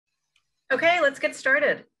Okay, let's get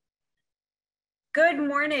started. Good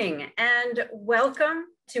morning and welcome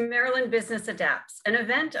to Maryland Business Adapts, an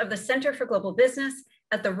event of the Center for Global Business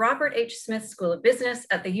at the Robert H. Smith School of Business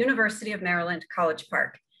at the University of Maryland, College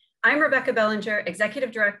Park. I'm Rebecca Bellinger,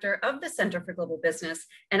 Executive Director of the Center for Global Business,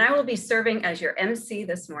 and I will be serving as your MC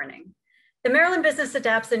this morning. The Maryland Business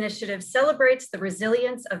Adapts initiative celebrates the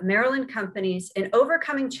resilience of Maryland companies in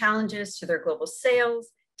overcoming challenges to their global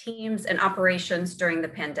sales, teams, and operations during the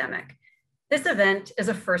pandemic. This event is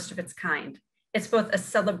a first of its kind. It's both a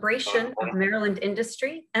celebration of Maryland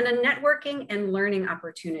industry and a networking and learning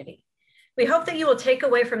opportunity. We hope that you will take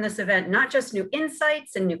away from this event not just new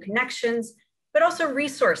insights and new connections, but also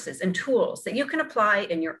resources and tools that you can apply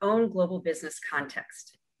in your own global business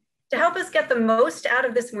context. To help us get the most out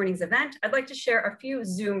of this morning's event, I'd like to share a few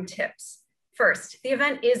Zoom tips. First, the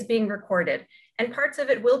event is being recorded, and parts of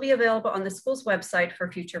it will be available on the school's website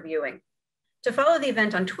for future viewing. To follow the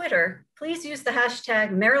event on Twitter, please use the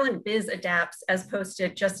hashtag MarylandBizAdapts as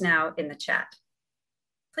posted just now in the chat.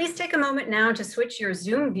 Please take a moment now to switch your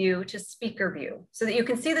Zoom view to speaker view so that you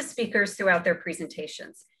can see the speakers throughout their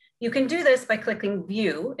presentations. You can do this by clicking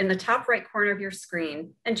View in the top right corner of your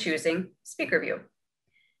screen and choosing Speaker View.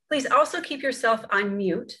 Please also keep yourself on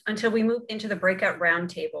mute until we move into the breakout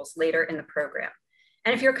roundtables later in the program.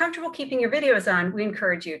 And if you're comfortable keeping your videos on, we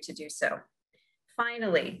encourage you to do so.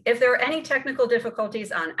 Finally, if there are any technical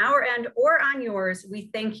difficulties on our end or on yours,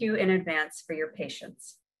 we thank you in advance for your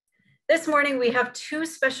patience. This morning, we have two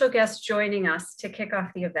special guests joining us to kick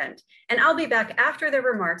off the event, and I'll be back after their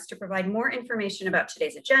remarks to provide more information about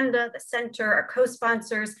today's agenda, the center, our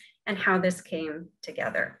co-sponsors, and how this came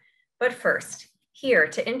together. But first, here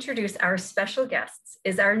to introduce our special guests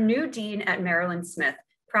is our new dean at Maryland Smith,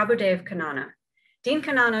 Prabhudev Kanana. Dean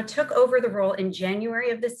Kanana took over the role in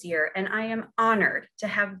January of this year, and I am honored to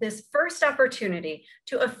have this first opportunity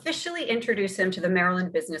to officially introduce him to the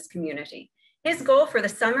Maryland business community. His goal for the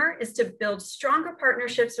summer is to build stronger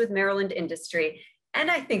partnerships with Maryland industry,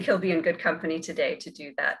 and I think he'll be in good company today to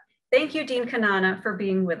do that. Thank you, Dean Kanana, for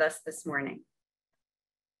being with us this morning.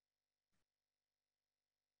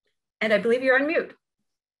 And I believe you're on mute.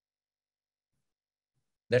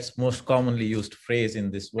 That's most commonly used phrase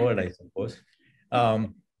in this world, I suppose.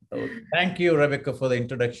 Thank you, Rebecca, for the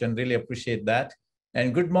introduction. Really appreciate that.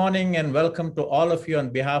 And good morning and welcome to all of you on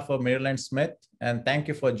behalf of Maryland Smith. And thank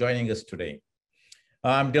you for joining us today.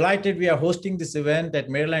 I'm delighted we are hosting this event at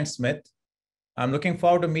Maryland Smith. I'm looking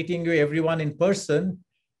forward to meeting you everyone in person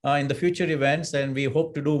in the future events, and we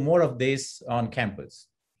hope to do more of this on campus.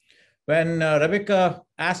 When Rebecca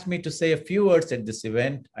asked me to say a few words at this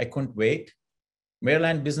event, I couldn't wait.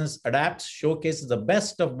 Maryland Business Adapts showcases the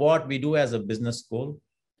best of what we do as a business school,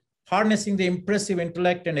 harnessing the impressive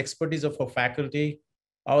intellect and expertise of our faculty,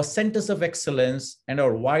 our centers of excellence, and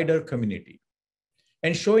our wider community,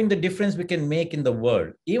 and showing the difference we can make in the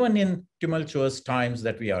world, even in tumultuous times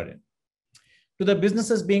that we are in. To the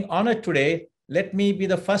businesses being honored today, let me be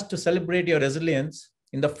the first to celebrate your resilience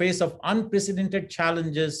in the face of unprecedented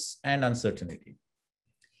challenges and uncertainty.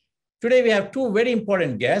 Today, we have two very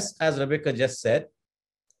important guests, as Rebecca just said,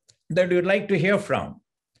 that we would like to hear from.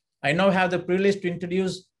 I now have the privilege to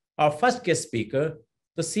introduce our first guest speaker,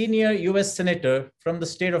 the senior US Senator from the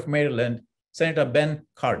state of Maryland, Senator Ben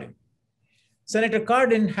Cardin. Senator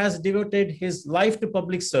Cardin has devoted his life to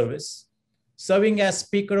public service, serving as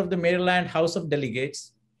Speaker of the Maryland House of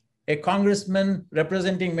Delegates, a congressman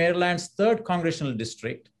representing Maryland's 3rd Congressional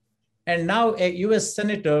District, and now a US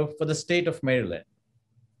Senator for the state of Maryland.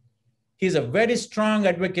 He's a very strong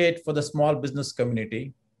advocate for the small business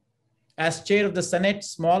community. As chair of the Senate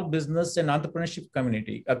Small Business and Entrepreneurship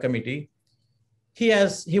Committee,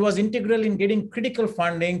 he was integral in getting critical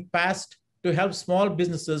funding passed to help small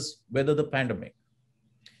businesses weather the pandemic.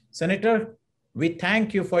 Senator, we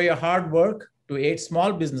thank you for your hard work to aid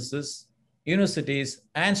small businesses, universities,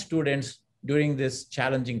 and students during this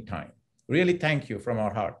challenging time. Really thank you from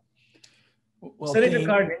our heart. Well,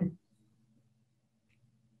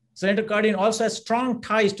 Senator Cardin also has strong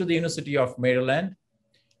ties to the University of Maryland.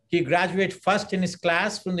 He graduated first in his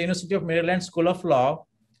class from the University of Maryland School of Law,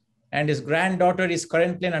 and his granddaughter is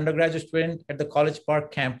currently an undergraduate student at the College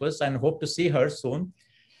Park campus and hope to see her soon.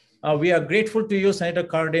 We are grateful to you, Senator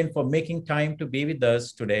Cardin, for making time to be with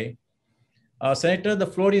us today. Senator, the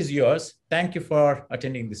floor is yours. Thank you for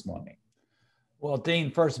attending this morning. Well, Dean,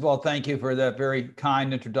 first of all, thank you for that very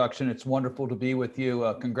kind introduction. It's wonderful to be with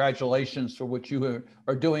you. Congratulations for what you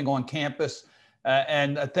are doing on campus.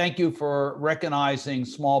 And thank you for recognizing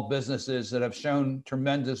small businesses that have shown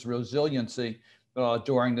tremendous resiliency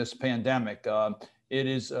during this pandemic.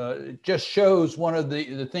 It just shows one of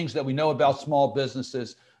the things that we know about small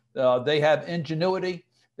businesses. They have ingenuity,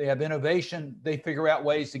 they have innovation, they figure out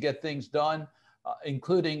ways to get things done,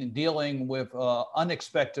 including dealing with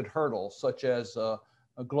unexpected hurdles such as a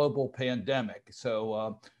global pandemic.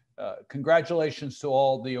 So congratulations to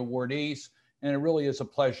all the awardees, and it really is a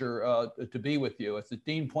pleasure to be with you. As the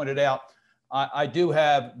Dean pointed out, I do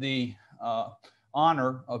have the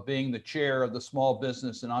honor of being the chair of the Small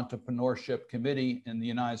Business and Entrepreneurship Committee in the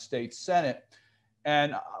United States Senate.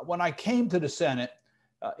 And when I came to the Senate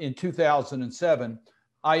in 2007,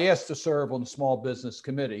 I asked to serve on the Small Business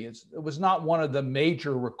Committee. It was not one of the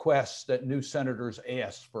major requests that new senators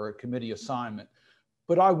asked for a committee assignment,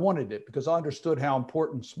 but I wanted it because I understood how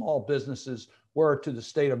important small businesses were to the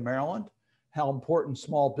state of Maryland, how important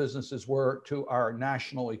small businesses were to our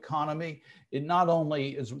national economy. It not only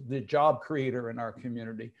is the job creator in our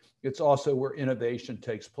community, it's also where innovation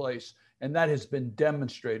takes place. And that has been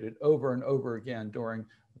demonstrated over and over again during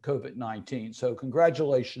COVID-19. So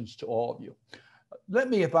congratulations to all of you. Let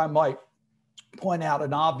me, if I might, point out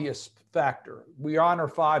an obvious factor. We honor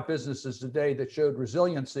 5 businesses today that showed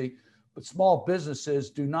resiliency, but small businesses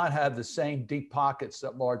do not have the same deep pockets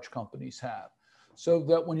that large companies have. So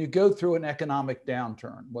that when you go through an economic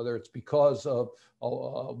downturn, whether it's because of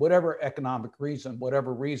whatever economic reason,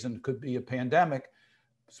 whatever reason, could be a pandemic,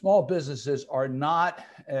 small businesses are not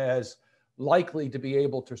as likely to be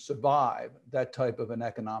able to survive that type of an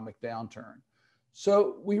economic downturn.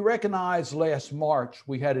 So we recognized last March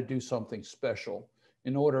we had to do something special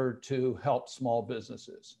in order to help small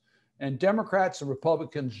businesses. And Democrats and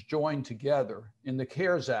Republicans joined together in the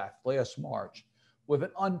CARES Act last March with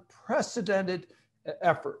an unprecedented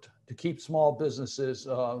effort to keep small businesses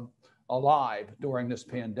alive during this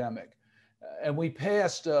pandemic. And we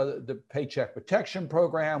passed the Paycheck Protection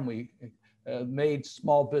Program. We made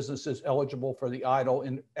small businesses eligible for the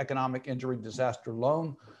EIDL Economic Injury Disaster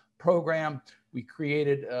Loan Program. We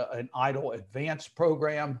created an EIDL Advance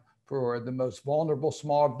Program for the most vulnerable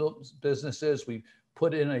small businesses. We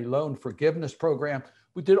put in a loan forgiveness program.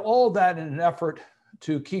 We did all that in an effort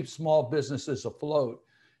to keep small businesses afloat.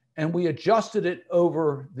 And we adjusted it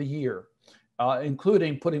over the year,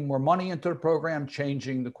 including putting more money into the program,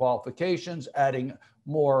 changing the qualifications, adding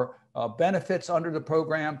more benefits under the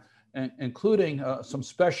program, and including some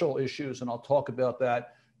special issues, and I'll talk about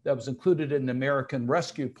that was included in the American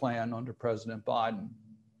Rescue Plan under President Biden.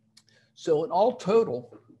 So in all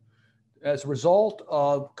total, as a result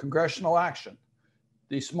of congressional action,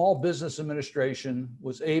 the Small Business Administration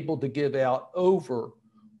was able to give out over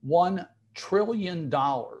 $1 trillion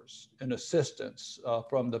in assistance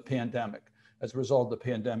from the pandemic, as a result of the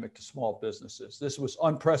pandemic, to small businesses. This was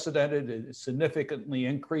unprecedented. It significantly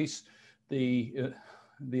increased the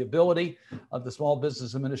ability of the Small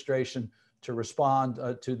Business Administration to respond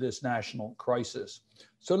to this national crisis.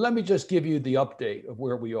 So let me just give you the update of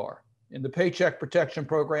where we are. In the Paycheck Protection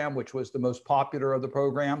Program, which was the most popular of the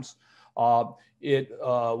programs, it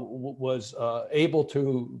was able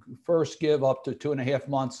to first give up to 2.5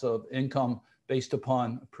 months of income based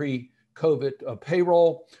upon pre-COVID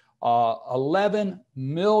payroll. 11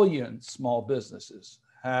 million small businesses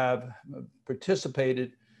have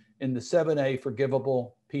participated in the 7A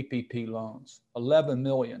forgivable PPP loans, 11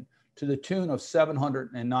 million, to the tune of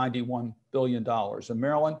 $791 billion. In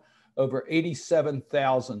Maryland, over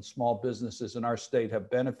 87,000 small businesses in our state have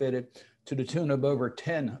benefited to the tune of over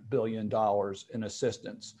 $10 billion in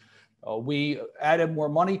assistance. We added more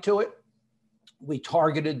money to it. We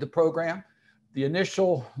targeted the program. The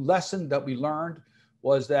initial lesson that we learned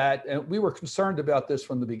was that, and we were concerned about this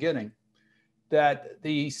from the beginning, that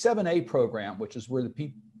the 7A program, which is where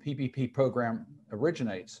the PPP program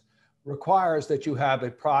originates, requires that you have a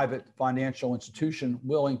private financial institution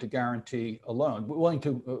willing to guarantee a loan, willing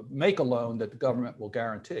to make a loan that the government will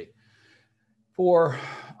guarantee. For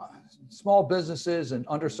small businesses in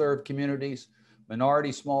underserved communities,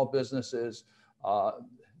 minority small businesses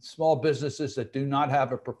that do not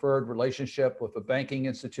have a preferred relationship with a banking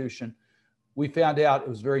institution, we found out it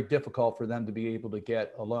was very difficult for them to be able to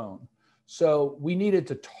get a loan. So we needed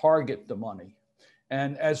to target the money.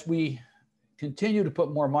 And as we continue to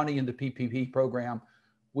put more money in the PPP program,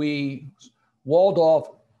 we walled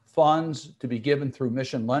off funds to be given through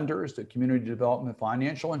mission lenders, the community development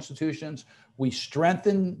financial institutions. We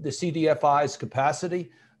strengthened the CDFI's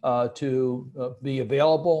capacity to be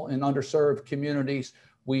available in underserved communities.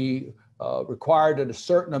 We required that a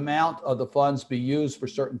certain amount of the funds be used for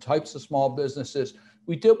certain types of small businesses.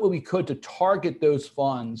 We did what we could to target those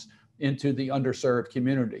funds into the underserved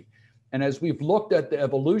community. And as we've looked at the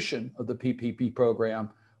evolution of the PPP program,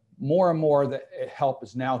 more and more the help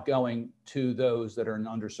is now going to those that are in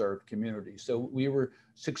underserved communities. So we were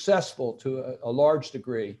successful to a large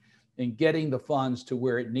degree in getting the funds to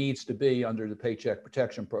where it needs to be under the Paycheck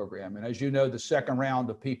Protection Program. And as you know, the second round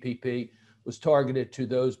of PPP was targeted to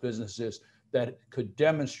those businesses that could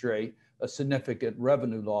demonstrate a significant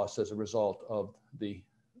revenue loss as a result of the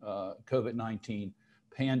COVID-19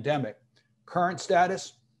 pandemic. Current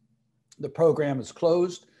status, the program is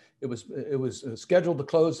closed. It was scheduled to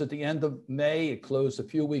close at the end of May. It closed a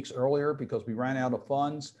few weeks earlier because we ran out of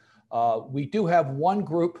funds. We do have one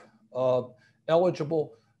group of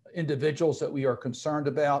eligible individuals that we are concerned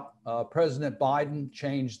about. President Biden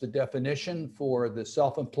changed the definition for the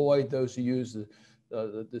self-employed, those who use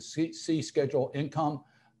the C schedule income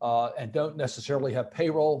and don't necessarily have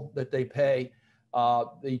payroll that they pay.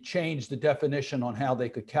 They changed the definition on how they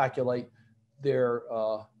could calculate their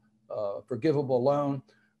forgivable loan.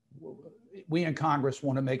 We in Congress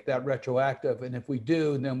want to make that retroactive. And if we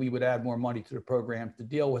do, then we would add more money to the program to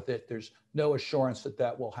deal with it. There's no assurance that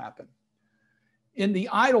that will happen. In the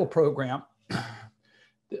EIDL program,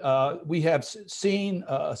 we have seen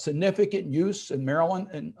significant use in Maryland,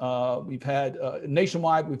 and we've had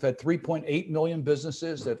nationwide, we've had 3.8 million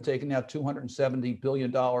businesses that have taken out $270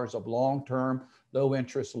 billion of long-term,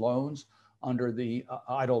 low-interest loans under the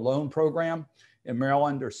EIDL loan program. In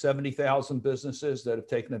Maryland, there's 70,000 businesses that have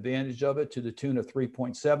taken advantage of it to the tune of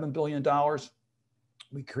 $3.7 billion.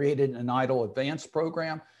 We created an EIDL advance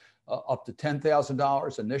program up to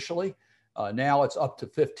 $10,000 initially. Now it's up to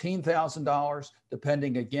 $15,000,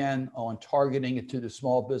 depending again on targeting it to the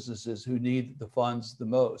small businesses who need the funds the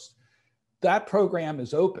most. That program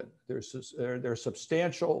is open. There's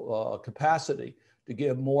substantial capacity to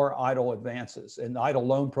give more EIDL advances, and the EIDL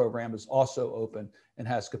loan program is also open and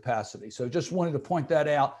has capacity. So just wanted to point that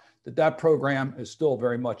out, that program is still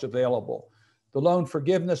very much available. The loan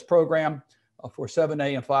forgiveness program for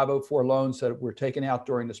 7A and 504 loans that were taken out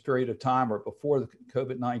during this period of time or before the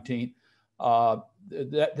COVID-19,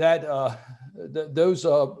 those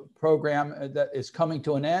program that is coming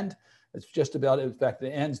to an end. It's just about, in fact,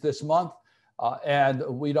 it ends this month. And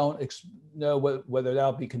we don't know whether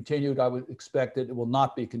that'll be continued. I would expect that it will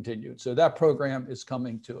not be continued. So that program is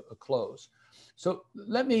coming to a close. So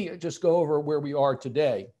let me just go over where we are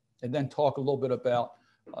today and then talk a little bit about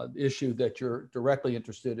the issue that you're directly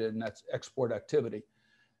interested in, and that's export activity.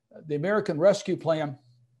 The American Rescue Plan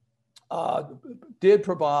did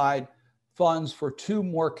provide funds for 2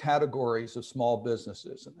 more categories of small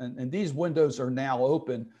businesses. And these windows are now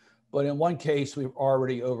open, but in one case, we've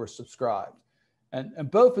already oversubscribed. And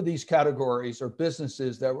both of these categories are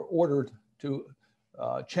businesses that were ordered to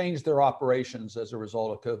change their operations as a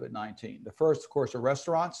result of COVID-19. The first, of course, are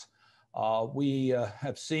restaurants. We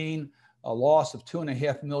have seen a loss of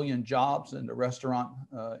 2.5 million jobs in the restaurant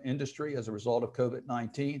industry as a result of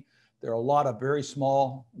COVID-19. There are a lot of very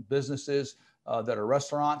small businesses that are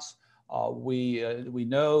restaurants. We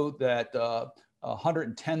know that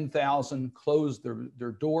 110,000 closed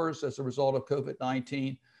their doors as a result of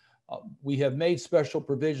COVID-19. We have made special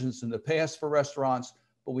provisions in the past for restaurants,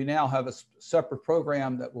 but we now have a separate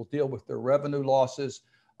program that will deal with their revenue losses.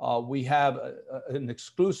 We have an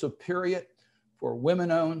exclusive period for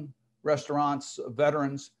women-owned restaurants,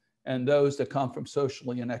 veterans, and those that come from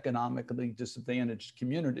socially and economically disadvantaged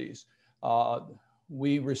communities.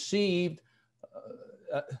 We received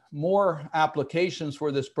more applications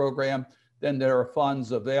for this program than there are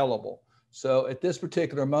funds available. So at this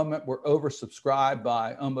particular moment, we're oversubscribed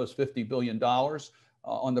by almost $50 billion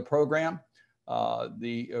on the program.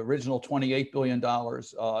 The original $28 billion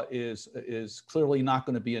is clearly not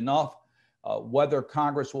going to be enough. Whether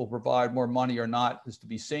Congress will provide more money or not is to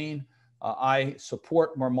be seen. I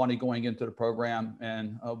support more money going into the program,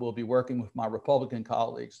 and we'll be working with my Republican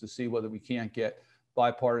colleagues to see whether we can't get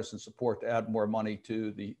bipartisan support to add more money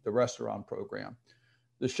to the restaurant program.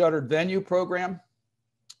 The shuttered venue program,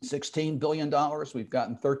 $16 billion. We've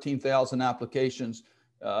gotten 13,000 applications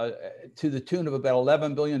to the tune of about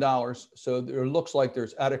 $11 billion. So it looks like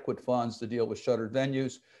there's adequate funds to deal with shuttered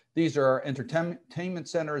venues. These are our entertainment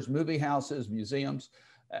centers, movie houses, museums,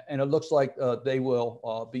 and it looks like they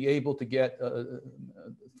will be able to get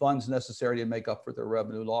funds necessary to make up for their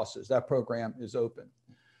revenue losses. That program is open.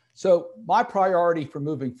 So my priority for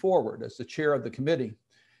moving forward as the chair of the committee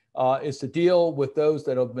is to deal with those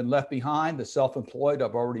that have been left behind, the self-employed.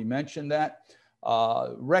 I've already mentioned that.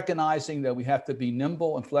 Recognizing that we have to be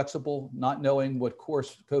nimble and flexible, not knowing what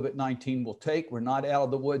course COVID-19 will take. We're not out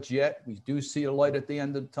of the woods yet. We do see a light at the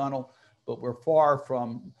end of the tunnel, but we're far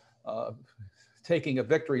from taking a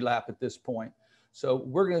victory lap at this point. So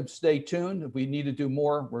we're going to stay tuned. If we need to do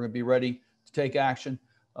more, we're going to be ready to take action.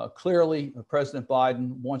 Clearly, President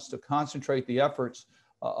Biden wants to concentrate the efforts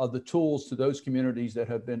of the tools to those communities that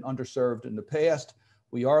have been underserved in the past.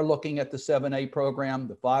 We are looking at the 7A program,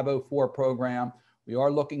 the 504 program. We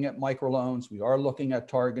are looking at microloans. We are looking at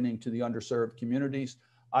targeting to the underserved communities.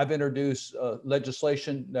 I've introduced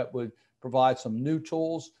legislation that would provide some new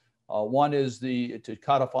tools. One is to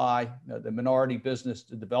codify the minority business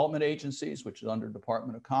development agencies, which is under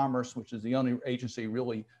Department of Commerce, which is the only agency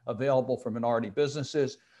really available for minority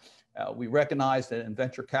businesses. We recognize that in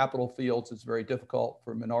venture capital fields, it's very difficult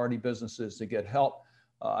for minority businesses to get help.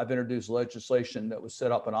 I've introduced legislation that would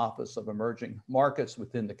set up an Office of Emerging Markets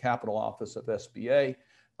within the Capital Office of SBA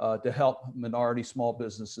to help minority small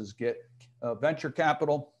businesses get venture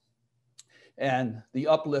capital. And the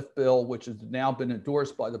Uplift bill, which has now been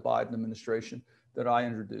endorsed by the Biden administration that I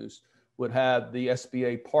introduced, would have the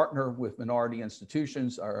SBA partner with minority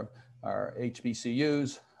institutions, our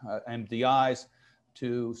HBCUs, MDIs,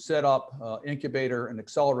 to set up incubator and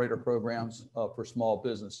accelerator programs for small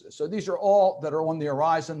businesses. So these are all that are on the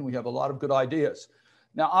horizon. We have a lot of good ideas.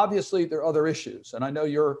 Now, obviously, there are other issues, and I know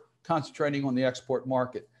you're concentrating on the export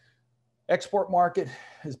market. Export market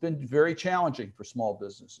has been very challenging for small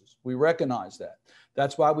businesses. We recognize that.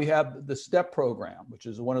 That's why we have the STEP program, which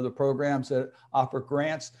is one of the programs that offer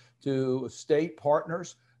grants to state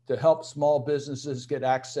partners to help small businesses get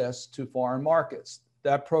access to foreign markets.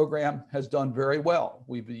 That program has done very well.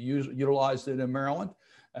 We've utilized it in Maryland,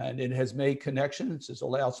 and it has made connections. It's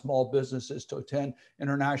allowed small businesses to attend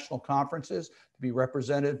international conferences, to be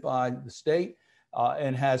represented by the state,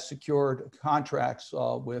 and has secured contracts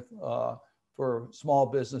for small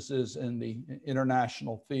businesses in the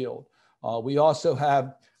international field. We also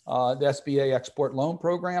have the SBA Export Loan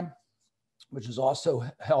Program, which has also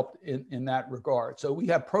helped in that regard. So we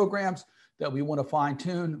have programs that we want to fine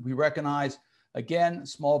tune. We recognize, again,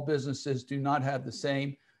 small businesses do not have the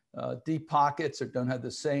same deep pockets or don't have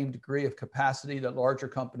the same degree of capacity that larger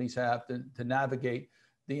companies have to navigate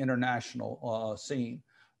the international scene.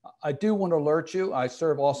 I do want to alert you, I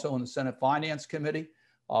serve also on the Senate Finance Committee.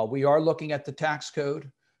 We are looking at the tax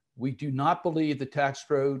code. We do not believe the tax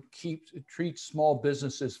code treats small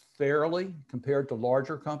businesses fairly compared to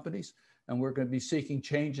larger companies. And we're going to be seeking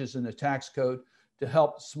changes in the tax code to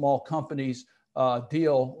help small companies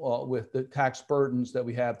deal with the tax burdens that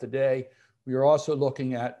we have today. We are also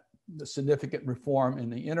looking at the significant reform in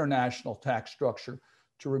the international tax structure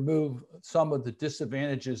to remove some of the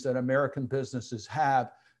disadvantages that American businesses have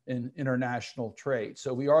in international trade.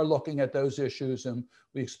 So we are looking at those issues, and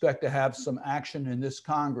we expect to have some action in this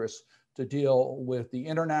Congress to deal with the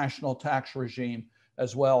international tax regime,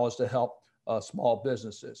 as well as to help small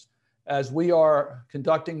businesses. As we are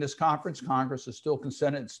conducting this conference, Congress is still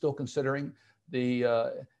considering the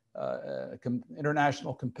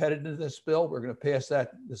International Competitiveness Bill. We're going to pass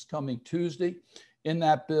that this coming Tuesday. In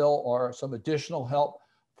that bill are some additional help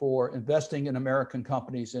for investing in American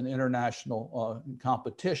companies in international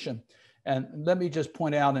competition. And let me just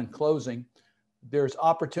point out in closing, there's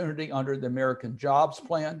opportunity under the American Jobs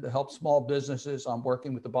Plan to help small businesses. I'm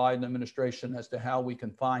working with the Biden administration as to how we can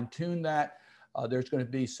fine tune that. There's going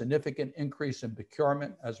to be significant increase in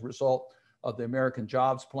procurement as a result of the American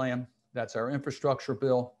Jobs Plan. That's our infrastructure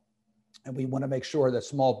bill. And we want to make sure that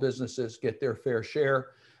small businesses get their fair share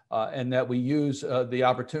and that we use the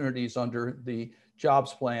opportunities under the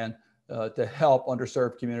Jobs Plan to help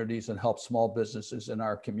underserved communities and help small businesses in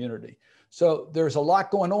our community. So there's a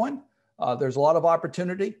lot going on. There's a lot of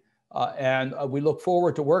opportunity. And we look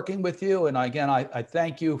forward to working with you. And again, I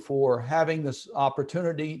thank you for having this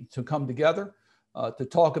opportunity to come together to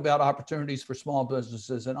talk about opportunities for small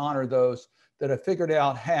businesses and honor those that have figured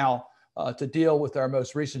out how to deal with our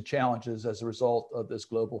most recent challenges as a result of this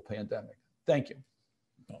global pandemic. Thank you.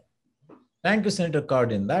 Thank you, Senator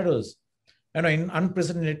Cardin. That was, in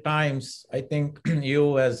unprecedented times, I think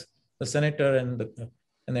you as the senator and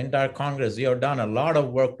the entire Congress, you have done a lot of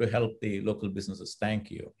work to help the local businesses.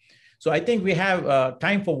 Thank you. So I think we have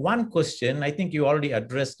time for one question. I think you already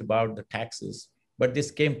addressed about the taxes, but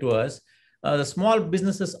this came to us. The small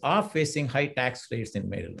businesses are facing high tax rates in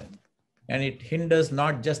Maryland, and it hinders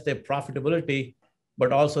not just their profitability,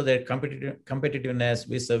 but also their competitiveness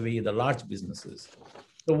vis-a-vis the large businesses.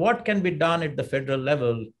 So what can be done at the federal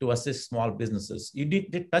level to assist small businesses? You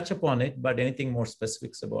did touch upon it, but anything more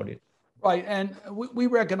specifics about it? Right, and we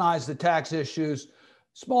recognize the tax issues.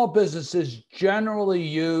 Small businesses generally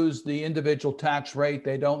use the individual tax rate.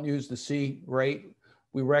 They don't use the C rate.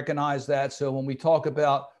 We recognize that. So when we talk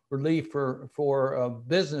about relief for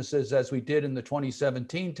businesses, as we did in the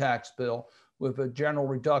 2017 tax bill with a general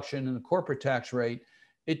reduction in the corporate tax rate,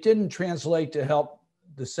 it didn't translate to help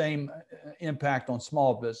the same impact on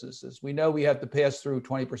small businesses. We know we have to pass through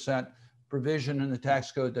 20% provision in the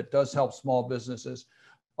tax code that does help small businesses,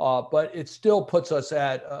 but it still puts us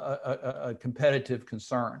at a competitive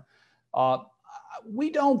concern.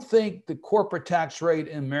 We don't think the corporate tax rate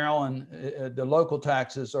in Maryland, the local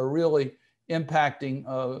taxes, are really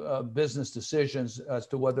impacting business decisions as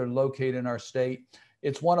to whether to locate in our state.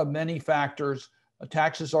 It's one of many factors.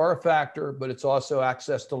 Taxes are a factor, but it's also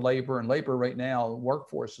access to labor, and labor right now,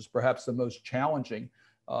 workforce, is perhaps the most challenging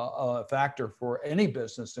factor for any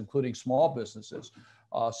business, including small businesses.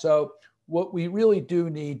 So what we really do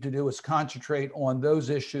need to do is concentrate on those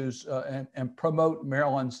issues and promote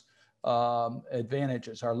Maryland's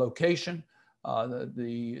advantages: our location,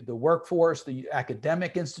 the workforce, the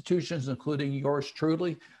academic institutions, including yours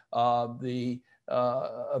truly, the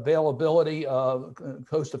availability of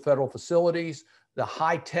coast to federal facilities, the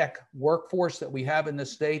high-tech workforce that we have in the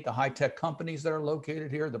state, the high-tech companies that are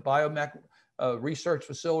located here, the biomech research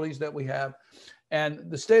facilities that we have.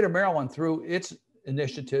 And the state of Maryland, through its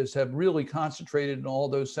initiatives, have really concentrated in all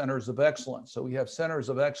those centers of excellence. So we have centers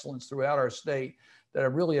of excellence throughout our state that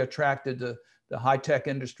have really attracted the high-tech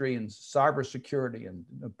industry and cybersecurity and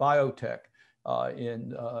biotech, in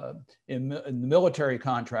the military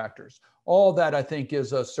contractors. All that, I think,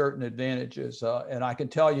 gives us certain advantages. And I can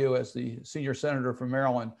tell you, as the senior senator from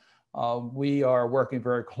Maryland, we are working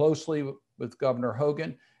very closely with Governor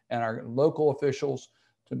Hogan and our local officials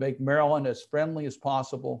to make Maryland as friendly as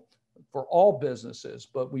possible for all businesses,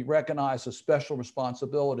 but we recognize a special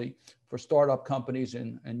responsibility for startup companies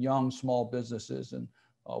and young small businesses. And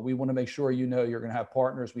we want to make sure you're going to have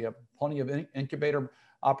partners. We have plenty of incubator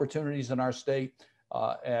opportunities in our state,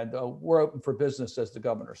 and we're open for business, as the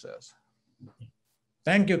governor says.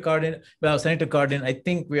 Thank you, Cardin. Well, Senator Cardin, I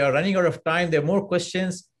think we are running out of time. There are more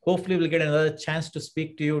questions. Hopefully we'll get another chance to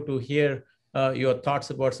speak to you, to hear your thoughts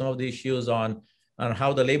about some of the issues on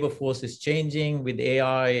how the labor force is changing with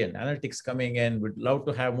AI and analytics coming in. We'd love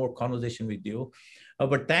to have more conversation with you.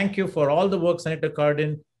 But thank you for all the work, Senator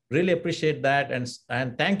Cardin. Really appreciate that.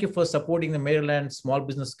 And thank you for supporting the Maryland small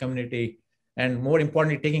business community, and more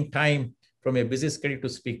importantly, taking time from your busy schedule to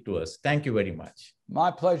speak to us. Thank you very much. My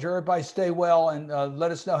pleasure. Everybody stay well, and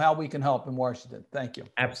let us know how we can help in Washington. Thank you.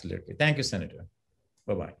 Absolutely. Thank you, Senator.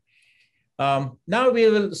 Bye-bye. Now we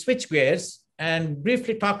will switch gears and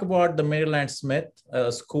briefly talk about the Maryland Smith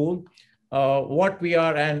School, what we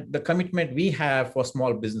are and the commitment we have for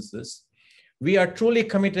small businesses. We are truly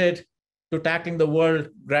committed to tackling the world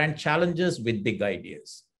grand challenges with big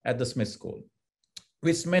ideas at the Smith School.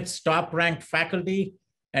 With Smith's top-ranked faculty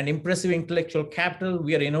and impressive intellectual capital,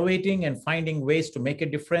 we are innovating and finding ways to make a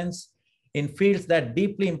difference in fields that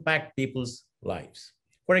deeply impact people's lives.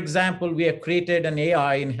 For example, we have created an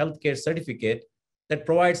AI in healthcare certificate that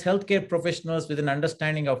provides healthcare professionals with an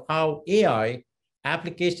understanding of how AI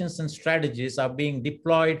applications and strategies are being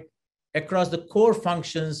deployed across the core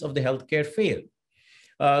functions of the healthcare field.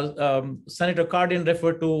 Senator Cardin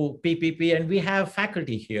referred to PPP, and we have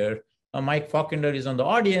faculty here. Mike Faulkner is on the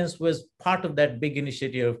audience, who was part of that big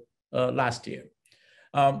initiative last year.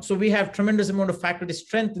 So we have tremendous amount of faculty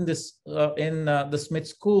strength in this the Smith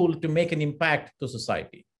School to make an impact to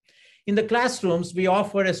society. In the classrooms, we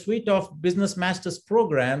offer a suite of business masters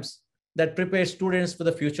programs that prepare students for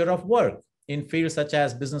the future of work in fields such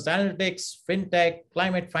as business analytics, fintech,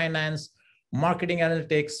 climate finance, marketing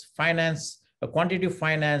analytics, finance, quantitative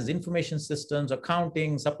finance, information systems,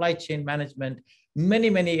 accounting, supply chain management, many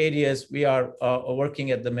areas we are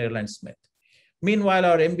working at the Maryland Smith. Meanwhile,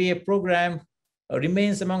 our MBA program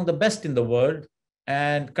remains among the best in the world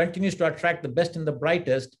and continues to attract the best and the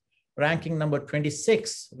brightest, ranking number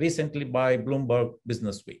 26 recently by Bloomberg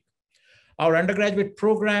Business Week. Our undergraduate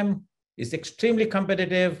program is extremely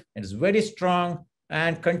competitive and is very strong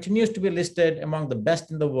and continues to be listed among the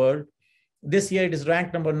best in the world. This year, it is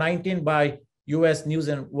ranked number 19 by US News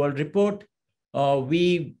and World Report.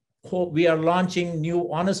 We are launching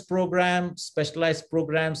new honors programs, specialized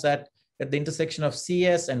programs at the intersection of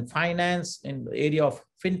CS and finance in the area of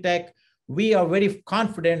fintech. We are very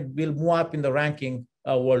confident we'll move up in the ranking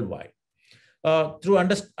worldwide. Through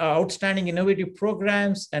outstanding innovative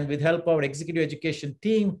programs and with help of our executive education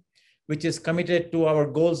team, which is committed to our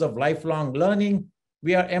goals of lifelong learning,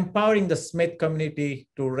 we are empowering the Smith community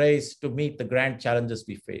to meet the grand challenges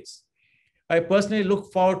we face. I personally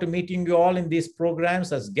look forward to meeting you all in these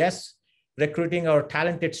programs as guests, recruiting our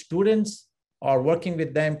talented students, or working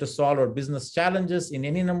with them to solve our business challenges in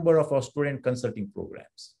any number of our student consulting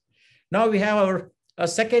programs. Now we have our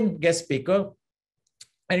second guest speaker,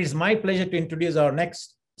 and it's my pleasure to introduce our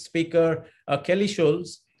next speaker, Kelly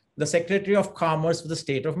Schulz, the Secretary of Commerce for the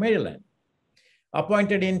state of Maryland.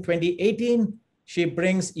 Appointed in 2018, she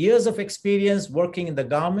brings years of experience working in the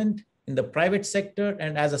government, in the private sector,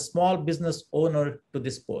 and as a small business owner to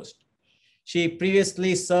this post. She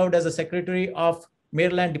previously served as a secretary of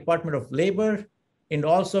Maryland Department of Labor and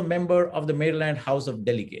also member of the Maryland House of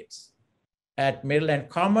Delegates. At Maryland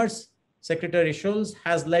Commerce, Secretary Schulz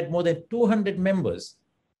has led more than 200 members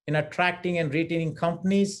in attracting and retaining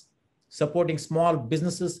companies, supporting small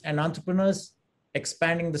businesses and entrepreneurs,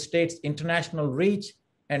 expanding the state's international reach,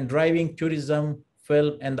 and driving tourism,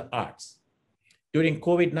 film, and the arts. During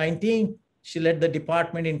COVID-19, she led the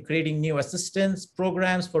department in creating new assistance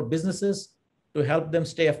programs for businesses to help them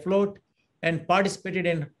stay afloat and participated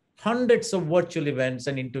in hundreds of virtual events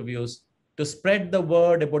and interviews to spread the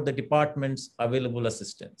word about the department's available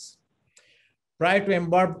assistance. Prior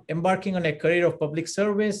to embarking on a career of public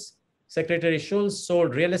service, Secretary Schulz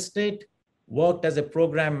sold real estate, worked as a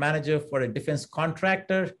program manager for a defense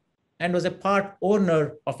contractor, and was a part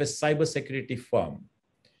owner of a cybersecurity firm.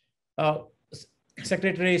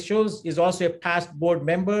 Secretary Schulz is also a past board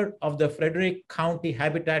member of the Frederick County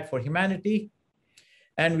Habitat for Humanity.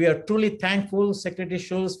 And we are truly thankful, Secretary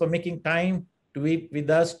Schulz, for making time to be with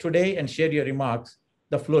us today and share your remarks.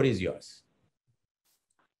 The floor is yours.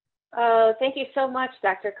 Oh, thank you so much,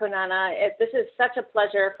 Dr. Konana. This is such a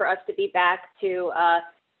pleasure for us to be back to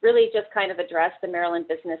really just kind of address the Maryland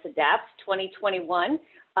Business Adapts 2021.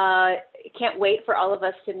 Can't wait for all of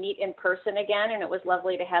us to meet in person again, and it was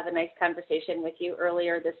lovely to have a nice conversation with you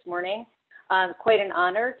earlier this morning. Quite an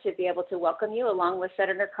honor to be able to welcome you along with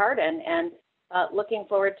Senator Cardin, and looking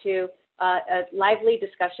forward to a lively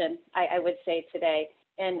discussion, I would say today,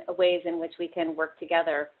 in ways in which we can work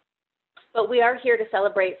together. But we are here to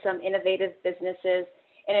celebrate some innovative businesses,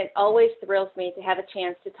 and it always thrills me to have a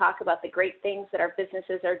chance to talk about the great things that our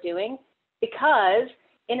businesses are doing, because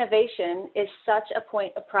innovation is such a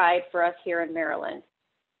point of pride for us here in Maryland.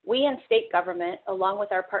 We in state government, along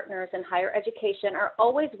with our partners in higher education, are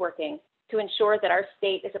always working to ensure that our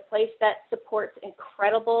state is a place that supports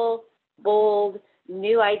incredible, bold,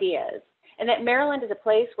 new ideas, and that Maryland is a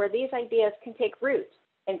place where these ideas can take root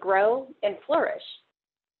and grow and flourish.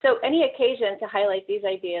 So any occasion to highlight these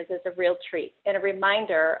ideas is a real treat and a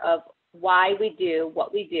reminder of why we do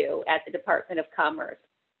what we do at the Department of Commerce.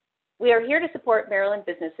 We are here to support Maryland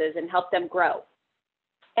businesses and help them grow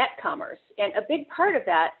at Commerce. And a big part of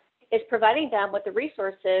that is providing them with the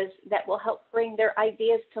resources that will help bring their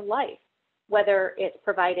ideas to life, whether it's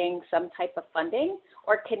providing some type of funding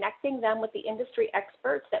or connecting them with the industry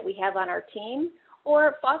experts that we have on our team,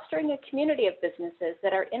 or fostering a community of businesses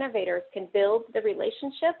that our innovators can build the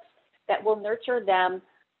relationships that will nurture them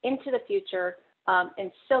into the future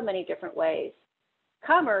in so many different ways.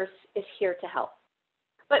 Commerce is here to help.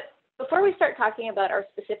 But before we start talking about our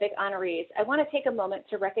specific honorees, I want to take a moment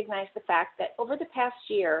to recognize the fact that over the past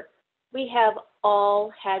year, we have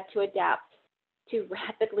all had to adapt to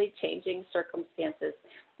rapidly changing circumstances.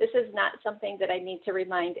 This is not something that I need to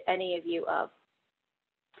remind any of you of.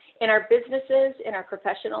 In our businesses, in our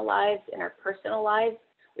professional lives, in our personal lives,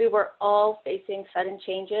 we were all facing sudden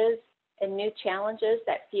changes and new challenges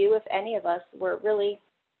that few, if any of us, were really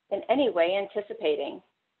in any way anticipating.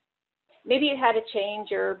 Maybe you had to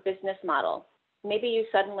change your business model. Maybe you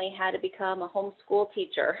suddenly had to become a homeschool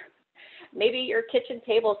teacher. Maybe your kitchen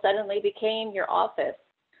table suddenly became your office.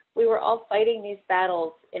 We were all fighting these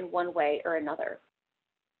battles in one way or another.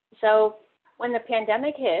 So when the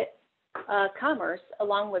pandemic hit, Commerce,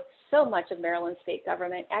 along with so much of Maryland state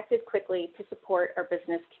government, acted quickly to support our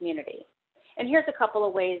business community. And here's a couple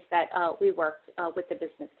of ways that we worked with the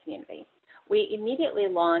business community. We immediately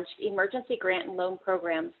launched emergency grant and loan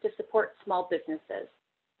programs to support small businesses.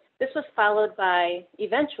 This was followed by,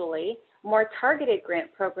 eventually, more targeted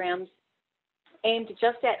grant programs aimed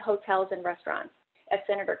just at hotels and restaurants. As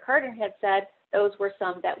Senator Cardin had said, those were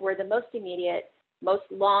some that were the most immediate, most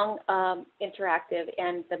long interactive,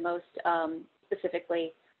 and the most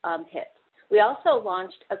specifically hit. We also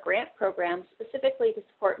launched a grant program specifically to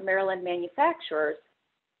support Maryland manufacturers,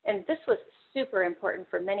 and this was super important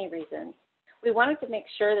for many reasons. We wanted to make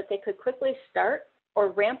sure that they could quickly start or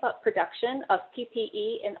ramp up production of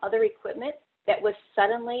PPE and other equipment that was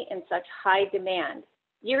suddenly in such high demand.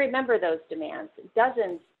 You remember those demands.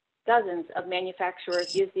 Dozens of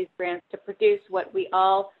manufacturers use these grants to produce what we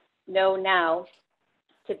all know now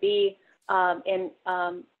to be in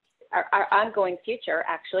our ongoing future,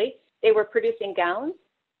 actually. They were producing gowns,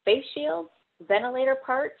 face shields, ventilator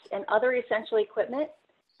parts, and other essential equipment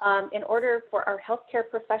in order for our healthcare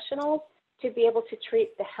professionals to be able to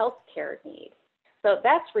treat the healthcare need. So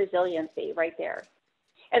that's resiliency right there.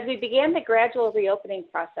 As we began the gradual reopening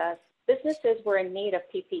process, businesses were in need of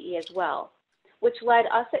PPE as well. which led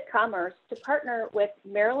us at Commerce to partner with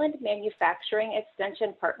Maryland Manufacturing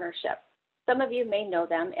Extension Partnership. Some of you may know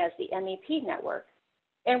them as the MEP Network.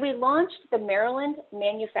 And we launched the Maryland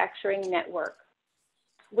Manufacturing Network,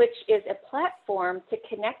 which is a platform to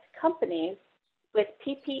connect companies with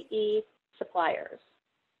PPE suppliers.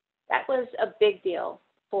 That was a big deal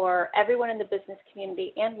for everyone in the business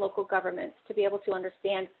community and local governments to be able to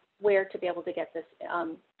understand where to be able to get this,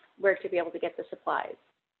 the supplies.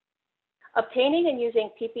 Obtaining and using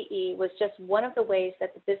PPE was just one of the ways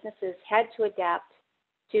that the businesses had to adapt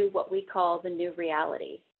to what we call the new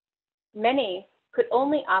reality. Many could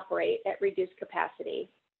only operate at reduced capacity,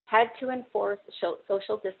 had to enforce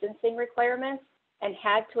social distancing requirements, and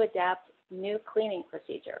had to adapt new cleaning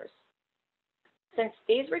procedures. Since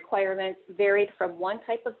these requirements varied from one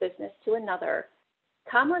type of business to another,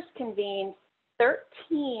 Commerce convened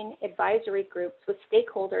 13 advisory groups with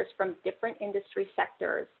stakeholders from different industry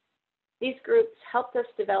sectors. These groups helped us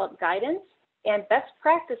develop guidance and best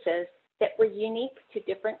practices that were unique to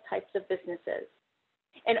different types of businesses.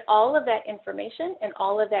 And all of that information and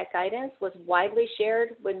all of that guidance was widely shared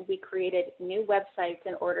when we created new websites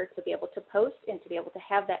in order to be able to post and to be able to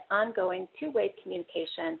have that ongoing two-way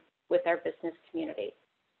communication with our business community.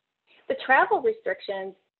 The travel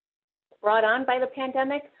restrictions brought on by the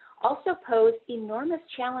pandemic also posed enormous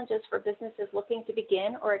challenges for businesses looking to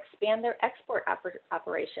begin or expand their export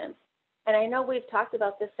operations. And I know we've talked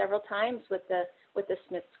about this several times with the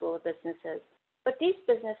Smith School of Businesses, but these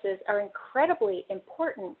businesses are incredibly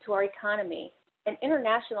important to our economy, and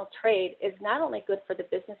international trade is not only good for the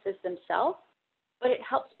businesses themselves, but it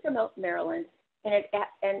helps promote Maryland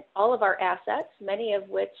and all of our assets, many of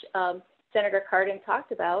which Senator Cardin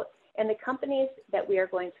talked about, and the companies that we are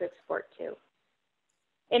going to export to.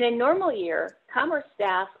 In a normal year, Commerce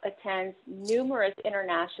staff attends numerous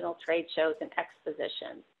international trade shows and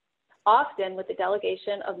expositions, often with the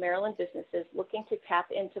delegation of Maryland businesses looking to tap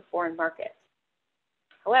into foreign markets.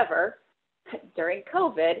 However, during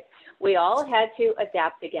COVID, we all had to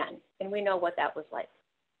adapt again, and we know what that was like.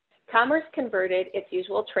 Commerce converted its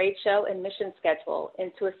usual trade show and mission schedule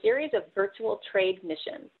into a series of virtual trade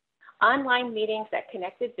missions, online meetings that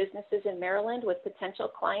connected businesses in Maryland with potential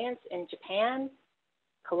clients in Japan,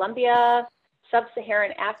 Colombia,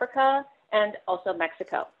 Sub-Saharan Africa, and also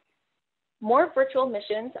Mexico. More virtual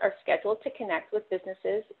missions are scheduled to connect with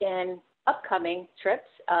businesses in upcoming trips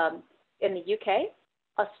in the UK,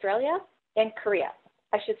 Australia, and Korea.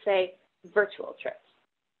 I should say virtual trips.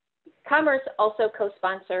 Commerce also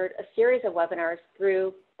co-sponsored a series of webinars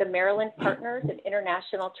through the Maryland Partners in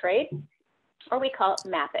International Trade, or we call it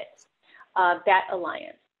MAPIT, that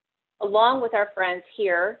alliance, along with our friends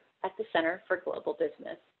here at the Center for Global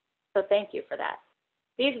Business. So thank you for that.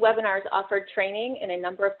 These webinars offered training in a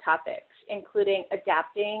number of topics, including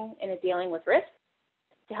adapting and dealing with risk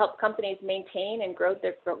to help companies maintain and grow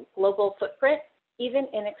their global footprint, even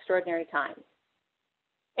in extraordinary times.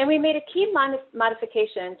 And we made a key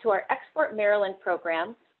modification to our Export Maryland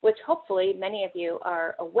program, which hopefully many of you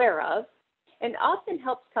are aware of, and often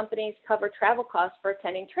helps companies cover travel costs for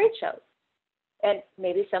attending trade shows. And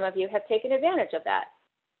maybe some of you have taken advantage of that.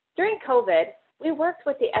 During COVID, we worked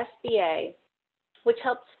with the SBA, which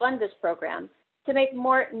helps fund this program, to make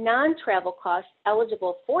more non-travel costs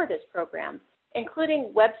eligible for this program,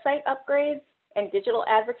 including website upgrades and digital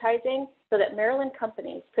advertising, so that Maryland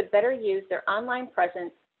companies could better use their online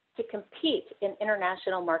presence to compete in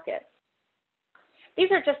international markets.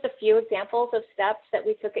 These are just a few examples of steps that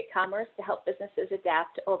we took at Commerce to help businesses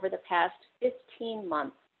adapt over the past 15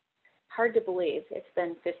 months. Hard to believe it's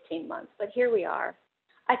been 15 months, but here we are.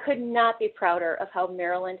 I could not be prouder of how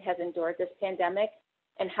Maryland has endured this pandemic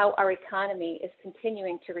and how our economy is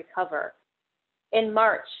continuing to recover. In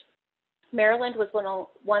March, Maryland was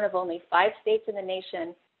one of only 5 states in the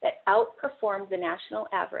nation that outperformed the national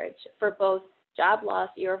average for both job loss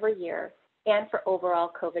year over year and for overall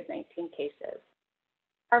COVID-19 cases.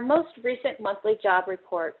 Our most recent monthly job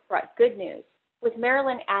report brought good news, with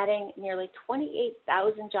Maryland adding nearly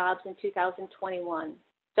 28,000 jobs in 2021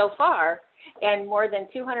 so far, and more than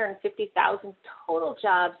 250,000 total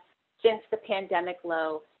jobs since the pandemic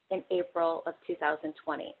low in April of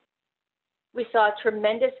 2020. We saw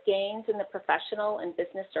tremendous gains in the professional and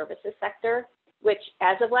business services sector, which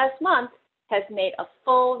as of last month has made a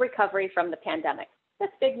full recovery from the pandemic.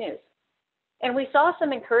 That's big news. And we saw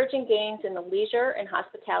some encouraging gains in the leisure and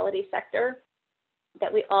hospitality sector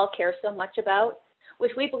that we all care so much about,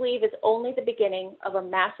 which we believe is only the beginning of a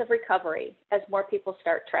massive recovery as more people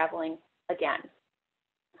start traveling again.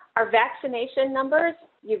 Our vaccination numbers,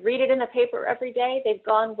 you read it in the paper every day, they've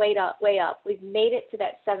gone way up. We've made it to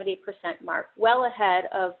that 70% mark, well ahead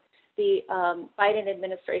of the Biden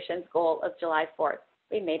administration's goal of July 4th.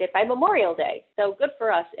 We made it by Memorial Day, so good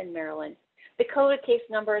for us in Maryland. The COVID case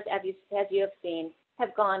numbers, as you have seen,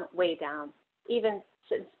 have gone way down, even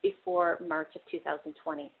since before March of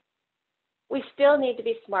 2020. We still need to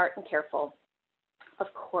be smart and careful, of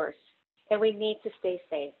course, and we need to stay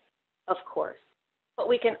safe, of course. But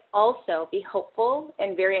we can also be hopeful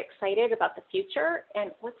and very excited about the future and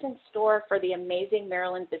what's in store for the amazing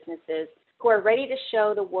Maryland businesses who are ready to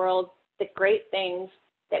show the world the great things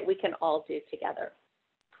that we can all do together.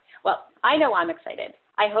 Well, I know I'm excited.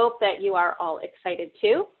 I hope that you are all excited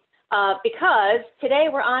too, because today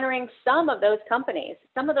we're honoring some of those companies,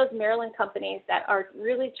 some of those Maryland companies that are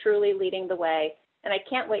really, truly leading the way, and I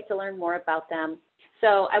can't wait to learn more about them.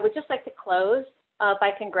 So I would just like to close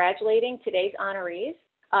by congratulating today's honorees,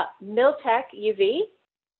 Miltech UV,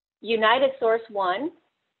 United Source One,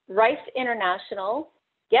 Rice International,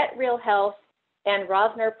 Get Real Health, and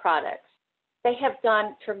Rovner Products. They have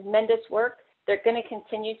done tremendous work. They're going to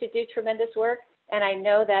continue to do tremendous work, and I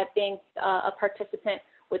know that being a participant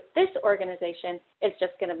with this organization is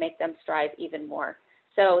just going to make them strive even more.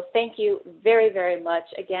 So thank you very, very much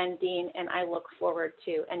again, Dean, and I look forward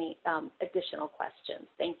to any additional questions.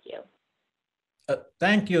 Thank you.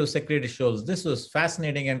 Thank you, Secretary Schulz. This was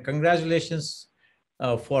fascinating, and congratulations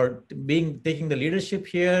for taking the leadership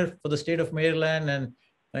here for the state of Maryland, and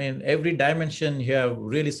in every dimension you have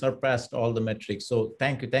really surpassed all the metrics. So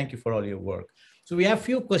thank you for all your work. So we have a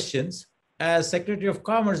few questions. As Secretary of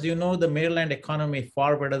Commerce, you know the Maryland economy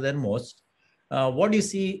far better than most. What do you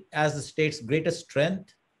see as the state's greatest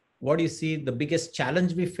strength? What do you see the biggest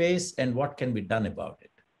challenge we face, and what can be done about it?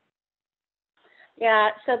 Yeah,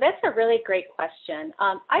 so that's a really great question.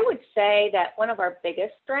 I would say that one of our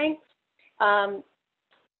biggest strengths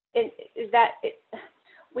is that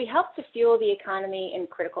we help to fuel the economy in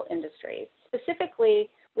critical industries. Specifically,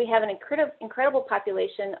 we have an incredible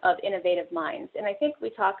population of innovative minds. And I think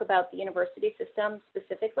we talk about the university system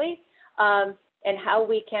specifically, and how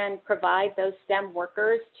we can provide those STEM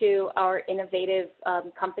workers to our innovative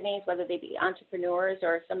companies, whether they be entrepreneurs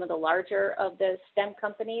or some of the larger of the STEM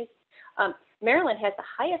companies. Maryland has the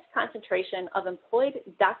highest concentration of employed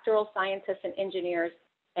doctoral scientists and engineers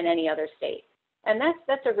than any other state. And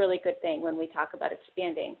that's a really good thing when we talk about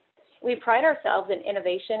expanding. We pride ourselves in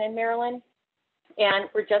innovation in Maryland, and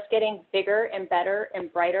we're just getting bigger and better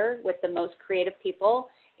and brighter with the most creative people.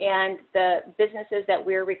 And the businesses that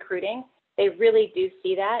we're recruiting, they really do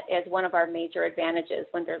see that as one of our major advantages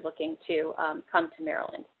when they're looking to come to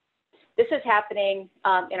Maryland. This is happening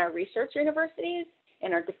in our research universities,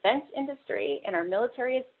 in our defense industry, in our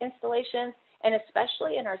military installations, and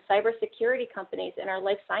especially in our cybersecurity companies and our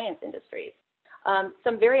life science industries.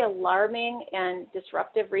 Some very alarming and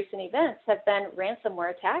disruptive recent events have been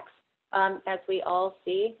ransomware attacks, as we all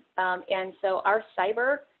see. And so our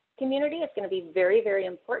cyber community is going to be very, very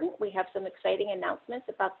important. We have some exciting announcements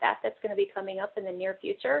about that that's going to be coming up in the near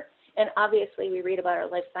future. And obviously, we read about our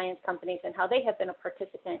life science companies and how they have been a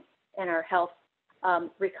participant in our health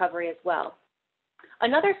recovery as well.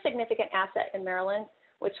 Another significant asset in Maryland,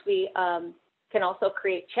 which we can also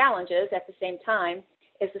create challenges at the same time,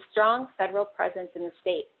 is a strong federal presence in the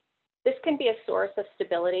state. This can be a source of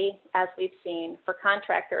stability, as we've seen, for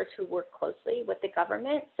contractors who work closely with the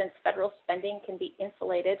government, since federal spending can be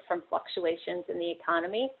insulated from fluctuations in the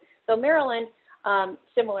economy. So Maryland,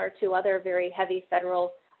 similar to other very heavy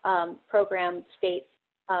federal program states,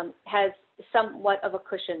 has somewhat of a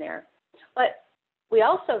cushion there. But we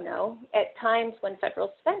also know at times when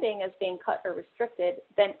federal spending is being cut or restricted,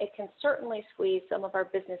 then it can certainly squeeze some of our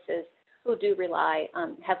businesses who do rely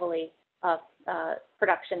heavily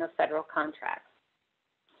production of federal contracts.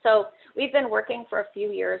 So we've been working for a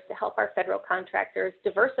few years to help our federal contractors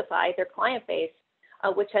diversify their client base,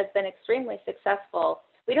 which has been extremely successful.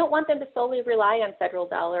 We don't want them to solely rely on federal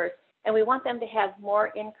dollars, and we want them to have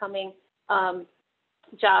more incoming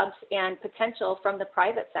jobs and potential from the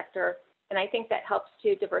private sector. And I think that helps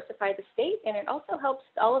to diversify the state, and it also helps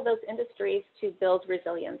all of those industries to build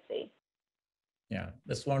resiliency. Yeah,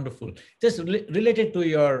 that's wonderful. Just related to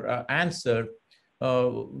your answer,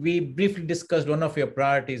 we briefly discussed one of your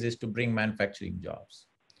priorities is to bring manufacturing jobs.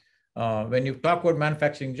 When you talk about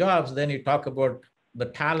manufacturing jobs, then you talk about the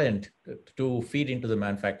talent to feed into the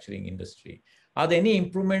manufacturing industry. Are there any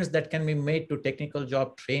improvements that can be made to technical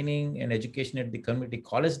job training and education at the community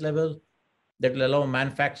college level that will allow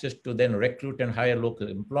manufacturers to then recruit and hire local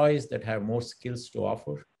employees that have more skills to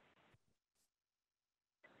offer?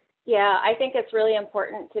 Yeah, I think it's really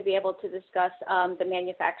important to be able to discuss the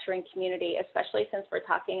manufacturing community, especially since we're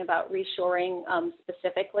talking about reshoring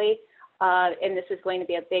specifically. And this is going to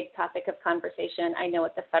be a big topic of conversation, I know,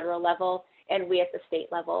 at the federal level, and we at the state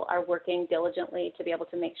level are working diligently to be able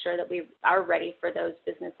to make sure that we are ready for those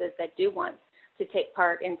businesses that do want to take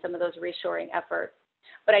part in some of those reshoring efforts.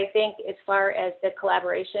 But I think as far as the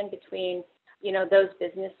collaboration between, you know, those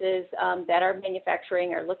businesses that are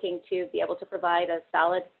manufacturing or looking to be able to provide a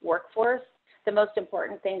solid workforce, the most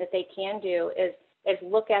important thing that they can do is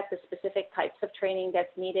look at the specific types of training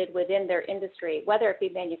that's needed within their industry, whether it be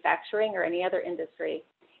manufacturing or any other industry,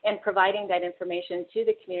 and providing that information to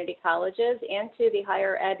the community colleges and to the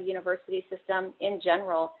higher ed university system in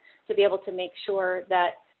general to be able to make sure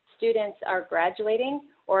that students are graduating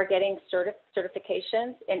or getting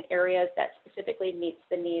certifications in areas that specifically meets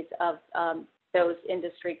the needs of those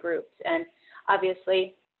industry groups. And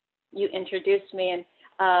obviously, you introduced me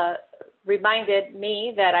and reminded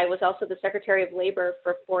me that I was also the Secretary of Labor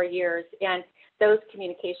for 4 years, and those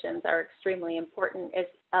communications are extremely important as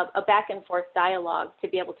a back and forth dialogue to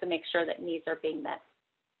be able to make sure that needs are being met.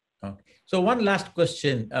 Okay. So one last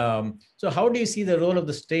question. So how do you see the role of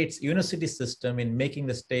the state's university system in making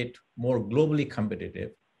the state more globally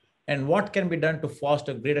competitive? And what can be done to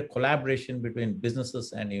foster greater collaboration between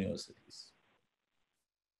businesses and universities?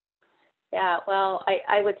 Yeah, well,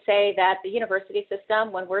 I would say that the university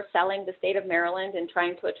system, when we're selling the state of Maryland and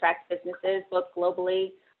trying to attract businesses both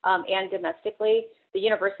globally and domestically, the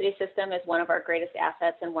university system is one of our greatest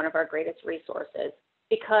assets and one of our greatest resources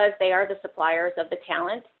because they are the suppliers of the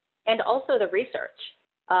talent and also the research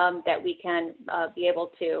that we can be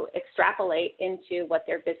able to extrapolate into what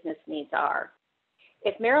their business needs are.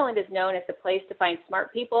 If Maryland is known as the place to find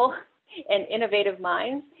smart people and innovative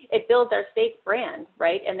minds, it builds our state's brand,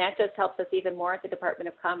 right? And that just helps us even more at the Department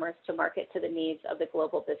of Commerce to market to the needs of the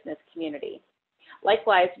global business community.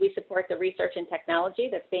 Likewise, we support the research and technology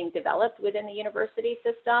that's being developed within the university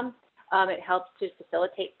system. It helps to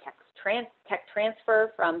facilitate tech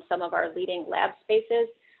transfer from some of our leading lab spaces.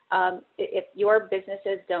 If your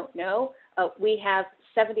businesses don't know, we have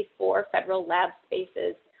 74 federal lab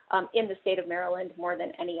spaces in the state of Maryland, more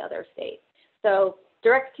than any other state. So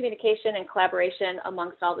direct communication and collaboration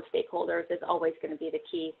amongst all the stakeholders is always going to be the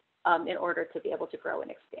key in order to be able to grow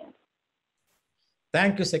and expand.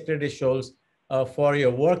 Thank you, Secretary Schulz, for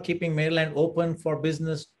your work keeping Maryland open for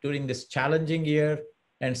business during this challenging year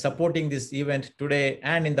and supporting this event today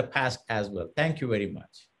and in the past as well. Thank you very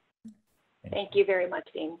much. Thank you very much,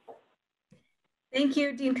 Dean. Thank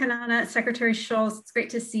you, Dean Kanana, Secretary Schulz. It's great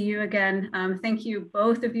to see you again. Thank you,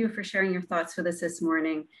 both of you, for sharing your thoughts with us this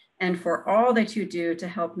morning and for all that you do to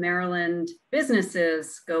help Maryland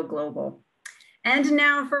businesses go global. And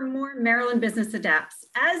now for more Maryland Business Adapts.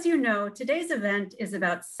 As you know, today's event is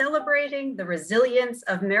about celebrating the resilience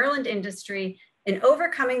of Maryland industry in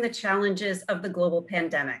overcoming the challenges of the global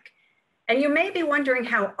pandemic. And you may be wondering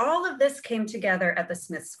how all of this came together at the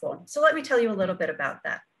Smith School. So let me tell you a little bit about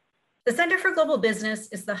that. The Center for Global Business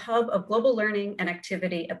is the hub of global learning and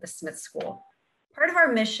activity at the Smith School. Part of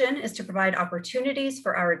our mission is to provide opportunities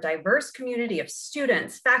for our diverse community of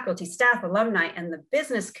students, faculty, staff, alumni, and the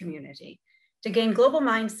business community to gain global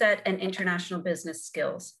mindset and international business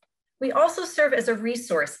skills. We also serve as a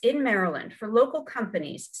resource in Maryland for local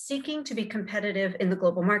companies seeking to be competitive in the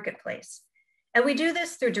global marketplace. And we do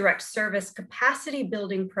this through direct service capacity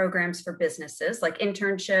building programs for businesses like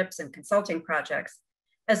internships and consulting projects,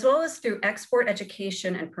 as well as through export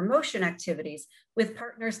education and promotion activities with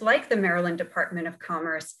partners like the Maryland Department of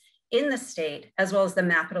Commerce in the state, as well as the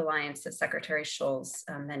MAPIT Alliance that Secretary Schulz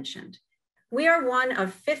mentioned. We are one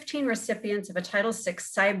of 15 recipients of a Title VI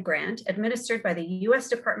SIBE grant administered by the US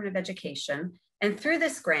Department of Education. And through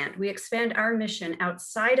this grant, we expand our mission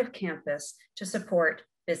outside of campus to support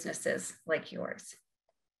businesses like yours.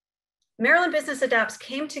 Maryland Business Adapts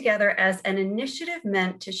came together as an initiative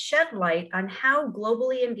meant to shed light on how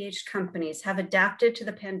globally engaged companies have adapted to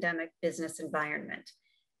the pandemic business environment.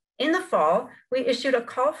 In the fall, we issued a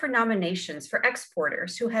call for nominations for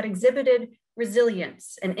exporters who had exhibited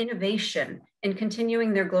resilience and innovation in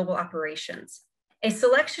continuing their global operations. A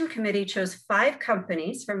selection committee chose 5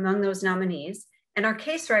 companies from among those nominees, and our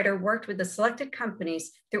case writer worked with the selected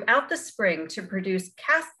companies throughout the spring to produce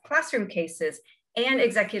classroom cases and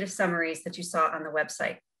executive summaries that you saw on the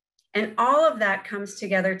website. And all of that comes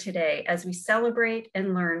together today as we celebrate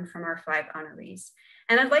and learn from our 5 honorees.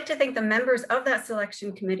 And I'd like to thank the members of that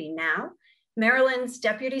selection committee now, Maryland's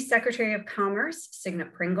Deputy Secretary of Commerce, Signa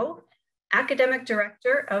Pringle, Academic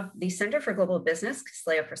Director of the Center for Global Business,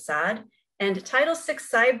 Kislea Prasad, and Title VI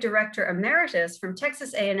SIBE Director Emeritus from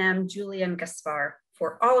Texas A&M, Julian Gaspar,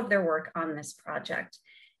 for all of their work on this project.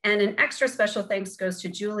 And an extra special thanks goes to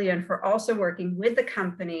Julian for also working with the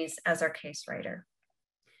companies as our case writer.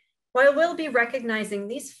 While we'll be recognizing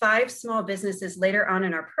these 5 small businesses later on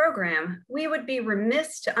in our program, we would be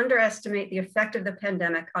remiss to underestimate the effect of the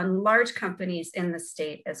pandemic on large companies in the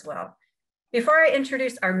state as well. Before I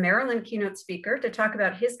introduce our Maryland keynote speaker to talk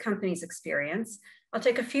about his company's experience, I'll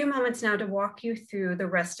take a few moments now to walk you through the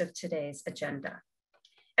rest of today's agenda.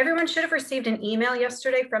 Everyone should have received an email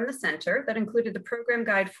yesterday from the center that included the program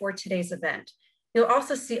guide for today's event. You'll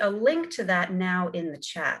also see a link to that now in the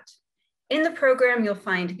chat. In the program, you'll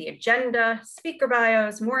find the agenda, speaker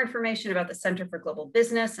bios, more information about the Center for Global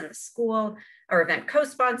Business and the school, our event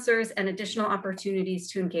co-sponsors, and additional opportunities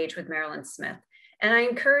to engage with Marilyn Smith. And I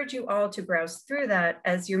encourage you all to browse through that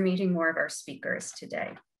as you're meeting more of our speakers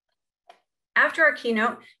today. After our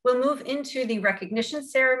keynote, we'll move into the recognition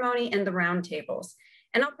ceremony and the roundtables,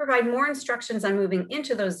 and I'll provide more instructions on moving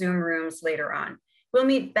into those Zoom rooms later on. We'll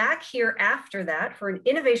meet back here after that for an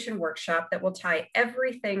innovation workshop that will tie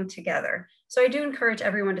everything together. So I do encourage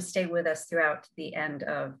everyone to stay with us throughout the end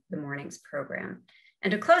of the morning's program.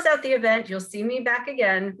 And to close out the event, you'll see me back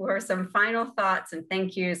again for some final thoughts and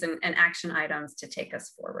thank yous and action items to take us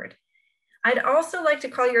forward. I'd also like to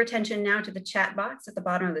call your attention now to the chat box at the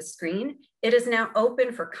bottom of the screen. It is now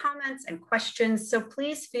open for comments and questions, so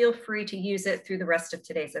please feel free to use it through the rest of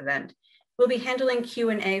today's event. We'll be handling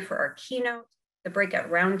Q&A for our keynote, the breakout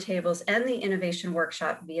roundtables, and the innovation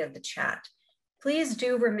workshop via the chat. Please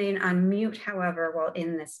do remain on mute, however, while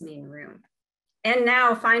in this main room. And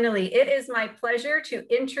now, finally, it is my pleasure to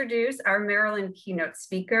introduce our Maryland keynote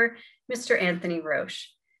speaker, Mr. Anthony Roche.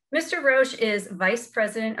 Mr. Roche is Vice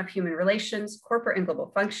President of Human Relations, Corporate and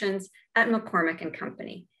Global Functions at McCormick &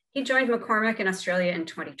 Company. He joined McCormick in Australia in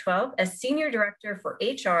 2012 as Senior Director for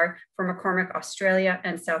HR for McCormick Australia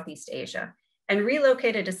and Southeast Asia, and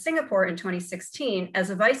relocated to Singapore in 2016 as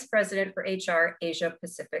a Vice President for HR Asia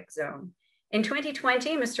Pacific Zone. In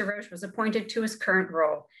 2020, Mr. Roche was appointed to his current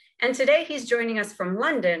role, and today he's joining us from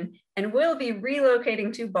London and will be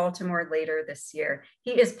relocating to Baltimore later this year.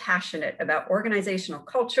 He is passionate about organizational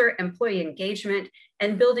culture, employee engagement,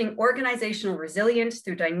 and building organizational resilience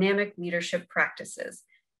through dynamic leadership practices.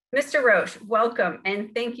 Mr. Roche, welcome,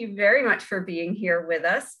 and thank you very much for being here with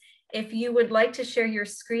us. If you would like to share your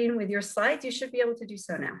screen with your slides, you should be able to do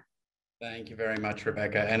so now. Thank you very much,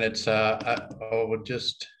 Rebecca. And it's, I will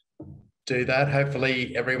just do that.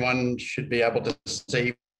 Hopefully everyone should be able to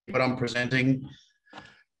see what I'm presenting.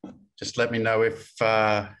 Just let me know if,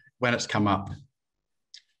 when it's come up.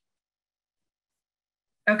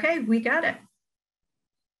 Okay, we got it.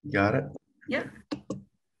 Got it? Yep.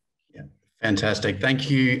 Yeah, fantastic. Thank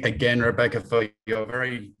you again, Rebecca, for your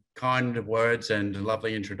very kind words and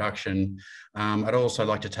lovely introduction. I'd also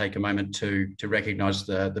like to take a moment to recognise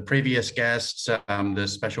the previous guests, the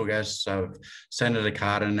special guests of Senator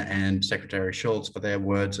Cardin and Secretary Schulz for their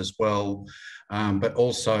words as well, but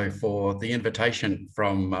also for the invitation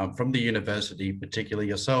from the university, particularly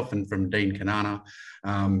yourself and from Dean Kanana.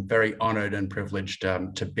 Very honoured and privileged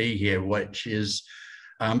to be here, which is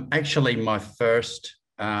actually my first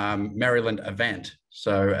Maryland event.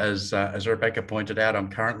 So as Rebecca pointed out, I'm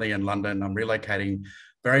currently in London. I'm relocating,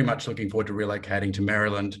 very much looking forward to relocating to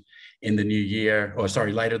Maryland in the new year, or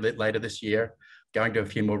sorry, later this year, going to a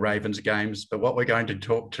few more Ravens games. But what I'm going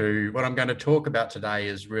to talk about today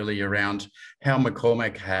is really around how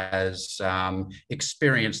McCormick has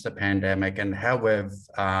experienced the pandemic and how we've,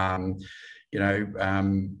 how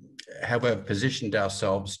we've positioned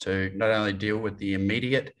ourselves to not only deal with the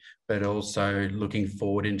immediate, but also looking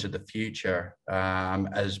forward into the future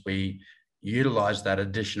as we utilize that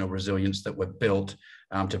additional resilience that we've built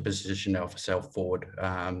to position ourselves forward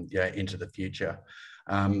into the future.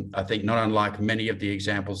 I think not unlike many of the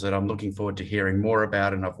examples that I'm looking forward to hearing more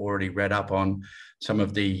about, and I've already read up on some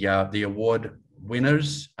of the award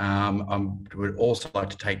winners, I would also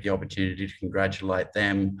like to take the opportunity to congratulate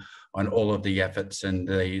them on all of the efforts and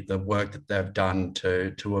the work that they've done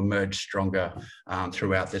to emerge stronger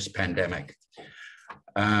throughout this pandemic.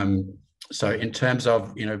 So in terms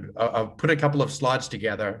of, I've put a couple of slides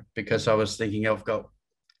together because I was thinking I've got,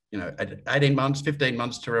 18 months, 15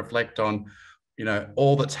 months to reflect on,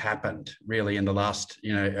 all that's happened really in the last,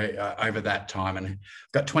 over that time, and I've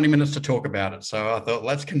got 20 minutes to talk about it. So I thought,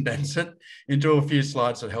 let's condense it into a few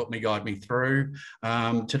slides that help me guide me through.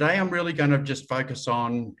 Today, I'm really going to just focus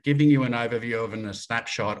on giving you an overview of and a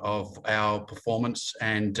snapshot of our performance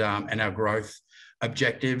and our growth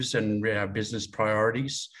objectives and our business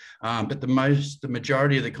priorities. But the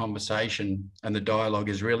majority of the conversation and the dialogue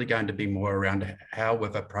is really going to be more around how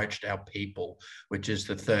we've approached our people, which is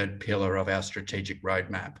the third pillar of our strategic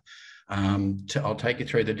roadmap. I'll take you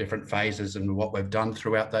through the different phases and what we've done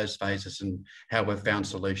throughout those phases and how we've found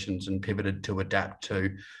solutions and pivoted to adapt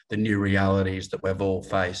to the new realities that we've all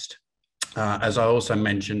faced. As I also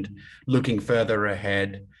mentioned, looking further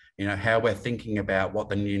ahead, how we're thinking about what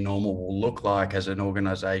the new normal will look like as an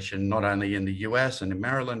organization, not only in the US and in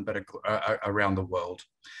Maryland, but around the world.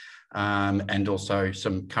 And also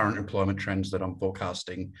some current employment trends that I'm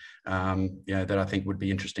forecasting, that I think would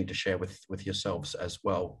be interesting to share with yourselves as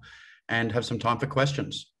well, and have some time for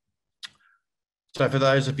questions. So for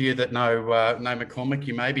those of you that know McCormick,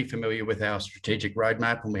 you may be familiar with our strategic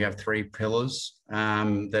roadmap, and we have 3 pillars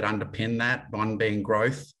that underpin that, one being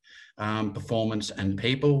growth, performance, and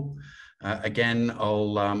people. Again,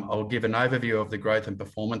 I'll give an overview of the growth and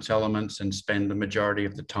performance elements and spend the majority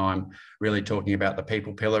of the time really talking about the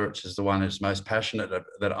people pillar, which is the one that's most passionate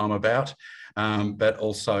that I'm about. But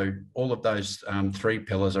also all of those 3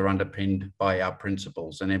 pillars are underpinned by our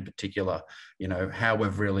principles, and in particular, how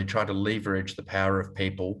we've really tried to leverage the power of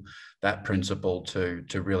people, that principle to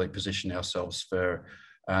really position ourselves for,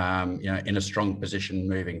 in a strong position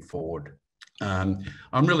moving forward. I'm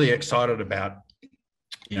really excited about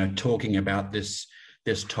talking about this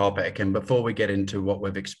topic. And before we get into what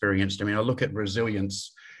we've experienced, I look at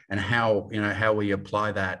resilience and how we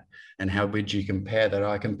apply that and how would you compare that.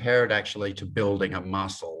 I compare it actually to building a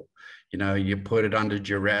muscle. You put it under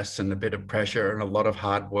duress and a bit of pressure and a lot of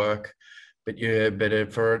hard work, but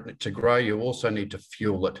for it to grow, you also need to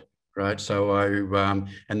fuel it, right? So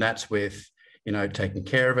and that's with, taking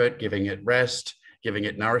care of it, giving it rest, giving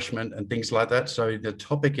it nourishment and things like that. So the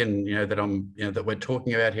topic that we're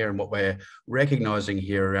talking about here and what we're recognizing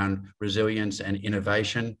here around resilience and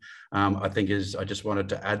innovation, I just wanted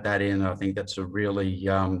to add that in. I think that's a really,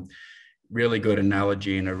 really good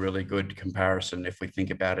analogy and a really good comparison if we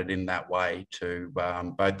think about it in that way to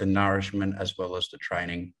both the nourishment as well as the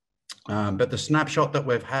training. But the snapshot that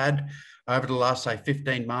we've had over the last, say,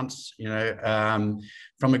 15 months,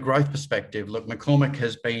 from a growth perspective, look, McCormick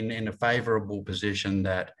has been in a favorable position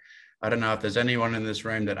that I don't know if there's anyone in this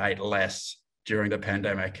room that ate less during the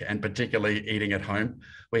pandemic, and particularly eating at home.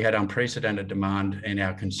 We had unprecedented demand in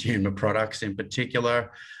our consumer products in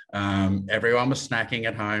particular. Everyone was snacking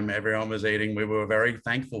at home, everyone was eating. We were very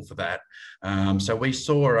thankful for that. So we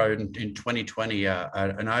saw in 2020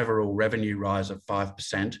 an overall revenue rise of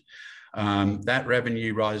 5%. That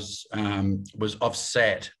revenue rise was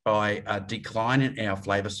offset by a decline in our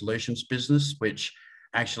flavor solutions business, which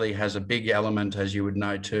actually has a big element, as you would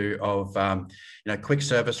know too, of quick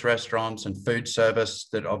service restaurants and food service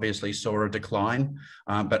that obviously saw a decline.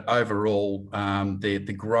 But overall,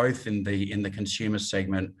 the growth in the consumer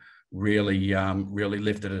segment really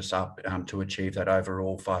lifted us up to achieve that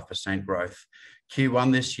overall 5% growth.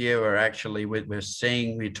 Q1 this year,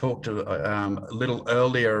 we talked a little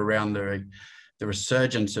earlier around the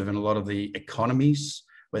resurgence of in a lot of the economies.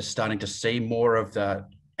 We're starting to see more of the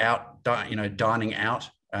dining out.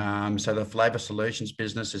 So the flavor solutions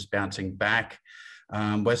business is bouncing back.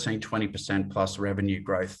 We're seeing 20% plus revenue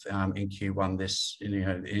growth in Q1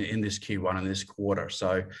 in this Q1 and this quarter.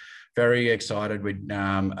 So very excited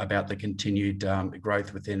about the continued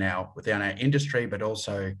growth within our industry, but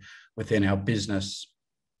also within our business.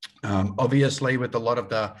 Obviously, with a lot of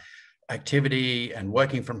the activity and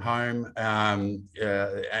working from home and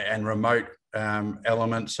remote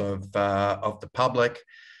elements of the public,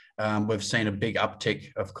 we've seen a big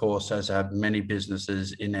uptick, of course, as have many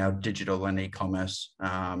businesses in our digital and e-commerce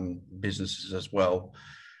businesses as well.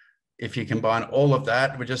 If you combine all of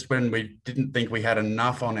that, when we didn't think we had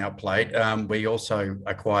enough on our plate, we also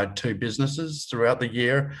acquired 2 businesses throughout the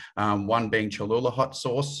year, one being Cholula Hot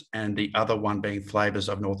Sauce and the other one being Flavors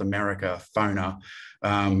of North America, FONA,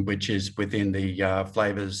 which is within the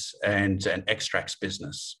flavors and extracts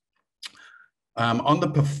business. On the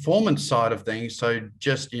performance side of things, but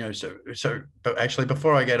actually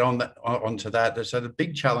before I get onto that, so the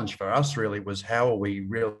big challenge for us really was how are we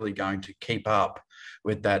really going to keep up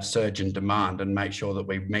with that surge in demand and make sure that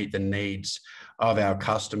we meet the needs of our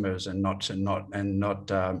customers and not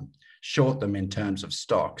short them in terms of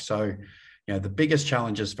stock. So, the biggest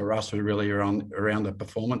challenges for us were really around the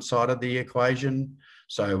performance side of the equation.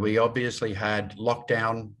 So we obviously had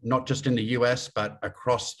lockdown, not just in the US, but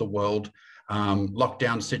across the world,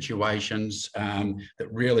 lockdown situations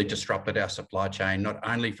that really disrupted our supply chain, not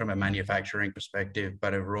only from a manufacturing perspective,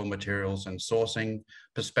 but a raw materials and sourcing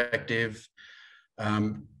perspective.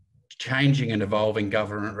 Changing and evolving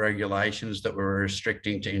government regulations that were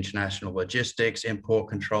restricting to international logistics, import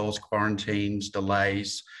controls, quarantines,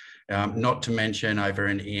 delays, Not to mention over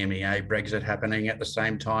in EMEA, Brexit happening at the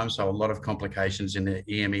same time. So a lot of complications in the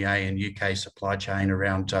EMEA and UK supply chain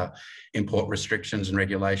around import restrictions and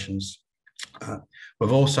regulations.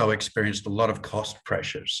 We've also experienced a lot of cost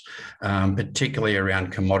pressures, particularly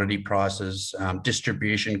around commodity prices,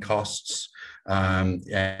 distribution costs, and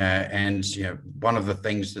one of the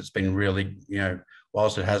things that's been really,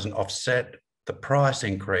 whilst it hasn't offset the price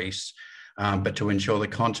increase, but to ensure the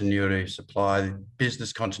continuity of supply,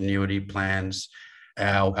 business continuity plans,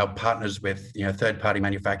 our partners with third-party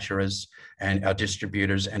manufacturers and our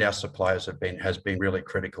distributors and our suppliers has been really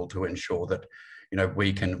critical to ensure that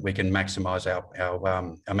we can maximise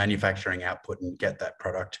our manufacturing output and get that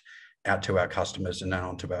product out to our customers and then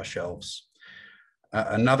onto our shelves.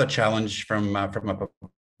 Another challenge from a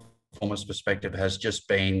performance perspective has just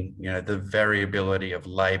been the variability of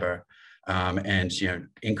labour. And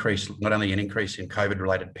not only an increase in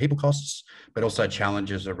COVID-related people costs, but also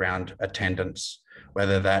challenges around attendance,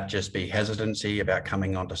 whether that just be hesitancy about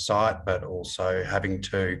coming onto site, but also having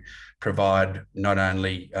to provide not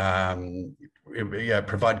only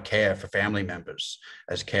provide care for family members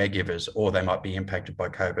as caregivers, or they might be impacted by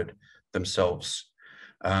COVID themselves.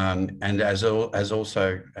 And as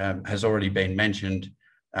also has already been mentioned,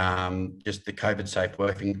 just the COVID safe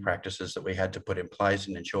working practices that we had to put in place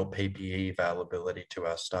and ensure PPE availability to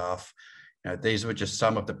our staff. These were just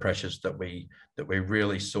some of the pressures that we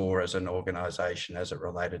really saw as an organisation as it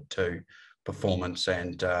related to performance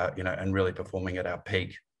and really performing at our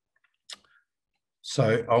peak.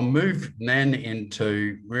 So I'll move then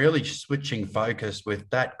into really switching focus with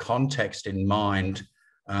that context in mind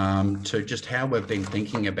to just how we've been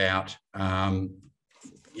thinking about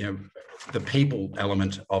the people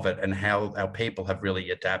element of it and how our people have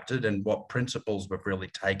really adapted and what principles we've really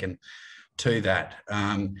taken to that.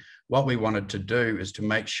 What we wanted to do is to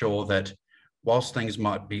make sure that whilst things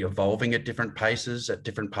might be evolving at different paces at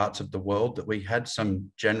different parts of the world, that we had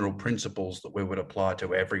some general principles that we would apply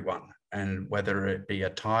to everyone. And whether it be a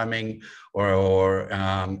timing or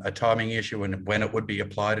a timing issue and when it would be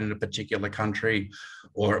applied in a particular country,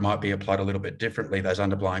 or it might be applied a little bit differently, those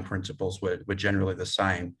underlying principles were generally the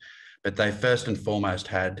same. But they first and foremost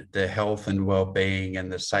had the health and well-being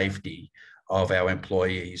and the safety of our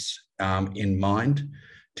employees in mind,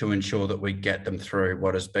 to ensure that we get them through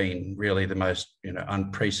what has been really the most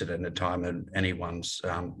unprecedented time in anyone's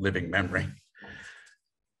living memory.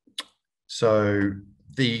 So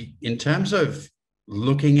in terms of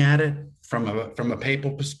looking at it from a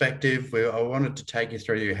people perspective, I wanted to take you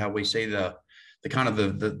through how we see the kind of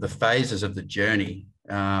the phases of the journey,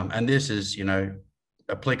 and this is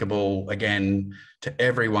applicable again to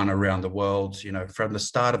everyone around the world. From the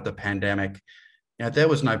start of the pandemic, there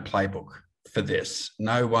was no playbook for this.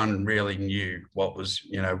 No one really knew what was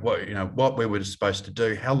what we were supposed to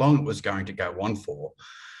do, how long it was going to go on for.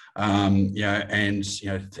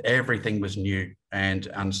 Everything was new and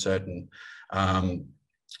uncertain.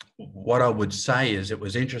 What I would say is it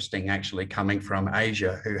was interesting actually coming from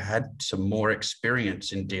Asia, who had some more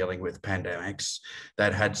experience in dealing with pandemics,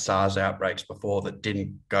 that had SARS outbreaks before that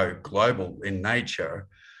didn't go global in nature,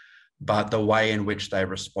 but the way in which they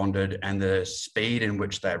responded and the speed in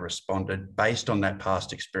which they responded based on that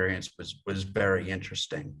past experience was very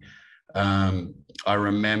interesting. I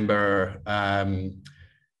remember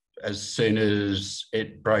as soon as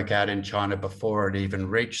it broke out in China, before it even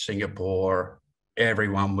reached Singapore,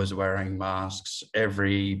 everyone was wearing masks.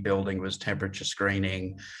 Every building was temperature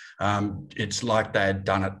screening. It's like they had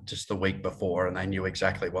done it just the week before and they knew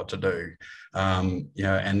exactly what to do. And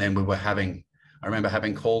then I remember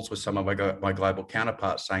having calls with some of my global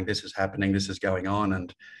counterparts saying, this is happening, this is going on.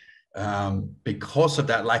 And because of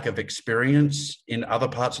that lack of experience in other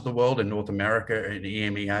parts of the world, in North America and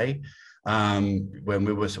EMEA, when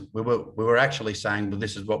we were actually saying, well,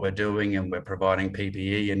 this is what we're doing and we're providing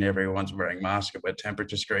PPE and everyone's wearing masks and we're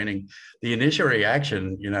temperature screening, the initial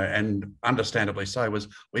reaction, and understandably so, was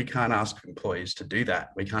we can't ask employees to do that.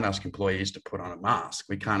 We can't ask employees to put on a mask.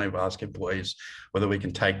 We can't even ask employees whether we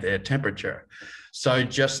can take their temperature. So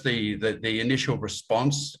just the initial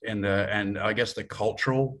response and I guess the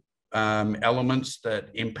cultural elements that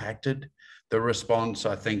impacted the response,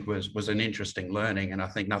 I think, was an interesting learning. And I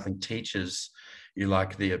think nothing teaches you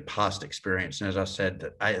like the past experience. And as I said,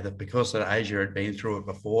 that because that Asia had been through it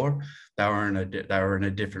before, they were in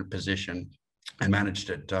a different position and managed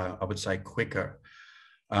it, I would say, quicker.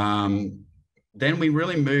 Then we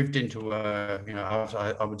really moved into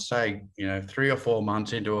I would say, 3 or 4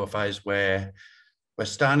 months into a phase where we're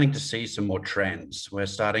starting to see some more trends. We're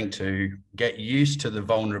starting to get used to the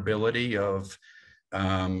vulnerability of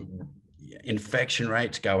infection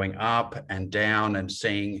rates going up and down, and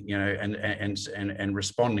seeing, and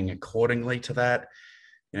responding accordingly to that.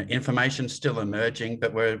 Information's still emerging,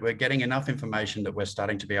 but we're getting enough information that we're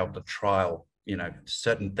starting to be able to trial,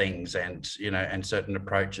 certain things and certain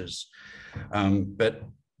approaches. But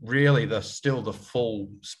really, still the full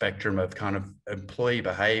spectrum of kind of employee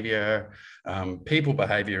behavior, people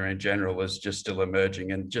behavior in general is just still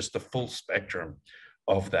emerging, and just the full spectrum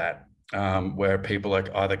of that, where people are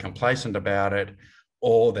either complacent about it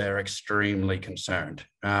or they're extremely concerned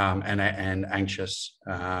and anxious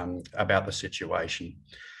about the situation.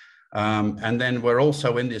 And then we're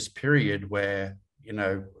also in this period where,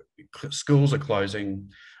 schools are closing.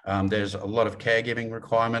 There's a lot of caregiving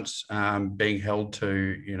requirements being held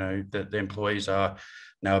to, that the employees are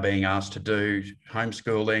now being asked to do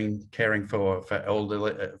homeschooling, caring for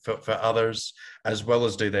elderly, for others, as well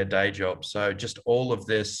as do their day job. So just all of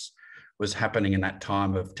this was happening in that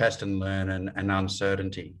time of test and learn and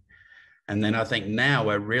uncertainty. And then I think now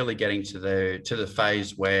we're really getting to the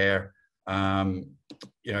phase where, we're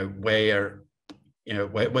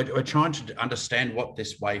trying to understand what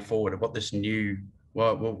this way forward, what this new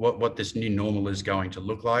normal is going to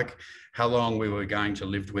look like, how long we were going to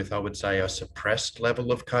live with, I would say, a suppressed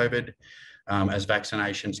level of COVID. As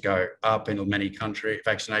vaccinations go up in many countries,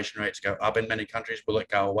 vaccination rates go up in many countries. Will it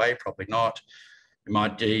go away? Probably not. It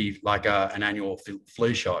might be like an annual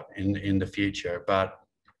flu shot in the future, but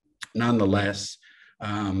nonetheless,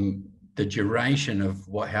 the duration of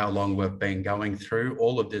how long we've been going through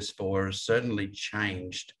all of this for has certainly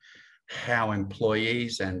changed how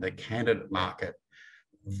employees and the candidate market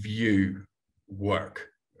view work,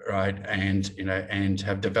 right? And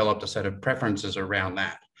have developed a set of preferences around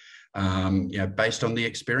that, based on the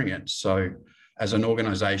experience. So as an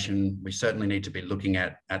organization, we certainly need to be looking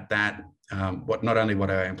at that, not only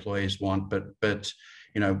what our employees want, but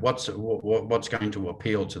what's going to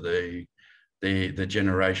appeal to the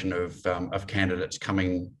generation of candidates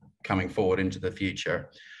coming forward into the future.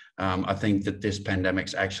 I think that this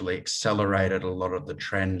pandemic's actually accelerated a lot of the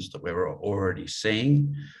trends that we were already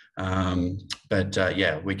seeing. We will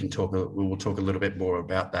talk a little bit more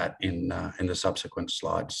about that in the subsequent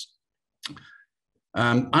slides.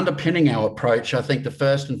 Underpinning our approach, I think the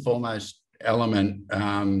first and foremost element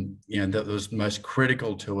that was most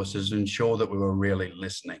critical to us is ensure that we were really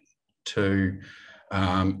listening to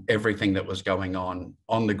everything that was going on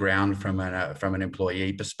the ground from an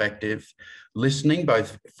employee perspective, listening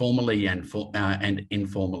both formally and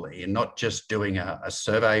informally, and not just doing a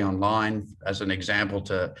survey online as an example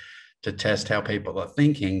to test how people are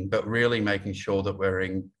thinking, but really making sure that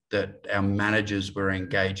that our managers were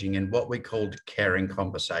engaging in what we called caring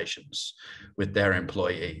conversations with their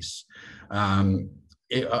employees. I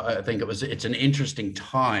think it's an interesting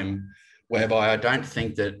time whereby I don't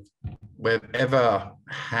think that we've ever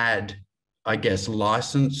had, I guess,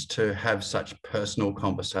 license to have such personal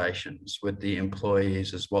conversations with the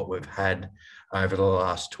employees as what we've had over the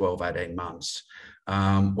last 12, 18 months,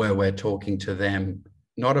 where we're talking to them,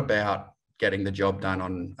 not about getting the job done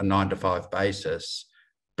on a 9-to-5 basis,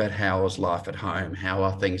 but how is life at home? How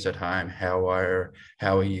are things at home? How are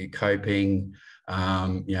you coping?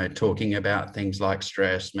 Talking about things like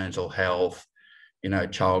stress, mental health,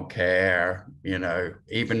 childcare,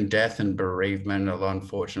 even death and bereavement.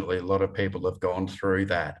 Unfortunately, a lot of people have gone through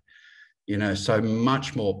that. So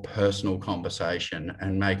much more personal conversation,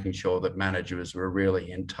 and making sure that managers were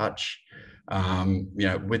really in touch,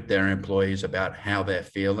 with their employees about how they're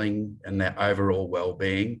feeling and their overall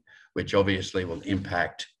well-being, which obviously will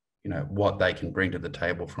impact, what they can bring to the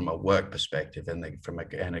table from a work perspective and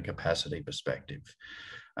a capacity perspective.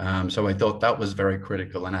 So I thought that was very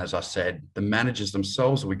critical. And as I said, the managers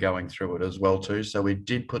themselves were going through it as well too. So we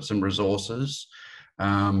did put some resources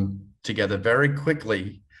together very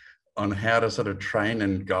quickly on how to sort of train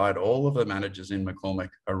and guide all of the managers in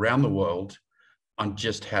McCormick around the world on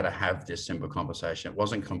just how to have this simple conversation. It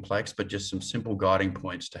wasn't complex, but just some simple guiding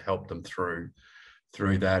points to help them through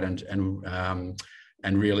that,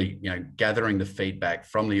 and really, gathering the feedback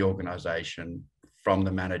from the organization, from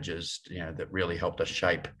the managers, that really helped us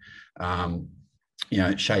shape our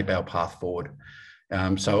path forward.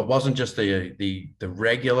 So it wasn't just the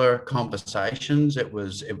regular conversations. It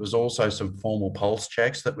was also some formal pulse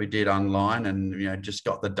checks that we did online, and just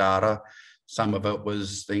got the data. Some of it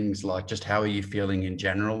was things like just how are you feeling in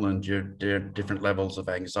general, and your different levels of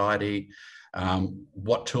anxiety,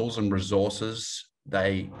 what tools and resources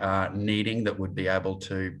they are needing that would be able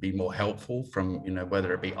to be more helpful, from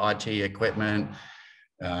whether it be IT equipment,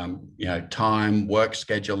 time, work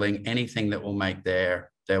scheduling, anything that will make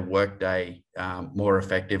their their workday more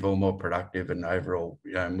effective or more productive and overall,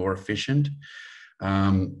 more efficient.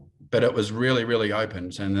 But it was really, really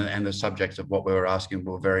open, and the subjects of what we were asking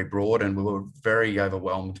were very broad, and we were very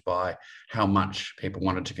overwhelmed by how much people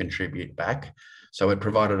wanted to contribute back. So it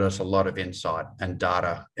provided us a lot of insight and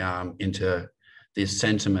data into this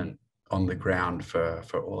sentiment on the ground for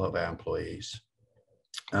all of our employees.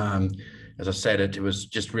 As I said, it was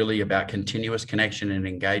just really about continuous connection and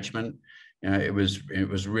engagement. It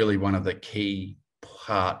was really one of the key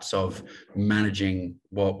parts of managing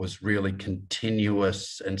what was really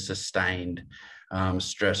continuous and sustained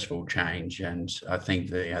stressful change. And I think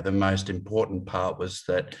the most important part was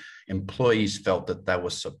that employees felt that they were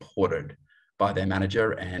supported by their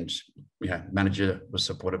manager, and manager was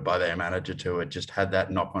supported by their manager too. It just had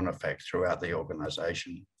that knock-on effect throughout the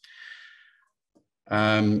organization.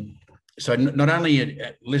 So not only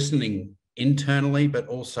listening internally, but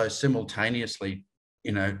also simultaneously,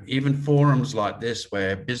 even forums like this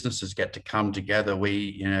where businesses get to come together,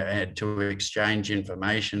 we had to exchange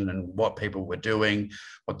information and what people were doing,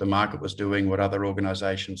 what the market was doing, what other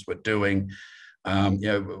organizations were doing.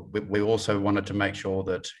 We also wanted to make sure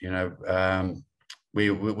that we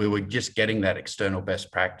were just getting that external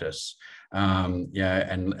best practice,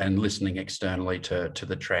 and listening externally to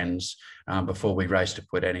the trends before we raced to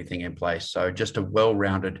put anything in place. So just a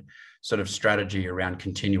well-rounded sort of strategy around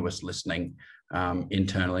continuous listening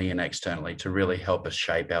internally and externally to really help us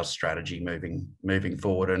shape our strategy moving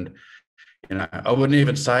forward. And I wouldn't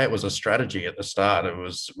even say it was a strategy at the start. It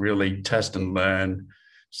was really test and learn,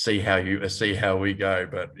 see how we go.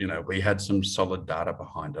 But we had some solid data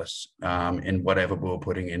behind us in whatever we were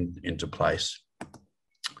putting into place.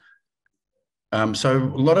 So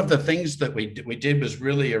a lot of the things that we did was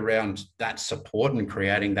really around that support and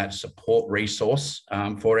creating that support resource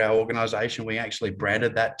for our organisation. We actually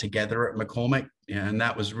branded that together at McCormick, and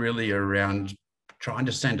that was really around trying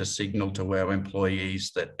to send a signal to our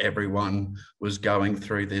employees that everyone was going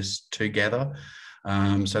through this together.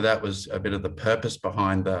 So that was a bit of the purpose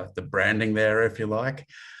behind the branding there, if you like.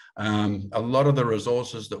 A lot of the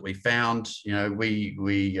resources that we found, a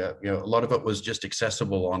lot of it was just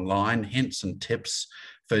accessible online, hints and tips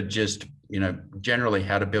for just, generally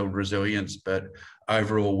how to build resilience, but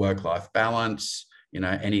overall work-life balance,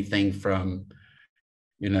 anything from,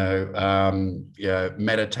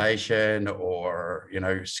 meditation or,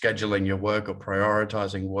 scheduling your work or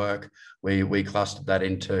prioritizing work. We clustered that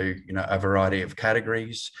into, a variety of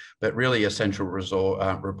categories, but really a central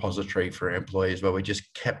repository for employees where we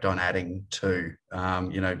just kept on adding to,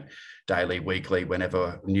 daily, weekly,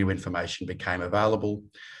 whenever new information became available.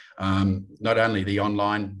 Not only the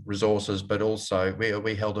online resources, but also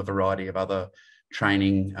we held a variety of other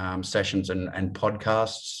training sessions and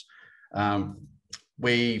podcasts.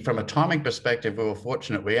 From a timing perspective, we were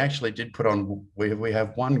fortunate. We actually did put on, we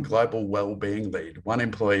have one global wellbeing lead, one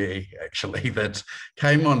employee actually that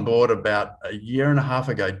came on board about a year and a half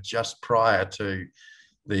ago, just prior to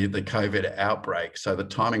the COVID outbreak. So the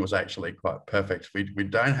timing was actually quite perfect. We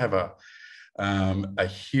don't have a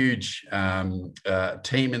huge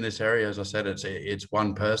team in this area. As I said, it's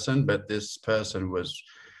one person, but this person was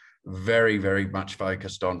very, very much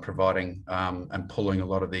focused on providing and pulling a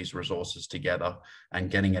lot of these resources together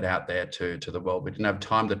and getting it out there to the world. We didn't have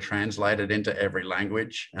time to translate it into every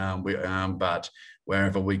language, but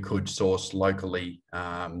wherever we could source locally,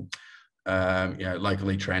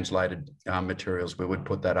 locally translated materials, we would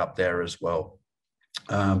put that up there as well.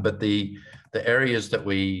 But the areas that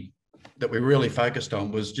we really focused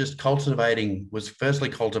on was just firstly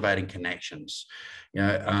cultivating connections.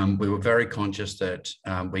 We were very conscious that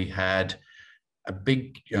we had a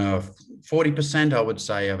big 40%, I would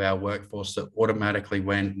say, of our workforce that automatically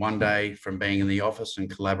went one day from being in the office and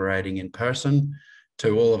collaborating in person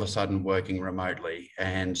to all of a sudden working remotely,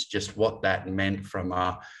 and just what that meant from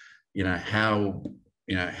how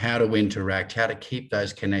to interact, how to keep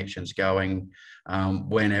those connections going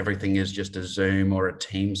when everything is just a Zoom or a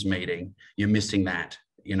Teams meeting. You're missing that,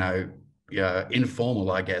 informal,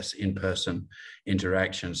 I guess, in-person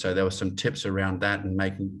interaction. So there were some tips around that and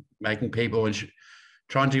making people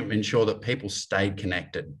trying to ensure that people stayed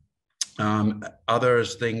connected. Other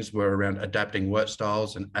things were around adapting work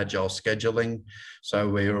styles and agile scheduling. So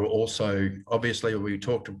we were also, obviously, I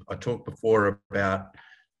talked before about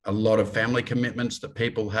a lot of family commitments that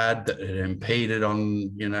people had that had impeded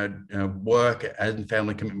on, work and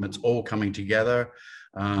family commitments all coming together.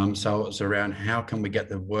 So it's around how can we get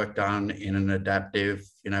the work done in an adaptive,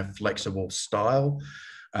 flexible style.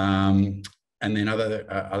 and then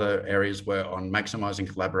other areas were on maximizing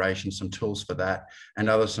collaboration, some tools for that, and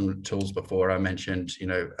some tools before I mentioned,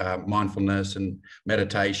 mindfulness and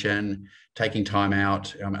meditation, taking time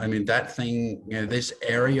out. I mean, that thing, this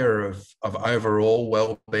area of overall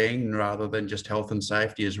well-being rather than just health and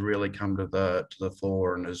safety has really come to the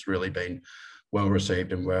fore and has really been well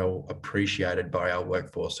received and well appreciated by our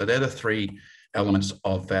workforce. So they're the three elements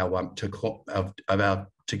of our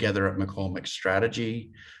Together at McCormick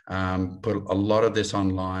strategy. Put a lot of this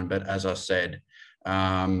online, but as I said,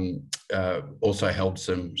 also held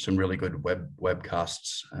some really good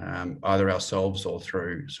webcasts, either ourselves or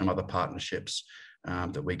through some other partnerships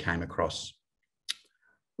that we came across.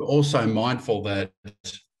 We're also mindful that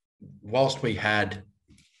whilst we had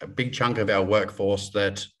a big chunk of our workforce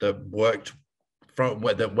that went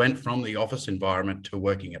from the office environment to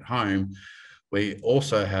working at home, we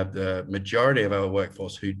also have the majority of our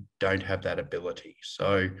workforce who don't have that ability.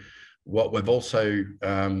 So what we've also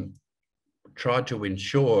tried to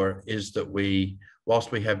ensure is that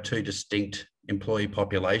whilst we have two distinct employee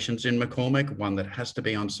populations in McCormick, one that has to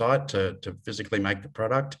be on site to physically make the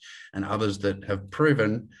product, and others that have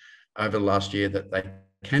proven over the last year that they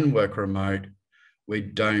can work remote, we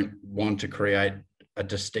don't want to create a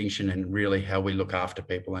distinction in really how we look after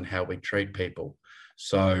people and how we treat people.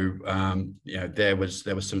 So, there was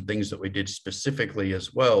some things that we did specifically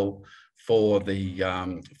as well for the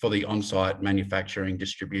on-site manufacturing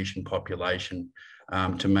distribution population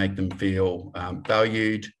to make them feel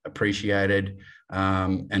valued, appreciated,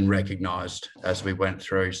 and recognised as we went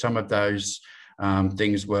through. Some of those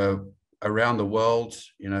things were around the world.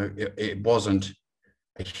 It wasn't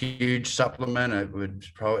a huge supplement. It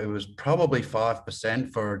was probably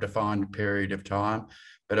 5% for a defined period of time,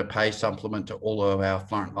 but a pay supplement to all of our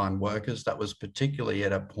frontline workers. That was particularly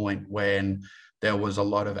at a point when there was a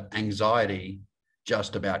lot of anxiety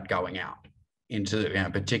just about going out into,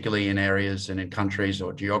 particularly in areas and in countries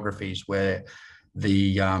or geographies where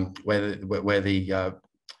the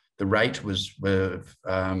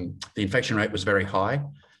infection rate was very high.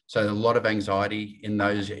 So a lot of anxiety in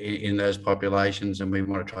those populations, and we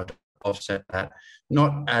want to try to offset that,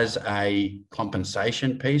 not as a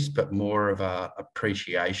compensation piece, but more of a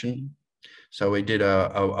appreciation. So we did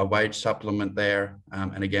a wage supplement there.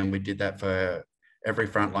 And again, we did that for every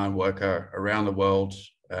frontline worker around the world.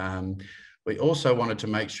 We also wanted to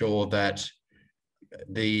make sure that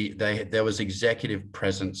there was executive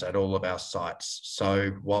presence at all of our sites.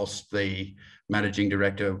 So whilst the managing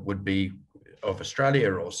director would be of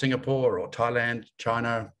Australia or Singapore or Thailand,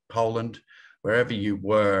 China, Poland, wherever you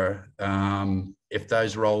were, if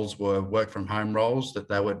those roles were work from home roles, that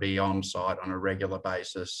they would be on site on a regular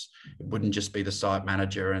basis. It wouldn't just be the site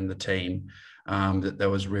manager and the team, that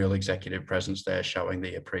there was real executive presence there showing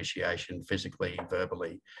the appreciation physically,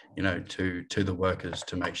 verbally, to the workers,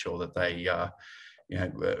 to make sure that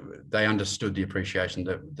they understood the appreciation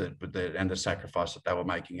and the sacrifice that they were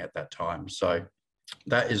making at that time. So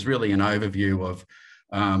that is really an overview of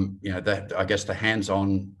that, I guess, the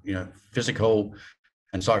hands-on, physical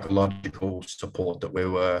and psychological support that we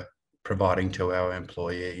were providing to our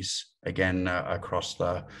employees, again, across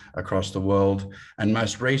the world, and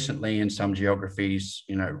most recently in some geographies,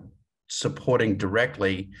 supporting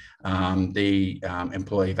directly the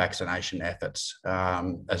employee vaccination efforts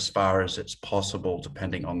as far as it's possible,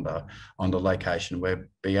 depending on the location. We'll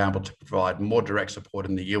be able to provide more direct support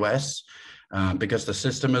in the US. Because the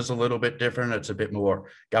system is a little bit different. It's a bit more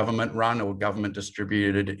government run or government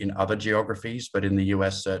distributed in other geographies, but in the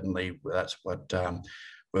US, certainly that's what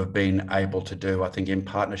we've been able to do, I think, in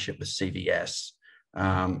partnership with CVS,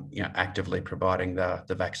 actively providing the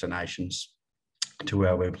vaccinations to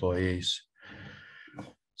our employees.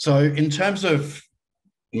 So in terms of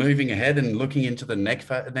moving ahead and looking into the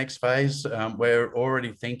next phase, we're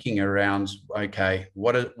already thinking around, okay,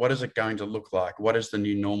 what is it going to look like? What is the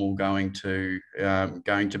new normal going to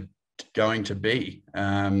be?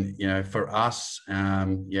 For us,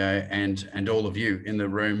 and all of you in the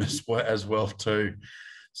room as well too.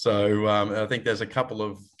 So I think there's a couple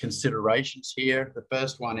of considerations here. The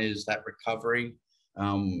first one is that recovery.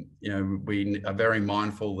 We are very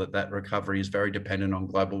mindful that recovery is very dependent on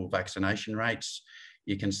global vaccination rates.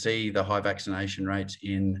 You can see the high vaccination rates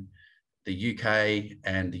in the UK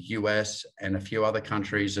and the US and a few other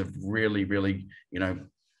countries of really,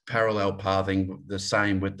 parallel pathing the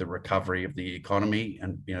same with the recovery of the economy.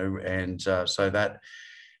 And, so that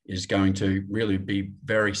is going to really be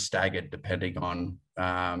very staggered depending on,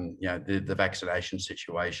 the vaccination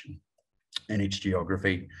situation in each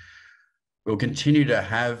geography. We'll continue to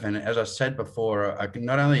have, and as I said before,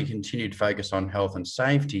 not only a continued focus on health and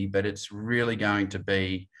safety, but it's really going to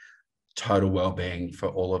be total well-being for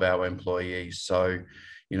all of our employees. So,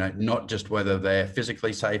 not just whether they're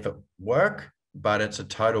physically safe at work, but it's a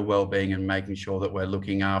total well-being and making sure that we're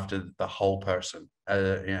looking after the whole person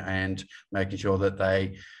and making sure that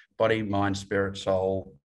they, body, mind, spirit,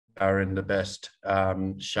 soul, are in the best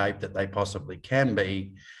shape that they possibly can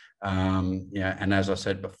be. And as I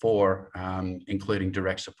said before, including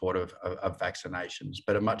direct support of vaccinations,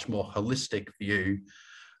 but a much more holistic view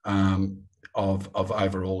of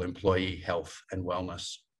overall employee health and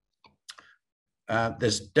wellness.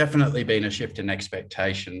 There's definitely been a shift in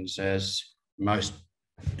expectations as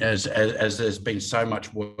there's been so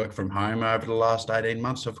much work from home over the last 18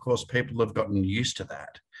 months. Of course, people have gotten used to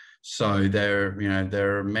that. So there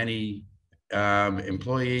are many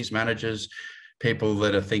employees, managers, people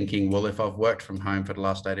that are thinking, well, if I've worked from home for the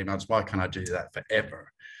last 18 months, why can't I do that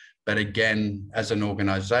forever? But again, as an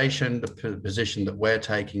organization, the position that we're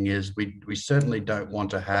taking is we certainly don't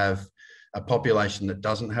want to have a population that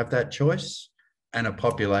doesn't have that choice and a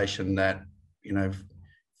population that,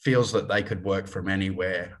 feels that they could work from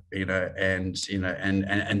anywhere, and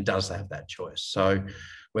does have that choice. So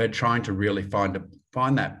we're trying to really find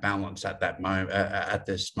that balance at that moment, at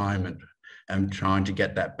this moment, and trying to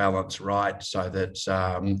get that balance right so that,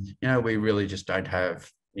 we really just don't have,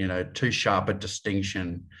 too sharp a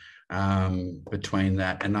distinction between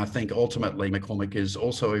that. And I think ultimately McCormick is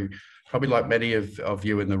also, probably like many of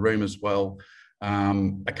you in the room as well,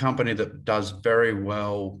 a company that does very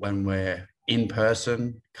well when we're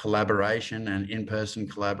in-person collaboration and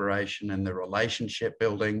the relationship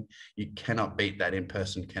building. You cannot beat that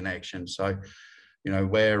in-person connection. So,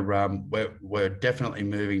 we're definitely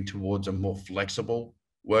moving towards a more flexible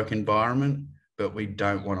work environment, but we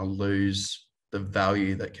don't want to lose the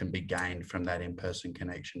value that can be gained from that in-person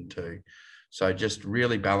connection too. So just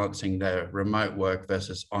really balancing the remote work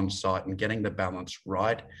versus on-site and getting the balance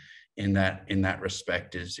right in that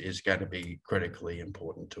respect is going to be critically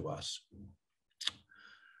important to us.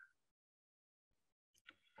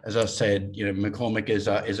 As I said, McCormick is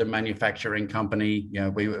a manufacturing company.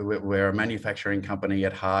 We're a manufacturing company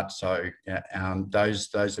at heart. So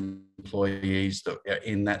those employees that are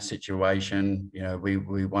in that situation,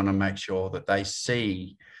 we want to make sure that they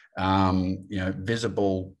see,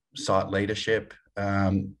 visible site leadership,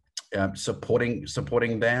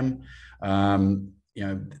 supporting them.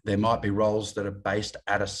 There might be roles that are based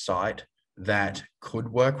at a site that could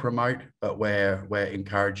work remote, but we're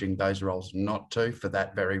encouraging those roles not to, for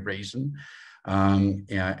that very reason. And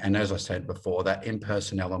as I said before, that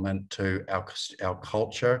in-person element to our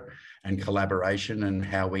culture and collaboration and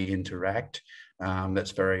how we interact,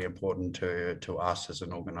 that's very important to us as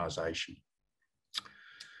an organisation.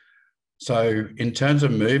 So in terms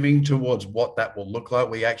of moving towards what that will look like,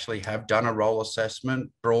 we actually have done a role assessment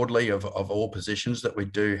broadly of all positions that we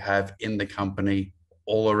do have in the company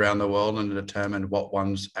all around the world, and determine what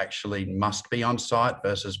ones actually must be on site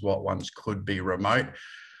versus what ones could be remote,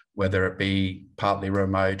 whether it be partly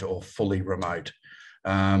remote or fully remote.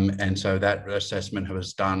 And so that assessment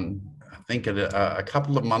was done, I think, a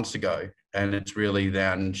couple of months ago, and it's really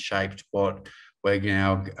then shaped what we're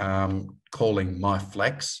now calling My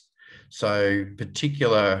Flex. So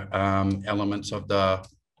particular elements of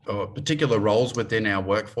or particular roles within our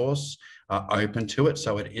workforce are open to it.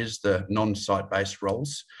 So it is the non-site-based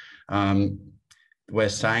roles. We're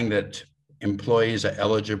saying that employees are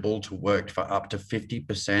eligible to work for up to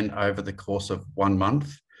 50% over the course of 1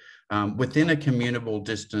 month within a commutable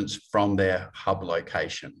distance from their hub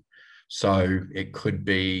location. So it could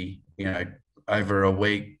be, over a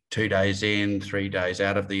week, 2 days in, 3 days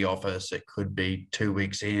out of the office. It could be 2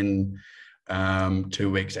 weeks in, 2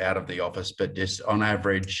 weeks out of the office, but just on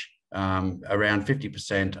average, around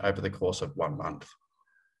 50% over the course of 1 month.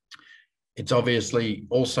 It's obviously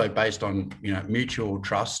also based on mutual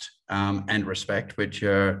trust and respect, which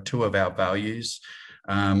are two of our values.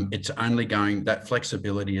 That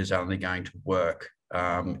flexibility is only going to work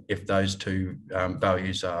if those two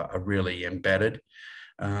values are really embedded.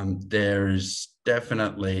 There's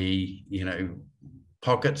definitely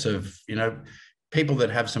pockets of people that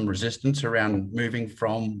have some resistance around moving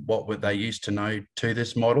from what they used to know to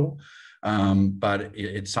this model. But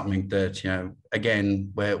it's something that,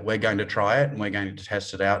 again, we're going to try it and we're going to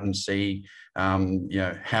test it out and see,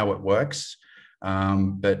 how it works.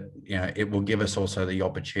 But, it will give us also the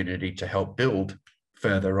opportunity to help build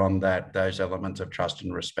further on those elements of trust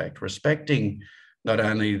and respect. Respecting not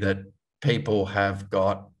only that people have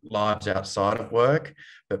got lives outside of work,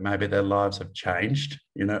 but maybe their lives have changed,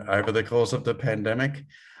 over the course of the pandemic,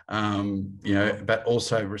 but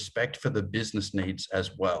also respect for the business needs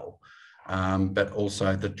as well. but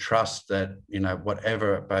also the trust that,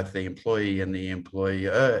 whatever both the employee and the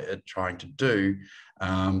employer are trying to do,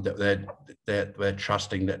 that they're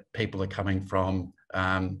trusting that people are coming from,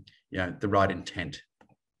 the right intent.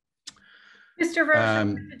 Mr. Roche,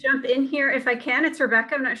 I'm going to jump in here if I can. It's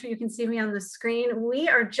Rebecca. I'm not sure you can see me on the screen. We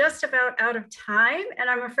are just about out of time, and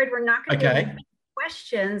I'm afraid we're not going to be able to take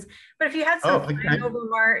questions. But if you had some final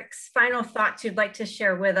remarks, final thoughts you'd like to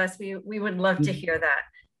share with us, we would love to hear that.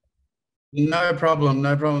 No problem,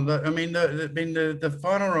 no problem. I mean, the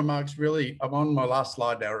final remarks really, I'm on my last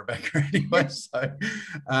slide now, Rebecca, anyway. So,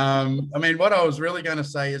 I mean, what I was really going to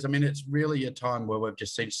say is, I mean, it's really a time where we've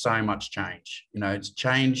just seen so much change. It's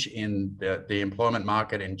change in the employment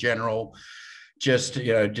market in general, just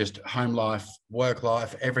home life, work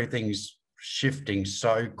life, everything's shifting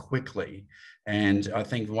so quickly. And I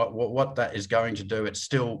think what that is going to do, it's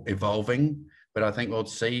still evolving, but I think we'll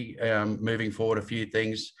see moving forward a few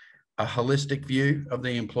things. A holistic view of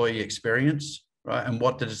the employee experience, right? And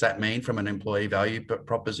what does that mean from an employee value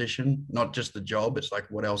proposition? Not just the job, it's like,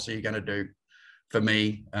 what else are you going to do for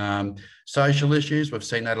me? Social issues, we've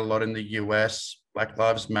seen that a lot in the US, Black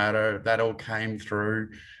Lives Matter, that all came through.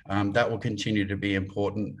 That will continue to be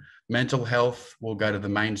important. Mental health will go to the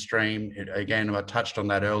mainstream. Again, I touched on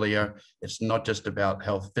that earlier. It's not just about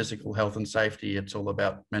health, physical health and safety, it's all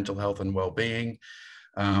about mental health and well-being.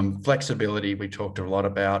 Flexibility, we talked a lot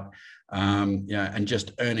about, and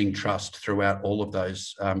just earning trust throughout all of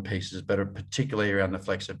those pieces, but particularly around the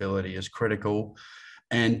flexibility is critical.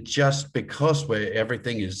 And just because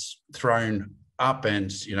everything is thrown up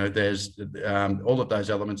and, there's all of those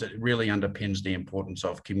elements, it really underpins the importance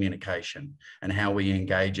of communication and how we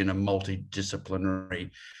engage in a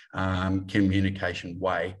multidisciplinary communication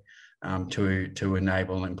way to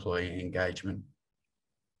enable employee engagement.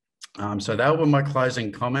 So that were my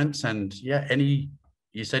closing comments, and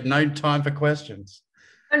you said no time for questions.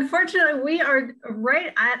 Unfortunately, we are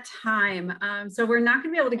right at time. So we're not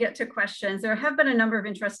going to be able to get to questions. There have been a number of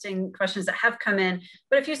interesting questions that have come in,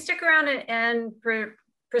 but if you stick around and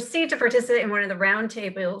proceed to participate in one of the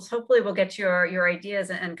roundtables, hopefully we'll get your ideas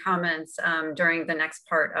and comments during the next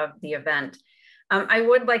part of the event. I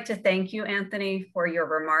would like to thank you, Anthony, for your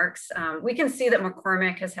remarks. We can see that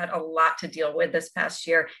McCormick has had a lot to deal with this past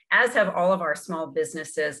year, as have all of our small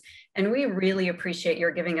businesses. And we really appreciate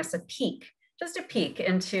your giving us just a peek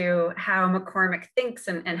into how McCormick thinks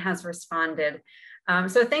and has responded.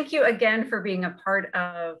 So thank you again for being a part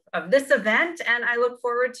of this event. And I look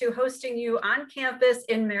forward to hosting you on campus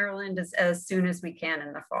in Maryland as soon as we can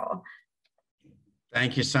in the fall.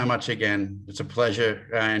 Thank you so much again. It's a pleasure,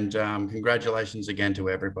 and congratulations again to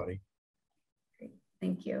everybody. Great.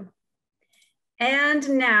 Thank you. And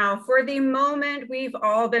now for the moment we've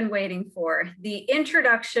all been waiting for, the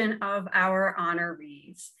introduction of our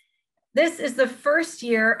honorees. This is the first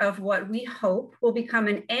year of what we hope will become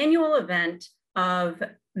an annual event of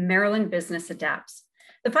Maryland Business Adapts.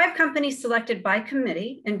 The 5 companies selected by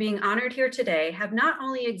committee and being honored here today have not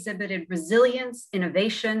only exhibited resilience,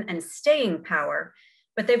 innovation, and staying power,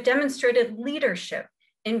 but they've demonstrated leadership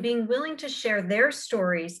in being willing to share their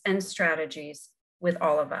stories and strategies with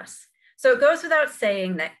all of us. So it goes without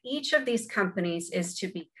saying that each of these companies is to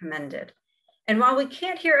be commended. And while we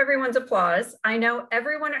can't hear everyone's applause, I know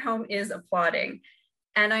everyone at home is applauding.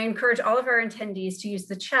 And I encourage all of our attendees to use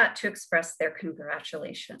the chat to express their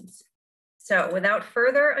congratulations. So without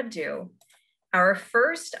further ado, our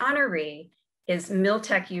first honoree is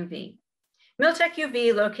Miltech UV. Miltech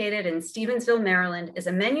UV, located in Stevensville, Maryland, is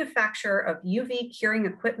a manufacturer of UV curing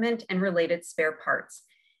equipment and related spare parts.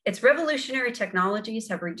 Its revolutionary technologies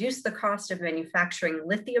have reduced the cost of manufacturing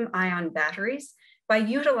lithium-ion batteries by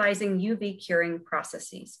utilizing UV curing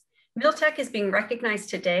processes. Miltech is being recognized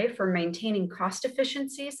today for maintaining cost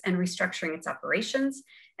efficiencies and restructuring its operations,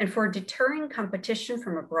 and for deterring competition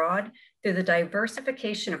from abroad through the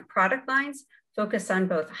diversification of product lines focused on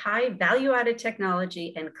both high value-added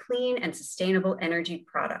technology and clean and sustainable energy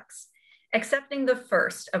products. Accepting the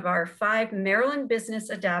first of our 5 Maryland Business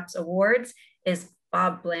Adapts Awards is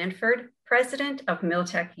Bob Blandford, President of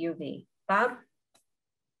Miltech UV. Bob?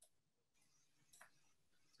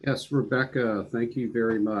 Yes, Rebecca, thank you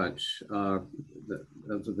very much. That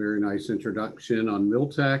was a very nice introduction on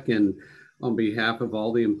Miltech, and on behalf of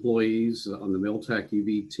all the employees on the Miltech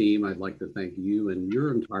UV team, I'd like to thank you and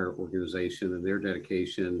your entire organization and their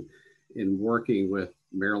dedication in working with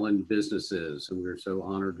Maryland businesses. And we're so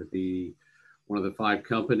honored to be one of the 5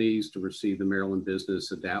 companies to receive the Maryland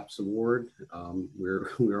Business Adapts Award.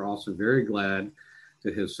 We're also very glad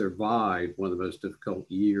to have survived one of the most difficult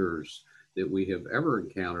years that we have ever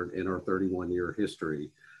encountered in our 31-year history.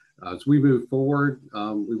 As we move forward,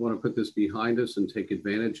 we want to put this behind us and take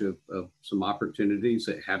advantage of some opportunities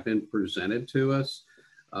that have been presented to us.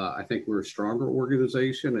 I think we're a stronger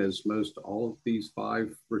organization, as most all of these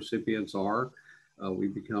 5 recipients are. We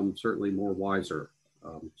become certainly more wiser.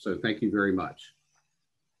 So thank you very much.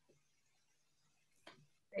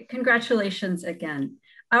 Congratulations again.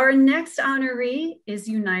 Our next honoree is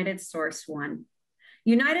United Source One.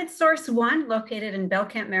 United Source One, located in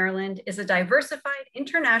Belcamp, Maryland, is a diversified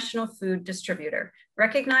international food distributor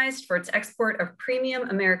recognized for its export of premium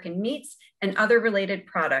American meats and other related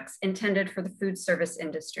products intended for the food service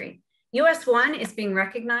industry. US One is being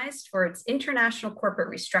recognized for its international corporate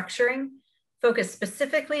restructuring, focused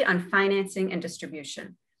specifically on financing and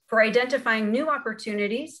distribution, for identifying new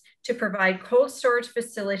opportunities to provide cold storage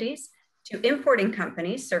facilities to importing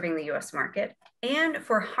companies serving the US market, and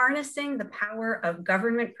for harnessing the power of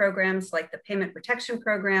government programs like the Payment Protection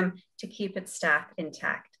Program to keep its staff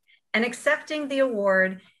intact. And accepting the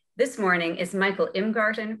award this morning is Michael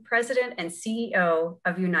Imgarten, President and CEO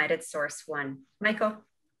of United Source One. Michael.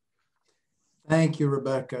 Thank you,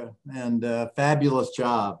 Rebecca, and fabulous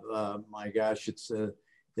job. My gosh, it's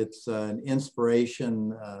an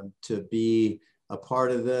inspiration to be a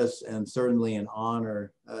part of this, and certainly an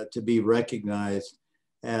honor to be recognized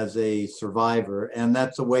as a survivor. And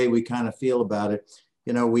that's the way we kind of feel about it.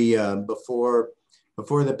 You know, we, before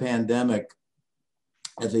the pandemic,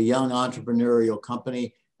 as a young entrepreneurial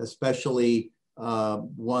company, especially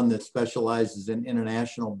one that specializes in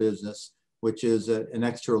international business, which is an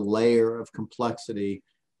extra layer of complexity.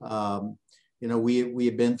 You know, we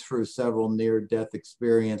have been through several near-death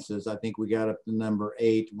experiences. I think we got up to number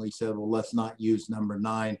 8, and we said, well, let's not use number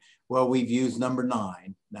 9. Well, we've used number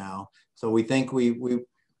 9 now. So we think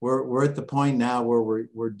we're at the point now where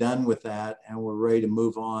we're done with that, and we're ready to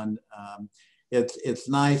move on. It's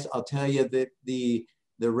nice. I'll tell you that the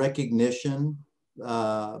recognition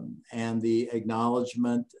and the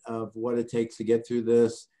acknowledgement of what it takes to get through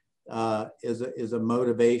this is a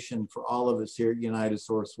motivation for all of us here at United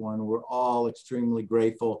Source One. We're all extremely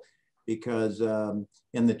grateful because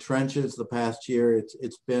in the trenches the past year,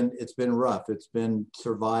 it's been rough. It's been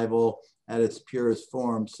survival at its purest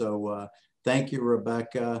form. So thank you,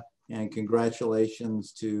 Rebecca, and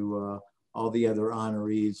congratulations to all the other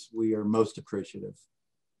honorees. We are most appreciative.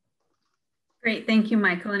 Great, thank you,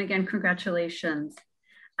 Michael. And again, congratulations.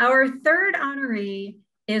 Our third honoree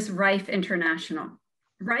is Rife International.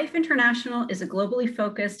 Rife International is a globally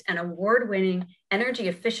focused and award-winning energy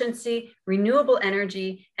efficiency, renewable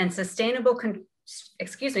energy, and sustainable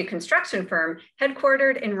construction firm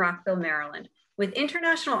headquartered in Rockville, Maryland, with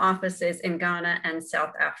international offices in Ghana and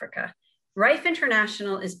South Africa. Rife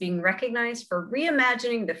International is being recognized for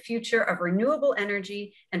reimagining the future of renewable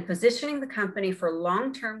energy and positioning the company for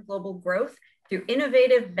long-term global growth through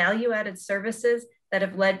innovative value-added services that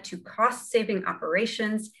have led to cost-saving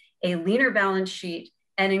operations, a leaner balance sheet,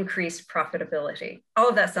 and increased profitability. All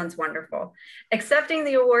of that sounds wonderful. Accepting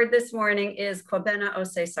the award this morning is Kobena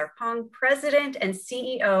Ose-Sarpong, President and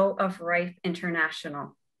CEO of Rife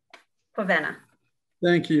International. Kobena.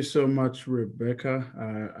 Thank you so much,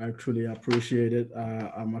 Rebecca. I truly appreciate it.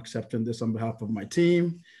 I'm accepting this on behalf of my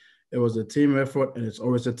team. It was a team effort, and it's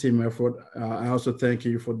always a team effort. I also thank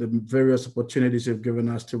you for the various opportunities you've given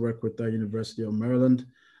us to work with the University of Maryland.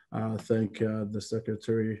 Thank the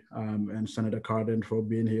Secretary and Senator Cardin for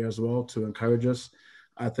being here as well to encourage us.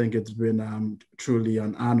 I think it's been truly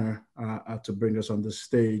an honor to bring us on this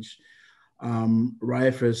stage.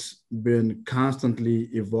 Rife has been constantly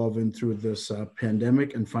evolving through this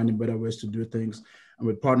pandemic and finding better ways to do things. And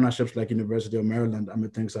with partnerships like University of Maryland, I mean,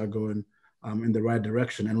 things are going in the right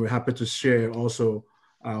direction. And we're happy to share also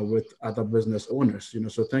with other business owners. You know,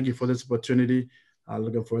 so thank you for this opportunity.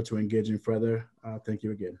 Looking forward to engaging further. Thank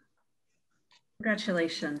you again.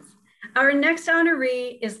 Congratulations. Our next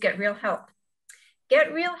honoree is Get Real Help.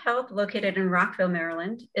 Get Real Help, located in Rockville,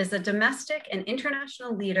 Maryland, is a domestic and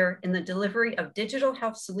international leader in the delivery of digital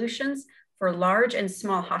health solutions for large and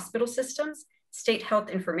small hospital systems, state health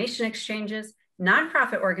information exchanges,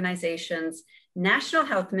 nonprofit organizations, national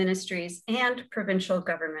health ministries, and provincial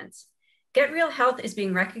governments. Get Real Health is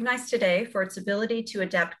being recognized today for its ability to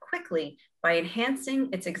adapt quickly by enhancing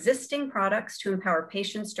its existing products to empower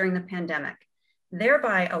patients during the pandemic,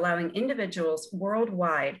 thereby allowing individuals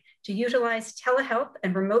worldwide to utilize telehealth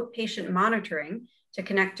and remote patient monitoring to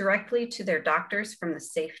connect directly to their doctors from the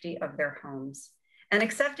safety of their homes. And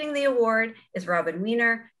accepting the award is Robin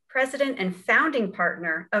Weiner, President and founding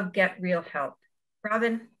partner of Get Real Help.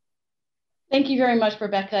 Robin. Thank you very much,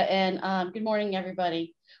 Rebecca, and good morning,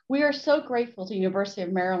 everybody. We are so grateful to University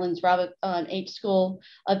of Maryland's Robert H. School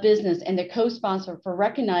of Business and the co-sponsor for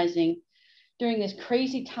recognizing during this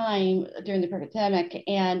crazy time during the pandemic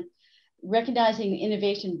and recognizing the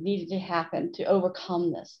innovation needed to happen to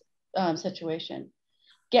overcome this situation.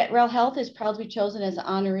 Get Real Health is proud to be chosen as an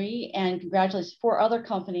honoree and congratulates 4 other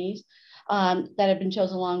companies that have been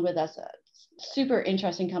chosen along with us. Super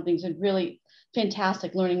interesting companies and really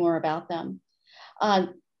fantastic learning more about them.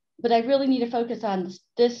 But I really need to focus on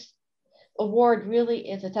this award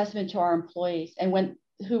really is a testament to our employees and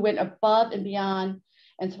who went above and beyond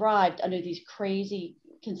and thrived under these crazy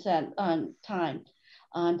time.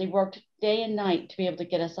 They worked day and night to be able to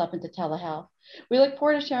get us up into telehealth. We look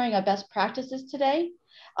forward to sharing our best practices today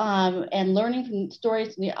and learning from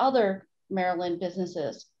stories from the other Maryland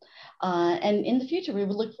businesses. And in the future, we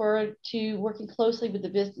would look forward to working closely with the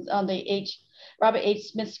business on the Robert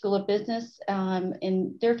H. Smith School of Business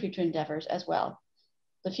in their future endeavors as well.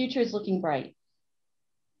 The future is looking bright.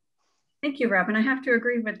 Thank you, Robin. I have to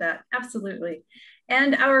agree with that. Absolutely.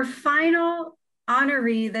 And our final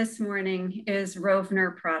honoree this morning is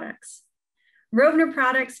Rovner Products. Rovner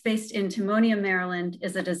Products, based in Timonium, Maryland,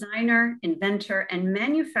 is a designer, inventor, and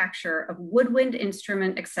manufacturer of woodwind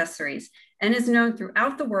instrument accessories and is known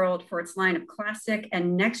throughout the world for its line of classic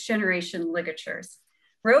and next-generation ligatures.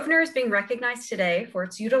 Rovner is being recognized today for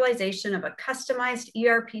its utilization of a customized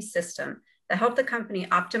ERP system that helped the company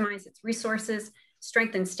optimize its resources,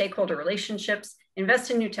 strengthen stakeholder relationships,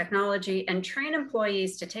 invest in new technology, and train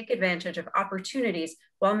employees to take advantage of opportunities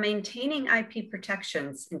while maintaining IP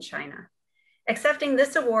protections in China. Accepting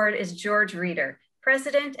this award is George Reeder,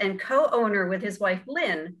 president and co-owner with his wife,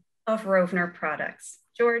 Lynn, of Rovner Products.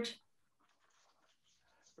 George.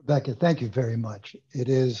 Rebecca, thank you very much. It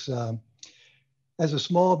is, as a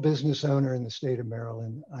small business owner in the state of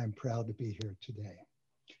Maryland, I'm proud to be here today.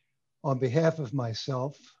 On behalf of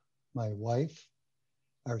myself, my wife,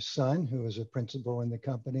 our son, who is a principal in the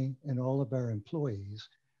company, and all of our employees,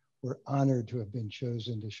 we're honored to have been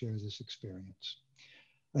chosen to share this experience.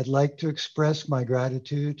 I'd like to express my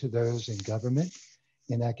gratitude to those in government,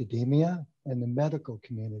 in academia, and the medical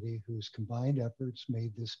community whose combined efforts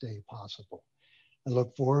made this day possible. I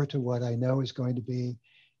look forward to what I know is going to be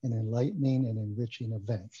an enlightening and enriching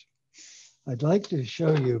event. I'd like to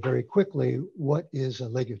show you very quickly what is a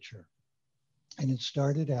ligature. And it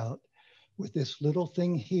started out with this little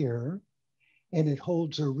thing here, and it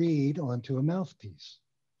holds a reed onto a mouthpiece.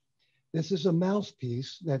 This is a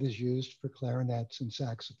mouthpiece that is used for clarinets and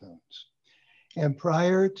saxophones. And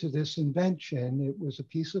prior to this invention, it was a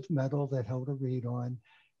piece of metal that held a reed on,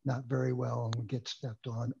 not very well, and would get stepped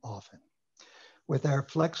on often. With our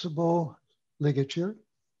flexible ligature,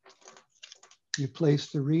 you place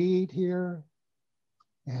the reed here,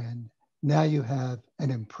 and now you have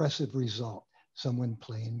an impressive result, someone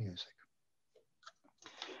playing music.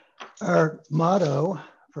 Our motto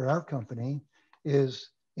for our company is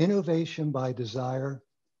innovation by desire,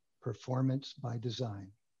 performance by design.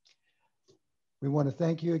 We want to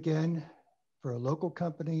thank you again for a local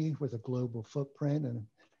company with a global footprint,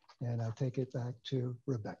 and I'll take it back to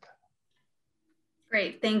Rebecca.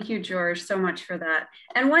 Great, thank you, George, so much for that.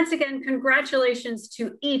 And once again, congratulations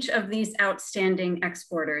to each of these outstanding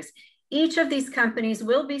exporters. Each of these companies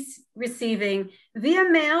will be receiving via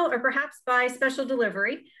mail or perhaps by special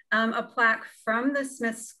delivery, a plaque from the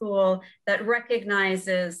Smith School that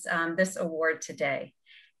recognizes this award today.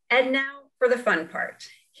 And now for the fun part,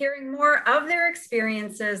 hearing more of their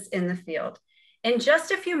experiences in the field. In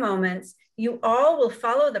just a few moments, you all will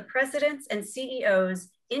follow the presidents and CEOs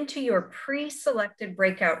into your pre-selected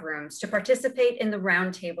breakout rooms to participate in the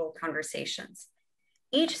roundtable conversations.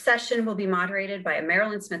 Each session will be moderated by a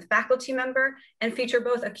Maryland Smith faculty member and feature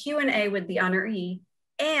both a Q&A with the honoree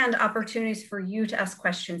and opportunities for you to ask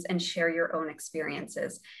questions and share your own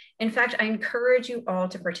experiences. In fact, I encourage you all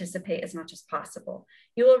to participate as much as possible.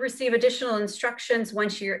 You will receive additional instructions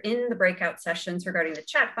once you're in the breakout sessions regarding the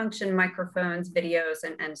chat function, microphones, videos,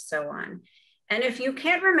 and so on. And if you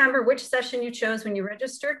can't remember which session you chose when you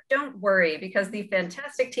registered, don't worry, because the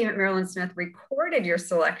fantastic team at Maryland Smith recorded your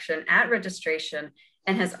selection at registration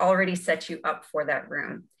and has already set you up for that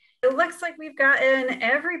room. It looks like we've gotten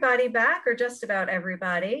everybody back, or just about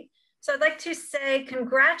everybody. So I'd like to say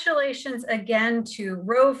congratulations again to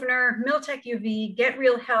Rovner, Miltech UV, Get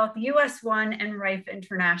Real Health, US1, and Rife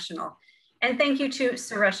International. And thank you to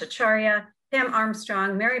Suresh Acharya, Pam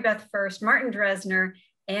Armstrong, Mary Beth First, Martin Dresner,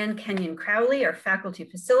 and Kenyon Crowley, our faculty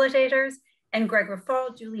facilitators, and Greg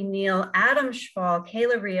Rafal, Julie Neal, Adam Schwal,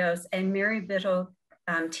 Kayla Rios, and Mary Bittel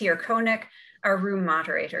Tier-Koenig, our room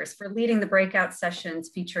moderators, for leading the breakout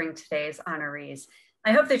sessions featuring today's honorees.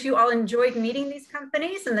 I hope that you all enjoyed meeting these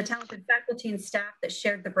companies and the talented faculty and staff that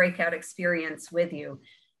shared the breakout experience with you.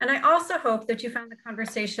 And I also hope that you found the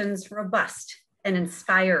conversations robust and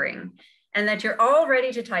inspiring, and that you're all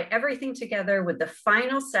ready to tie everything together with the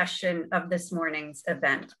final session of this morning's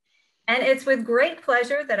event. And it's with great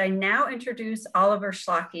pleasure that I now introduce Oliver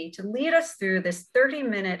Schlocke to lead us through this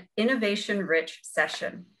 30-minute innovation-rich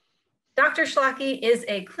session. Dr. Schlocke is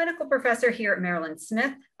a clinical professor here at Maryland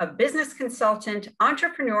Smith, a business consultant,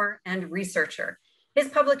 entrepreneur, and researcher. His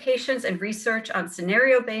publications and research on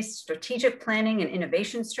scenario-based strategic planning and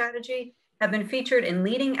innovation strategy have been featured in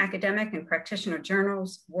leading academic and practitioner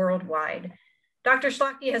journals worldwide. Dr.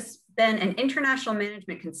 Schlocke has been an international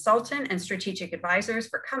management consultant and strategic advisors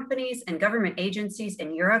for companies and government agencies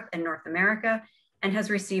in Europe and North America, and has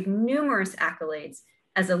received numerous accolades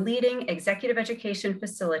as a leading executive education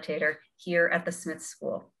facilitator here at the Smith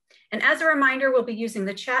School. And as a reminder, we'll be using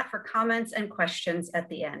the chat for comments and questions at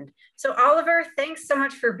the end. So Oliver, thanks so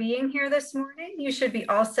much for being here this morning. You should be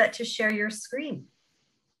all set to share your screen.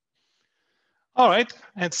 All right,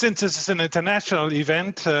 and since this is an international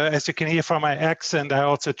event, as you can hear from my accent, I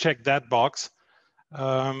also checked that box.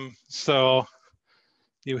 So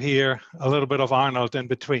you hear a little bit of Arnold in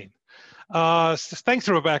between. Thanks,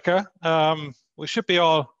 Rebecca. We should be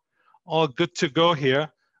all good to go here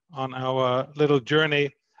on our little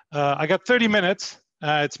journey. I got 30 minutes.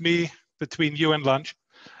 It's me between you and lunch.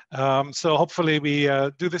 So hopefully we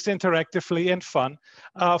do this interactively and fun.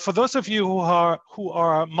 For those of you who are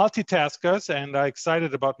multitaskers and are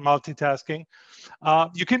excited about multitasking,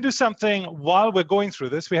 you can do something while we're going through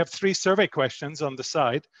this. We have 3 survey questions on the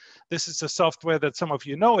side. This is a software that some of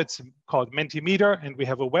you know. It's called Mentimeter, and we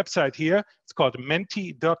have a website here. It's called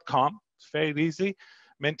menti.com. It's very easy,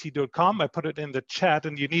 menti.com. I put it in the chat,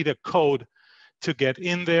 and you need a code to get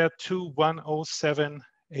in there,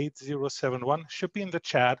 2107-8071, should be in the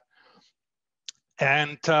chat.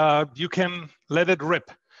 And you can let it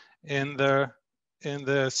rip in the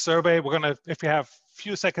survey. We're gonna, if you have a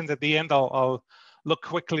few seconds at the end, I'll look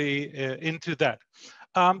quickly into that.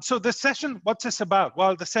 So this session, what's this about?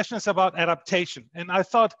 Well, the session is about adaptation. And I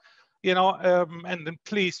thought, you know, and then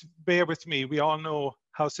please bear with me. We all know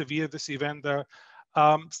how severe this event is.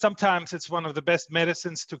 Sometimes it's one of the best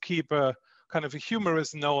medicines to keep a kind of a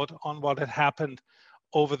humorous note on what had happened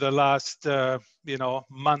over the last, you know,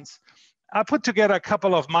 months. I put together a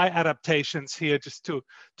couple of my adaptations here just to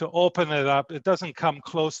open it up. It doesn't come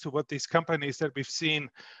close to what these companies that we've seen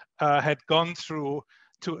had gone through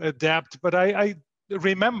to adapt, but I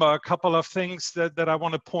remember a couple of things that I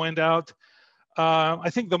want to point out. I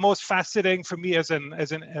think the most fascinating for me as an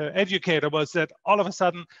educator was that all of a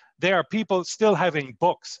sudden there are people still having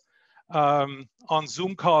books on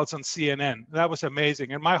Zoom calls on CNN. That was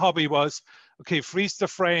amazing. And my hobby was, okay, freeze the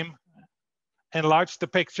frame, enlarge the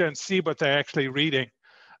picture, and see what they're actually reading.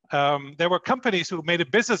 There were companies who made a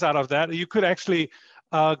business out of that. You could actually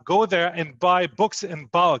go there and buy books in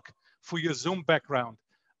bulk for your Zoom background,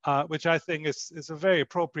 which I think is a very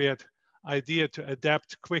appropriate idea to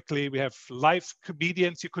adapt quickly. We have live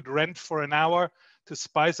comedians you could rent for an hour to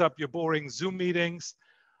spice up your boring Zoom meetings.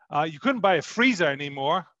 You couldn't buy a freezer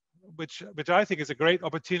anymore, which I think is a great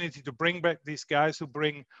opportunity to bring back these guys who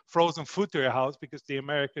bring frozen food to your house, because the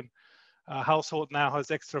American household now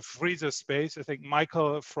has extra freezer space. I think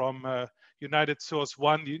Michael from United Source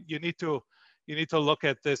One, you need to look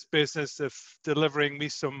at this business of delivering me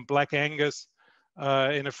some Black Angus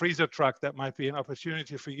in a freezer truck. That might be an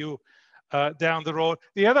opportunity for you down the road.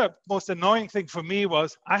 The other most annoying thing for me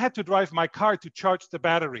was I had to drive my car to charge the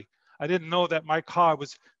battery. I didn't know that my car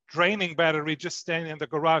was draining battery just standing in the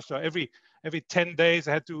garage. So every 10 days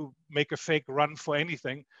I had to make a fake run for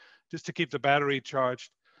anything just to keep the battery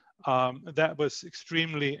charged. That was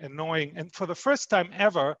extremely annoying. And for the first time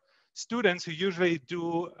ever, students who usually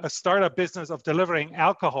do a startup business of delivering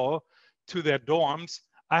alcohol to their dorms,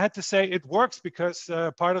 I had to say it works, because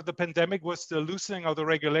part of the pandemic was the loosening of the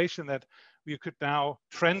regulation that we could now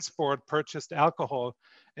transport purchased alcohol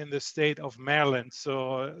in the state of Maryland.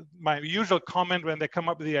 So my usual comment when they come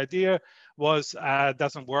up with the idea was, it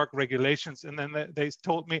doesn't work, regulations. And then they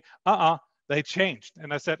told me, they changed.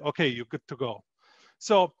 And I said, okay, you're good to go.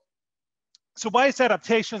 So why is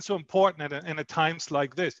adaptation so important in a times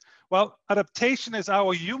like this? Well, adaptation is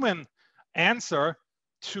our human answer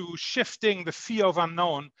to shifting the fear of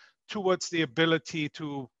unknown towards the ability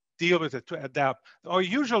to deal with it, to adapt. Our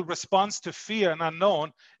usual response to fear and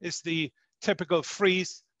unknown is the typical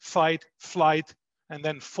freeze, fight, flight, and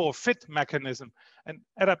then forfeit mechanism. And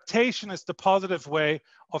adaptation is the positive way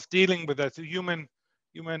of dealing with that. The human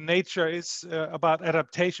nature is about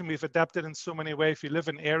adaptation. We've adapted in so many ways. We live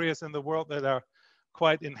in areas in the world that are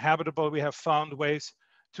quite inhabitable. We have found ways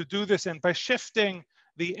to do this, and by shifting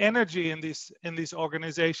the energy in these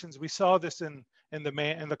organizations, we saw this in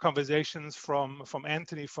the conversations from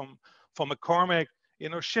Anthony, from McCormick. You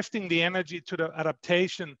know, shifting the energy to the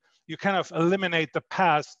adaptation, you kind of eliminate the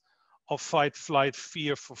past of fight, flight,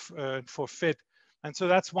 fear for fit, and so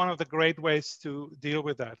that's one of the great ways to deal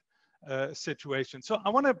with that situation. So I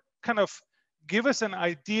want to kind of give us an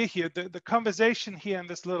idea here. The conversation here in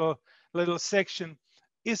this little section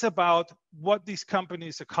is about what these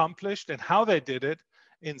companies accomplished and how they did it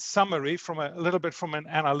in summary, from a little bit from an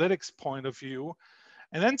analytics point of view,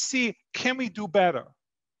 and then see, can we do better?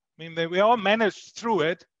 I mean, we all managed through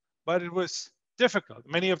it, but it was difficult.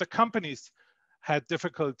 Many of the companies had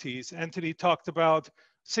difficulties. Anthony talked about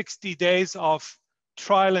 60 days of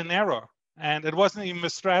trial and error, and it wasn't even a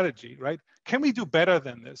strategy, right? Can we do better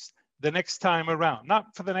than this the next time around?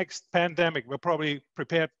 Not for the next pandemic, we're probably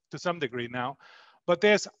prepared to some degree now, but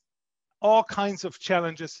there's all kinds of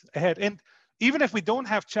challenges ahead. And even if we don't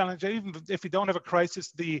have challenges, even if we don't have a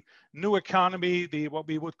crisis, the new economy, what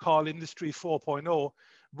we would call Industry 4.0,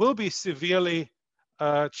 will be severely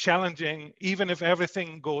challenging, even if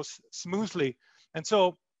everything goes smoothly. And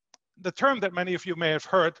so the term that many of you may have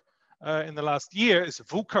heard in the last year is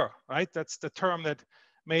VUCA, right? That's the term that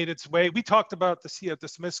made its way. We talked about this here at the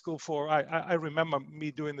Smith School I remember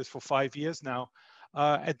me doing this for 5 years now.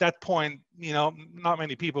 At that point, you know, not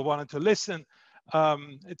many people wanted to listen.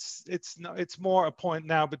 It's more a point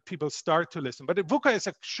now, but people start to listen. But VUCA is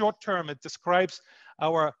a short term. It describes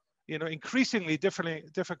our, you know, increasingly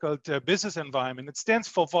difficult business environment. It stands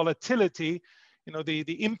for volatility. You know,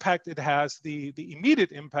 the impact it has, the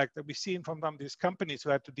immediate impact that we've seen from some of these companies who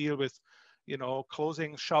had to deal with, you know,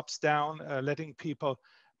 closing shops down, letting people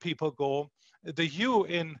go. The U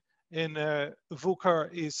in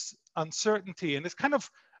VUCA is uncertainty, and it's kind of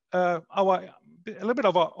a little bit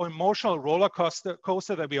of an emotional roller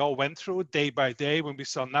coaster that we all went through day by day, when we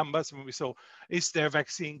saw numbers, when we saw, is there a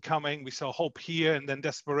vaccine coming? We saw hope here, and then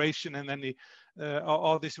desperation, and then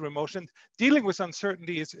all these emotions. Dealing with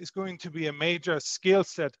uncertainty is going to be a major skill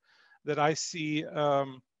set that I see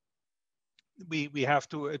we have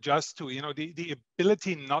to adjust to. You know, the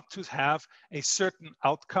ability not to have a certain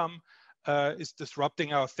outcome is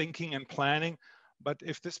disrupting our thinking and planning. But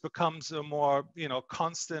if this becomes a more, you know,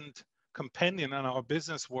 constant companion in our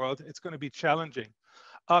business world, it's going to be challenging.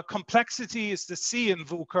 Complexity is the C in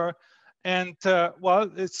VUCA, and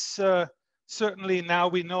well, it's certainly now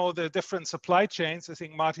we know the different supply chains. I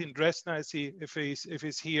think Martin Dressner, if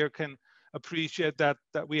he's here, can appreciate that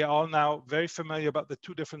we are all now very familiar about the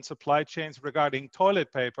two different supply chains regarding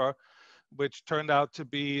toilet paper, which turned out to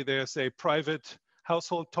be, there's a private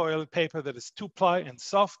household toilet paper that is 2-ply and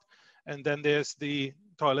soft. And then there's the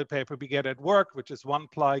toilet paper we get at work, which is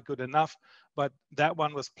 1-ply, good enough. But that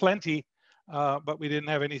one was plenty, but we didn't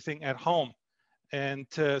have anything at home. And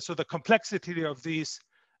so the complexity of these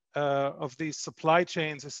supply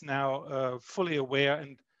chains is now fully aware.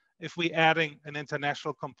 And if we're adding an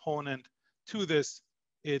international component to this,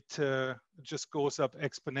 it just goes up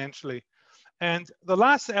exponentially. And the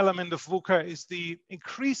last element of VUCA is the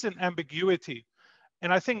increase in ambiguity.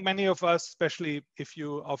 And I think many of us, especially if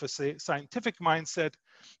you have a scientific mindset,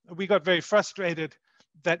 we got very frustrated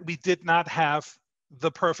that we did not have the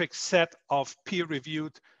perfect set of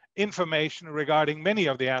peer-reviewed information regarding many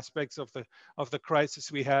of the aspects of the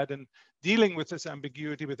crisis we had, and dealing with this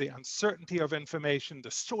ambiguity, with the uncertainty of information, the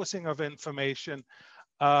sourcing of information.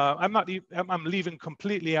 I'm leaving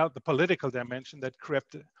completely out the political dimension that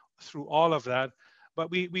crept through all of that. But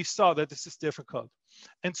we saw that this is difficult.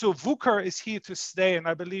 And so VUCA is here to stay. And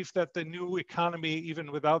I believe that the new economy, even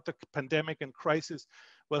without the pandemic and crisis,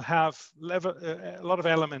 will have a lot of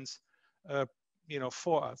elements you know,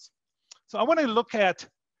 for us. So I want to look at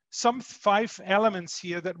some 5 elements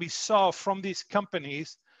here that we saw from these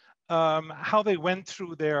companies, how they went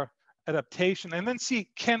through their adaptation, and then see,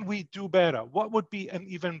 can we do better? What would be an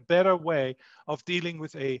even better way of dealing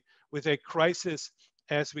with a crisis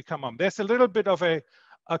as we come on? There's a little bit of a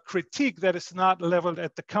critique that is not leveled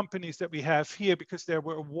at the companies that we have here, because they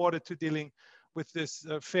were awarded to dealing with this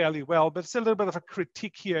fairly well, but it's a little bit of a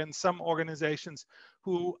critique here in some organizations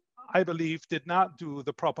who I believe did not do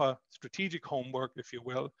the proper strategic homework, if you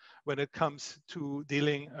will, when it comes to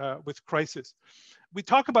dealing with crisis. We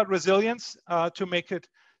talk about resilience to make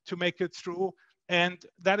it through, and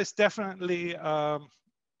that is definitely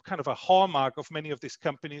kind of a hallmark of many of these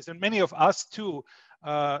companies, and many of us too,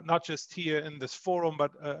 not just here in this forum,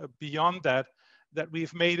 but beyond that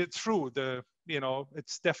we've made it through.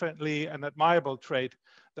 It's definitely an admirable trait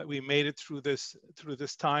that we made it through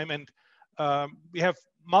this time. And we have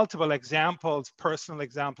multiple examples, personal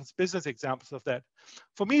examples, business examples of that.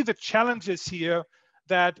 For me, the challenge is here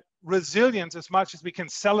that resilience, as much as we can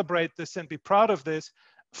celebrate this and be proud of this,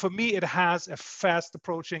 for me, it has a fast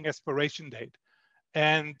approaching expiration date.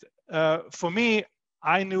 And for me,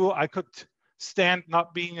 I knew I could stand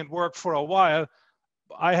not being in work for a while.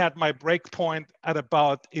 I had my break point at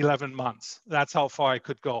about 11 months. That's how far I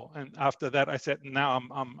could go. And after that, I said, now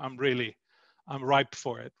I'm ripe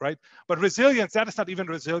for it, right? But resilience, that is not even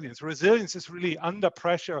resilience. Resilience is really under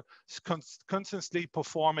pressure, constantly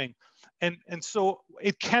performing. And so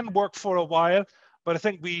it can work for a while, but I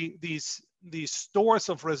think these stores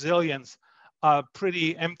of resilience are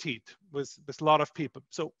pretty emptied with a lot of people.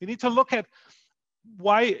 So we need to look at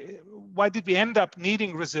why did we end up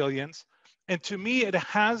needing resilience? And to me, it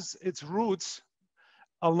has its roots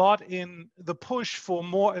a lot in the push for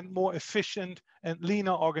more and more efficient and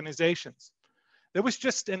leaner organizations. There was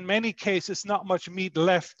just, in many cases, not much meat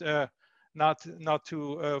left, not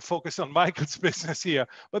to focus on Michael's business here,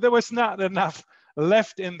 but there was not enough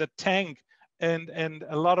left in the tank, and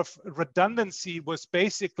a lot of redundancy was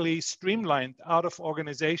basically streamlined out of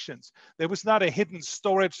organizations. There was not a hidden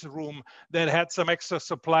storage room that had some extra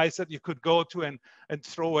supplies that you could go to and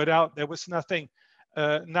throw it out. There was nothing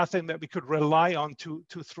that we could rely on to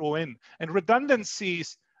throw in. And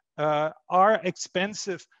redundancies are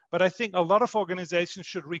expensive, but I think a lot of organizations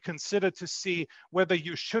should reconsider to see whether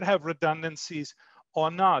you should have redundancies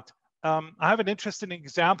or not. I have an interesting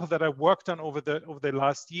example that I worked on over the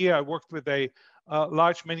last year. I worked with a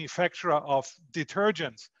large manufacturer of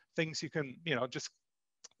detergents, things you can, just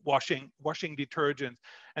washing detergents.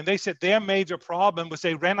 And they said their major problem was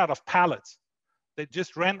they ran out of pallets. They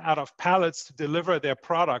just ran out of pallets to deliver their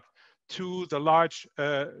product to the large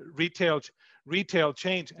retail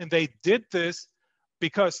chains. And they did this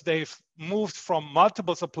because they've moved from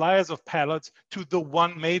multiple suppliers of pallets to the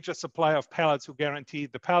one major supplier of pallets who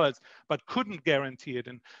guaranteed the pallets, but couldn't guarantee it.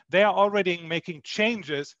 And they are already making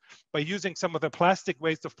changes by using some of the plastic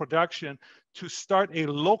waste of production to start a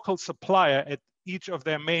local supplier at each of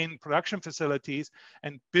their main production facilities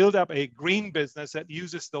and build up a green business that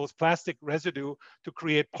uses those plastic residue to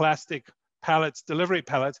create plastic pallets, delivery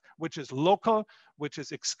pallets, which is local, which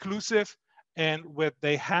is exclusive, and which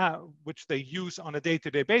they use on a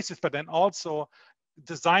day-to-day basis, but then also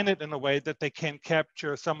design it in a way that they can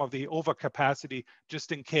capture some of the overcapacity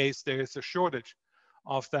just in case there is a shortage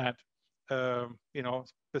of that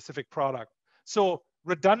specific product. So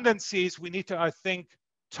redundancies, we need to, I think,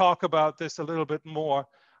 talk about this a little bit more.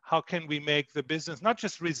 How can we make the business not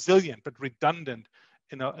just resilient, but redundant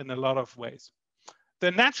in a lot of ways?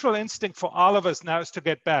 The natural instinct for all of us now is to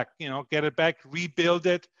get back, get it back, rebuild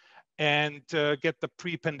it, and get the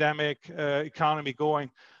pre-pandemic economy going.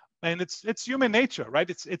 And it's human nature, right?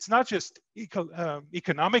 It's not just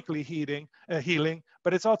economically healing,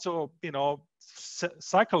 but it's also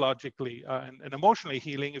psychologically and emotionally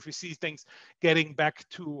healing if we see things getting back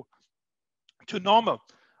to normal.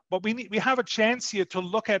 But we have a chance here to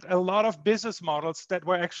look at a lot of business models that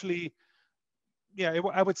were actually,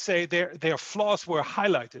 I would say their flaws were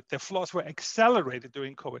highlighted. Their flaws were accelerated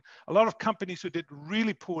during COVID. A lot of companies who did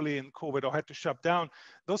really poorly in COVID or had to shut down,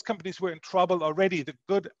 those companies were in trouble already. The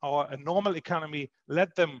good or a normal economy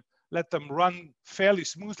let them run fairly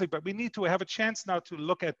smoothly. But we need to have a chance now to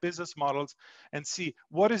look at business models and see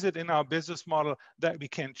what is it in our business model that we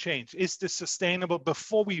can change. Is this sustainable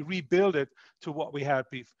before we rebuild it to what we had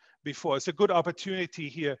before? It's a good opportunity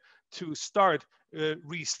here to start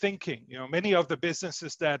rethinking. Many of the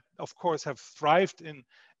businesses that, of course, have thrived in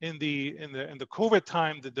the COVID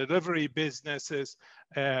time, the delivery businesses,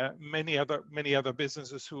 many other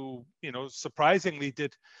businesses who surprisingly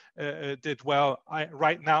did well.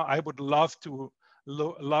 Right now, I would love to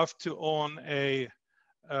own a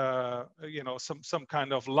some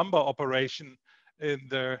kind of lumber operation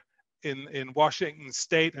in Washington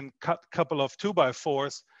State and cut a couple of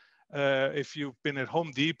 2x4s. If you've been at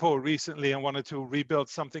Home Depot recently and wanted to rebuild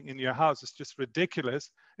something in your house, it's just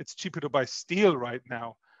ridiculous. It's cheaper to buy steel right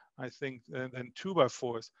now, I think, than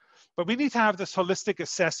 2x4s. But we need to have this holistic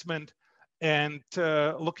assessment and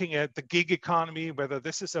looking at the gig economy, whether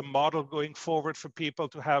this is a model going forward for people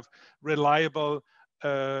to have reliable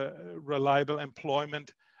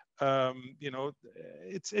employment.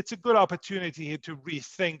 It's a good opportunity here to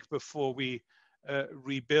rethink before we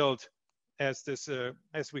rebuild as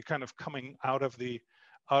we kind of coming out of the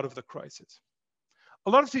crisis. A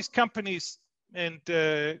lot of these companies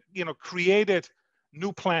created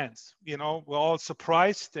new plans. We're all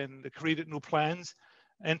surprised and they created new plans.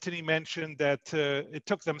 Anthony mentioned that it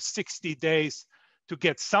took them 60 days to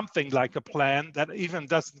get something like a plan that even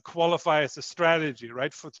doesn't qualify as a strategy,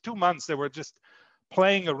 right? For 2 months, they were just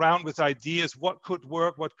playing around with ideas, what could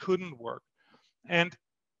work, what couldn't work. And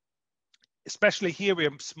especially here, we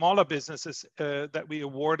have smaller businesses that we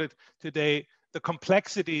awarded today. The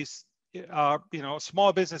complexities are,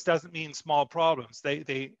 small business doesn't mean small problems.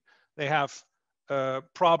 They have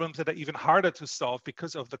problems that are even harder to solve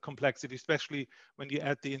because of the complexity, especially when you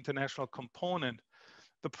add the international component.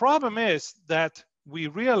 The problem is that we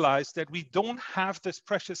realize that we don't have this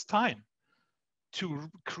precious time to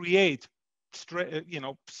create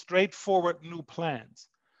straightforward new plans.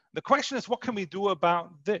 The question is, what can we do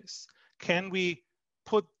about this? Can we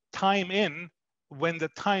put time in when the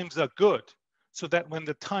times are good, so that when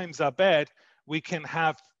the times are bad, we can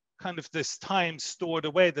have kind of this time stored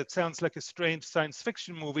away? That sounds like a strange science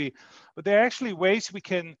fiction movie, but there are actually ways we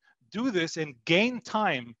can do this and gain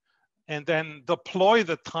time and then deploy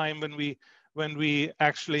the time when we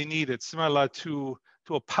actually need it, similar to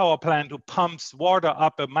a power plant who pumps water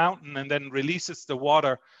up a mountain and then releases the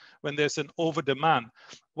water when there's an over demand.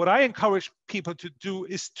 What I encourage people to do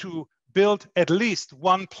is to build at least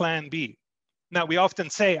one plan B. Now, we often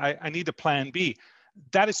say, I need a plan B.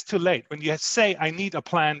 That is too late. When you say, I need a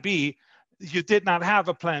plan B, you did not have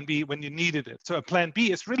a plan B when you needed it. So a plan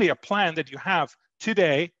B is really a plan that you have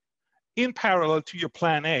today in parallel to your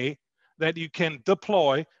plan A that you can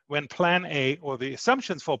deploy when plan A or the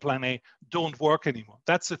assumptions for plan A don't work anymore.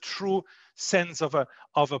 That's a true sense of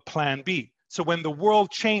a plan B. So when the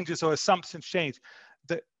world changes or assumptions change,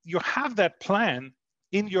 you have that plan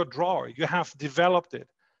in your drawer. You have developed it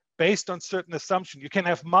based on certain assumptions. You can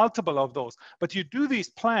have multiple of those, but you do these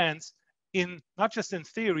plans not just in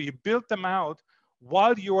theory, you build them out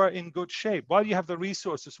while you are in good shape, while you have the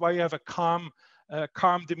resources, while you have a calm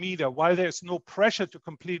demeanor, while there's no pressure to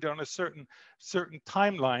complete on a certain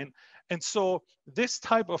timeline. And so this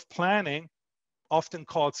type of planning, often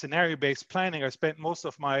called scenario-based planning, I spent most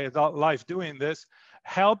of my adult life doing this,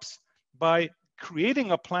 helps by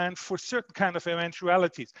creating a plan for certain kind of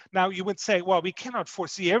eventualities. Now you would say, well, we cannot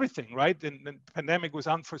foresee everything, right? And the pandemic was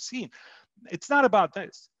unforeseen. It's not about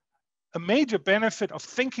this. A major benefit of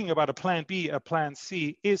thinking about a plan B, a plan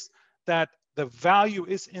C, is that the value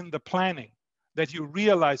is in the planning, that you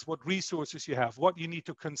realize what resources you have, what you need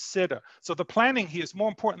to consider. So the planning here is more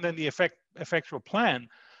important than the effectual plan,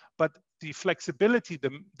 but the flexibility,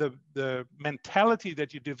 the mentality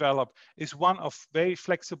that you develop is one of very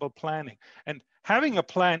flexible planning. And having a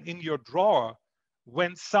plan in your drawer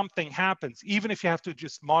when something happens, even if you have to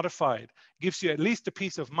just modify it, gives you at least a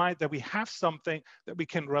peace of mind that we have something that we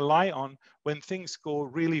can rely on when things go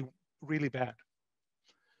really, really bad.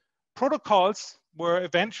 Protocols were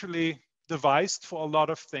eventually devised for a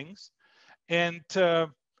lot of things. And, a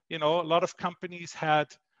lot of companies had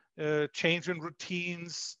change in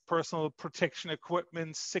routines, personal protection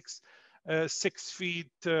equipment, 6 feet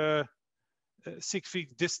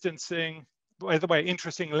distancing. By the way,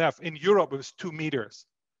 interestingly enough, in Europe it was 2 meters.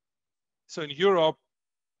 So in Europe,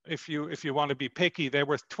 if you want to be picky, they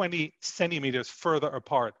were 20 centimeters further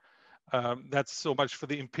apart. That's so much for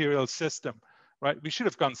the imperial system, right? We should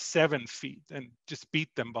have gone 7 feet and just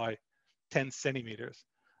beat them by 10 centimeters.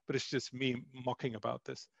 But it's just me mocking about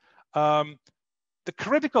this. The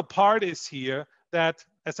critical part is here that,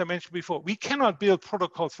 as I mentioned before, we cannot build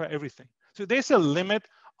protocols for everything. So there's a limit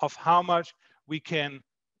of how much we can,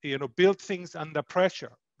 build things under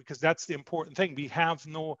pressure, because that's the important thing. We have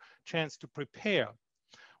no chance to prepare.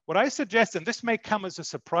 What I suggest, and this may come as a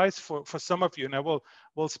surprise for some of you, and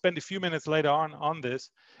we'll spend a few minutes later on this,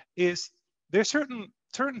 is there's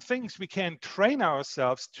certain things we can train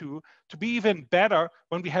ourselves to be even better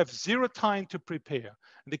when we have zero time to prepare.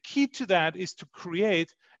 And the key to that is to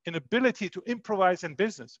create an ability to improvise in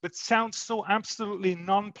business, which sounds so absolutely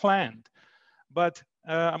non-planned. But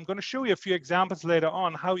I'm going to show you a few examples later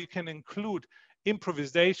on how you can include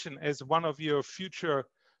improvisation as one of your future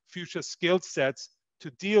skill sets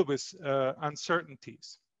to deal with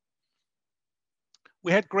uncertainties.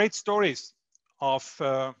 We had great stories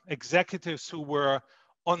of executives who were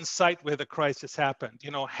on site where the crisis happened,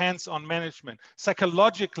 hands-on management.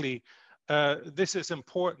 Psychologically, this is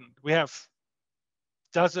important. We have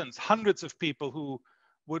dozens, hundreds of people who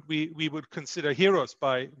we would consider heroes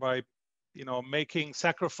by making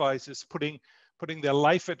sacrifices, putting their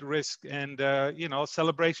life at risk, and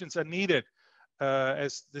celebrations are needed,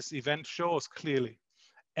 as this event shows clearly.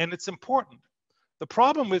 And it's important. The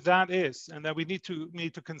problem with that is, and that we need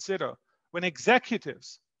to consider, when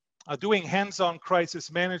executives are doing hands-on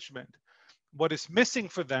crisis management, what is missing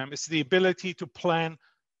for them is the ability to plan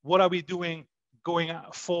what are we doing going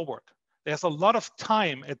forward. there's a lot of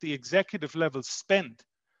time at the executive level spent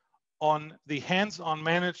on the hands-on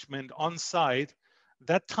management on site.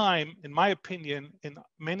 That time, in my opinion, in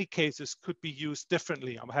many cases could be used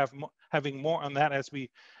differently. I'm having more on that as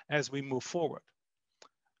we move forward.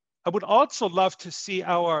 I would also love to see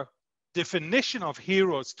our definition of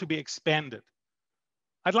heroes to be expanded.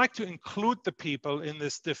 I'd like to include the people in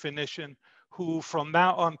this definition who from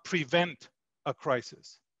now on prevent a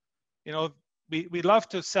crisis. You know, we love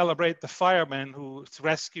to celebrate the fireman who's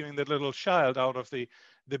rescuing the little child out of the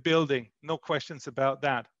building. No questions about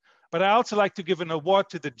that. But I also like to give an award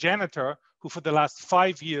to the janitor who for the last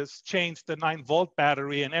 5 years changed the 9-volt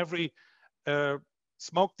battery in every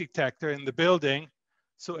smoke detector in the building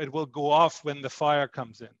so it will go off when the fire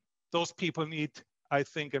comes in. Those people need, I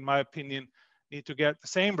think, in my opinion, need to get the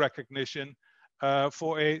same recognition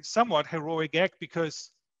for a somewhat heroic act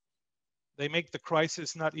because they make the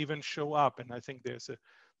crisis not even show up. And I think there's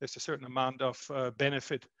a certain amount of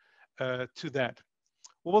benefit to that.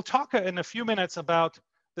 We'll talk in a few minutes about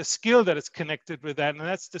the skill that is connected with that, and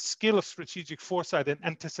that's the skill of strategic foresight and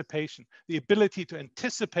anticipation, the ability to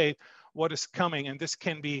anticipate what is coming. And this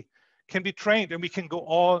can be trained, and we can do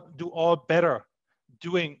all better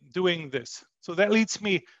doing this. So that leads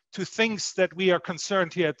me to things that we are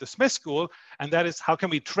concerned here at the Smith School, and that is how can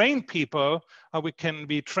we train people, how we can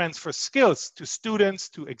transfer skills to students,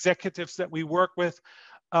 to executives that we work with,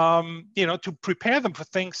 you know, to prepare them for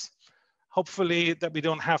things, hopefully that we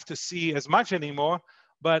don't have to see as much anymore,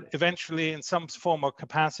 but eventually in some form or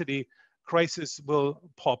capacity, crisis will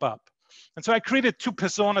pop up. And so I created 2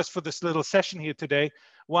 personas for this little session here today.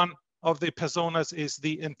 One of the personas is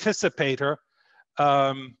the anticipator.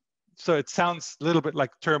 So it sounds a little bit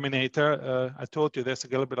like Terminator. I told you there's a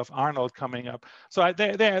little bit of Arnold coming up. So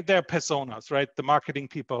they're personas, right? The marketing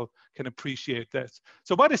people can appreciate this.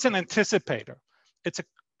 So what is an anticipator? It's a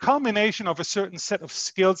culmination of a certain set of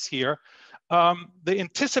skills here. The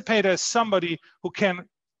anticipator is somebody who can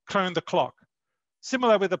turn the clock.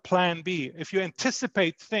 Similar with a plan B. If you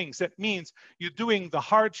anticipate things, that means you're doing the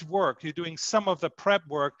hard work, you're doing some of the prep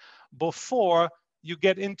work before you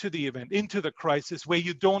get into the event, into the crisis where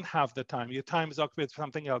you don't have the time. Your time is occupied with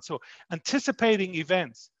something else. So anticipating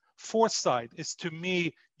events, foresight is to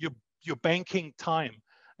me your banking time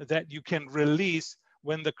that you can release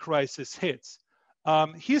when the crisis hits.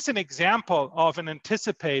 Here's an example of an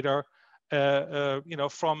anticipator, you know,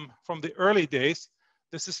 from the early days.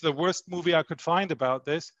 This is the worst movie I could find about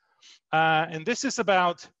this. And this is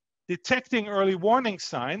about detecting early warning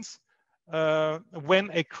signs when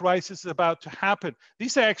a crisis is about to happen.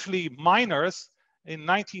 These are actually miners in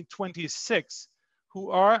 1926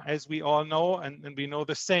 who are, as we all know, and we know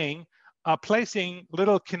the saying, are placing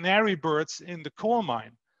little canary birds in the coal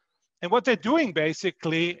mine. And what they're doing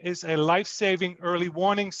basically is a life-saving early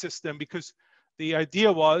warning system, because the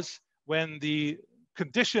idea was when the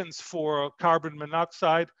conditions for carbon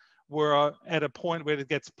monoxide were at a point where it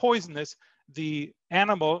gets poisonous, the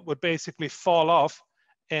animal would basically fall off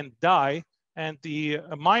and die. And the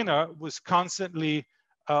miner was constantly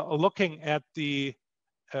looking at the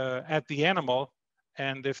animal,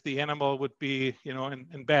 and if the animal would be, you know,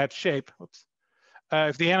 in bad shape,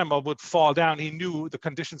 if the animal would fall down, he knew the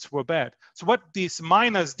conditions were bad. So what these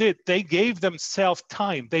miners did, they gave themselves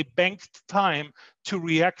time. They banked time to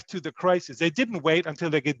react to the crisis. They didn't wait until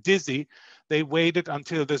they get dizzy. They waited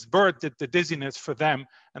until this bird did the dizziness for them,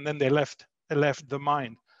 and then they left the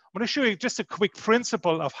mine. I'm going to show you just a quick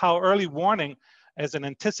principle of how early warning as an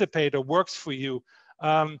anticipator works for you.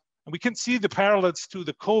 And we can see the parallels to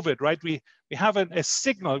the COVID, right? We have a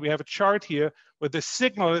signal. We have a chart here where the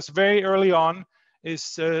signal is very early on.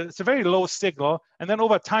 It's a very low signal, and then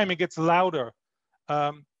over time it gets louder.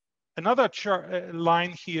 Another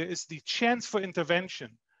line here is the chance for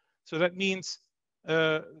intervention. So that means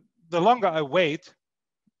the longer I wait,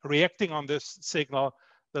 reacting on this signal,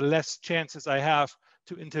 the less chances I have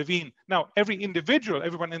to intervene. Now, every individual,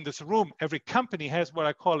 everyone in this room, every company has what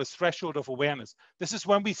I call a threshold of awareness. This is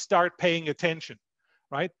when we start paying attention,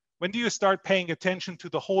 right? When do you start paying attention to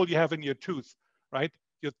the hole you have in your tooth, right?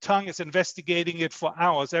 Your tongue is investigating it for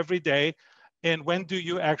hours every day. And when do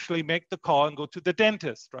you actually make the call and go to the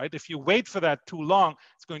dentist, right? If you wait for that too long,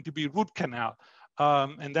 it's going to be root canal.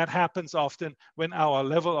 And that happens often when our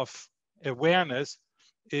level of awareness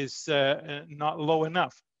is not low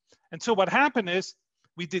enough. And so what happened is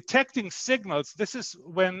we detecting signals. This is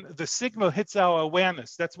when the signal hits our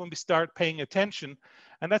awareness. That's when we start paying attention.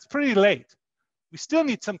 And that's pretty late. We still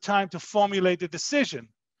need some time to formulate a decision.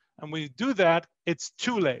 And when we do that, it's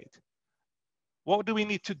too late. What do we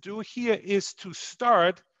need to do here is to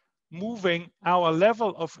start moving our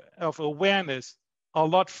level of awareness a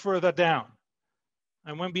lot further down.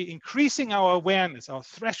 And when we're increasing our awareness, our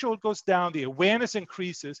threshold goes down, the awareness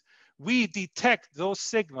increases, we detect those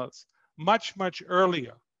signals much, much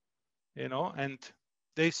earlier, you know, and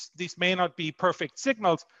these may not be perfect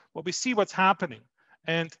signals, but we see what's happening.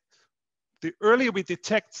 And the earlier we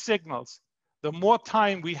detect signals, the more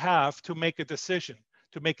time we have to make a decision,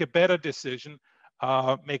 to make a better decision,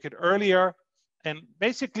 make it earlier, and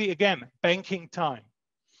basically, again, banking time.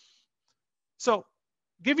 So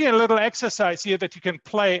give you a little exercise here that you can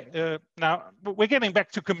play. Now, we're getting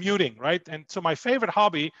back to commuting, right? And so my favorite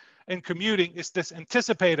hobby in commuting is this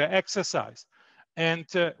anticipator exercise. And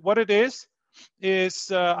what it is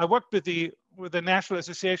I worked with the National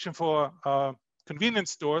Association for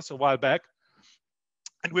Convenience Stores a while back.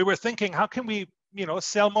 And we were thinking, how can we, you know,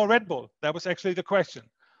 sell more Red Bull? That was actually the question,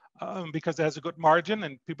 because it has a good margin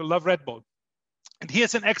and people love Red Bull. And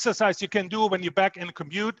here's an exercise you can do when you're back in a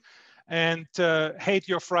commute and hate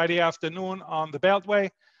your Friday afternoon on the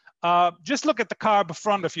Beltway. Just look at the car in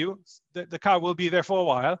front of you. The car will be there for a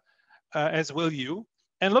while, as will you.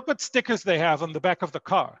 And look what stickers they have on the back of the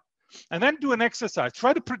car. And then do an exercise.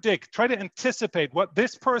 Try to predict, try to anticipate what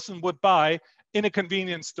this person would buy in a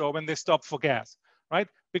convenience store when they stop for gas, right?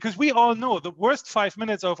 Because we all know the worst 5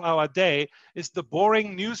 minutes of our day is the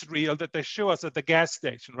boring newsreel that they show us at the gas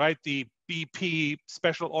station, right? The BP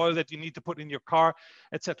special oil that you need to put in your car,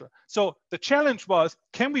 etc. So the challenge was,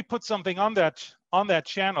 can we put something on that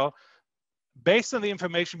channel based on the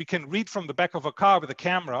information we can read from the back of a car with a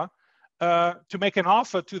camera to make an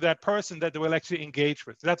offer to that person that they will actually engage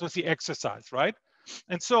with? That was the exercise, right?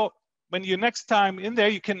 And so when you next time in there,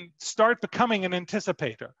 you can start becoming an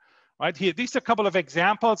anticipator. Right here, these are a couple of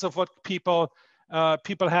examples of what people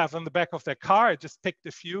have on the back of their car. I just picked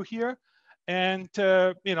a few here, and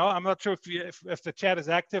you know, I'm not sure if the chat is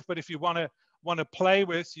active, but if you want to play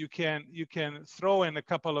with, you can throw in a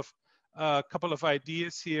couple of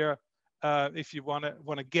ideas here if you want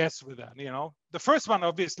to guess with that. You know, the first one,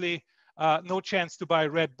 obviously, no chance to buy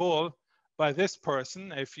Red Bull by this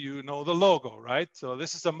person if you know the logo, right? So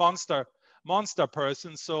this is a Monster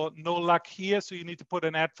person, so no luck here. So you need to put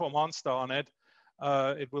an ad for Monster on it.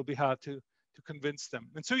 It will be hard to convince them.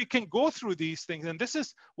 And so you can go through these things, and this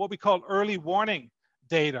is what we call early warning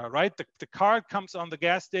data, right? The card comes on the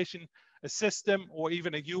gas station, a system or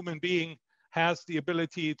even a human being has the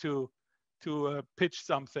ability to pitch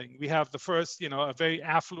something. We have the first, you know, a very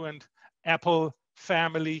affluent Apple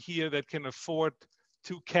family here that can afford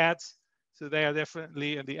 2 cats. So they are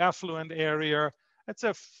definitely in the affluent area. It's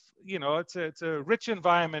a rich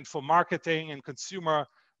environment for marketing and consumer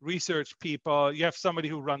research people. You have somebody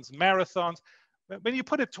who runs marathons. When you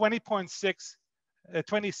put a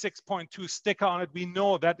 26.2 sticker on it, we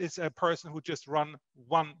know that is a person who just run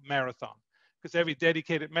 1 marathon, because every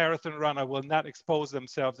dedicated marathon runner will not expose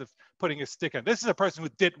themselves of putting a sticker. This is a person who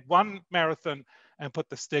did 1 marathon and put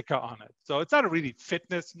the sticker on it. So it's not a really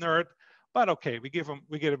fitness nerd, but okay, we give him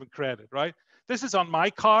credit, right? This is on my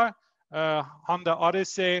car. Honda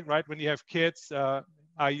Odyssey, right? When you have kids,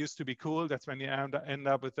 I used to be cool. That's when you end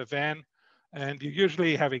up with a van, and you're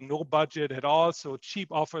usually having no budget at all. So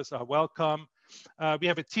cheap offers are welcome. We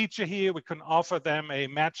have a teacher here. We can offer them a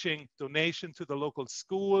matching donation to the local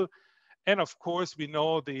school. And of course, we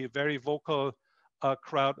know the very vocal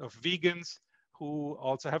crowd of vegans who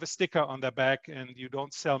also have a sticker on their back, and you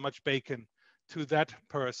don't sell much bacon to that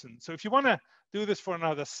person. So if you want to do this for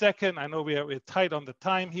another second, I know we're tight on the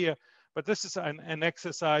time here, but this is an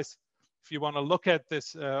exercise. If you want to look at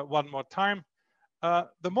this one more time,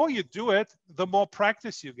 the more you do it, the more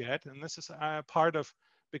practice you get. And this is part of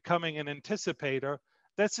becoming an anticipator.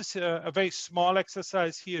 This is a very small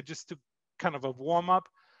exercise here just to kind of a warm up,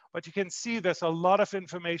 but you can see there's a lot of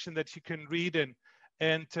information that you can read in.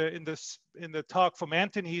 And in the talk from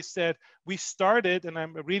Anthony, he said, we started, and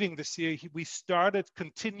I'm reading this here, we started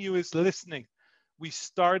continuous listening. We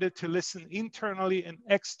started to listen internally and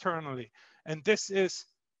externally. And this is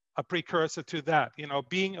a precursor to that, you know,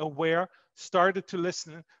 being aware, started to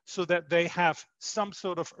listen so that they have some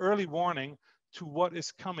sort of early warning to what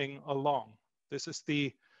is coming along. This is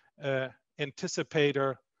the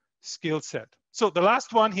anticipator skill set. So the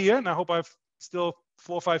last one here, and I hope I've still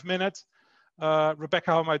 4 or 5 minutes.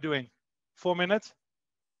 Rebecca, how am I doing? 4 minutes?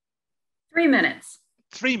 3 minutes.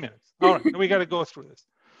 3 minutes. All right, we got to go through this.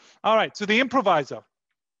 All right, so the improviser.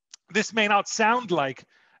 This may not sound like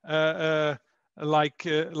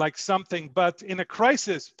something, but in a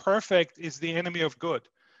crisis, perfect is the enemy of good.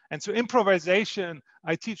 And so improvisation,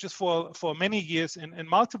 I teach this for many years in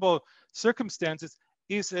multiple circumstances,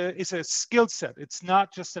 is a skill set. It's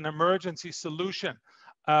not just an emergency solution.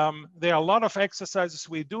 There are a lot of exercises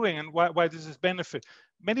we're doing, and why does this benefit?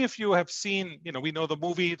 Many of you have seen, we know the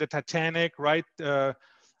movie, the Titanic, right?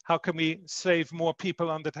 How can we save more people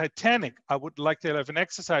on the Titanic? I would like to have an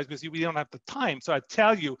exercise because we don't have the time. So I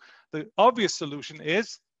tell you, the obvious solution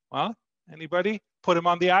is, well, anybody? Put them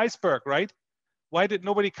on the iceberg, right? Why did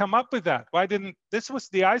nobody come up with that? This was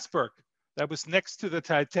the iceberg that was next to the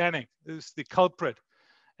Titanic. This is the culprit.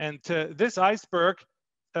 And this iceberg,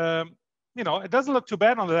 it doesn't look too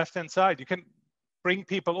bad on the left-hand side. You can bring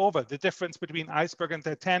people over. The difference between iceberg and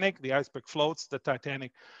Titanic, the iceberg floats, the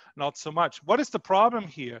Titanic, not so much. What is the problem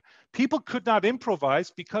here? People could not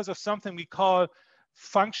improvise because of something we call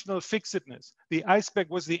functional fixedness. The iceberg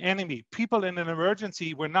was the enemy. People in an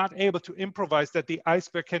emergency were not able to improvise that the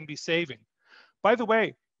iceberg can be saving. By the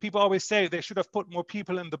way, people always say they should have put more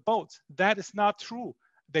people in the boats. That is not true.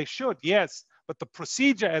 They should, yes, but the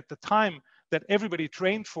procedure at the time that everybody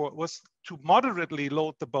trained for was to moderately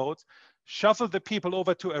load the boats, shuffle the people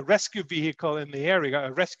over to a rescue vehicle in the area,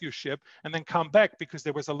 a rescue ship, and then come back because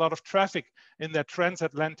there was a lot of traffic in that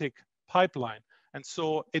transatlantic pipeline. And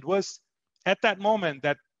so it was at that moment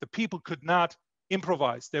that the people could not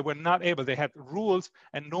improvise. They were not able. They had rules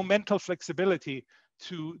and no mental flexibility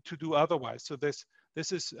to do otherwise. So this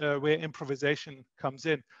is where improvisation comes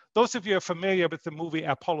in. Those of you who are familiar with the movie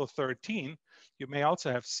Apollo 13, you may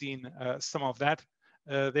also have seen some of that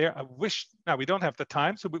there. I wish, now we don't have the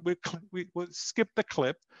time, so we'll skip the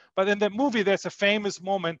clip. But in the movie, there's a famous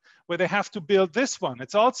moment where they have to build this one.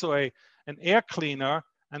 It's also an air cleaner,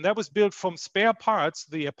 and that was built from spare parts.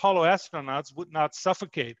 The Apollo astronauts would not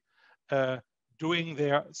suffocate during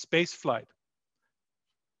their space flight.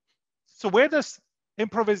 So where does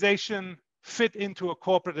improvisation fit into a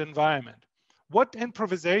corporate environment? What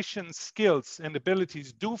improvisation skills and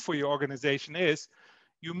abilities do for your organization is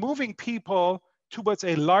you're moving people towards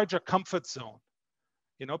a larger comfort zone.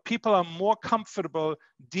 People are more comfortable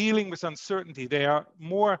dealing with uncertainty. They are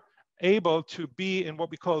more able to be in what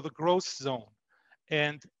we call the growth zone.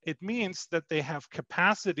 And it means that they have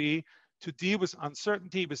capacity to deal with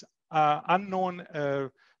uncertainty, with unknown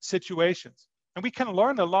situations. And we can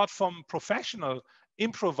learn a lot from professional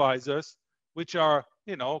improvisers, which are,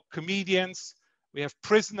 comedians. We have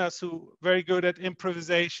prisoners who are very good at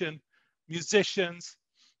improvisation, musicians.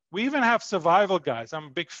 We even have survival guys. I'm a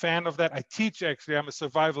big fan of that. I teach, actually. I'm a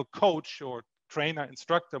survival coach or trainer,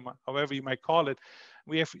 instructor, however you might call it.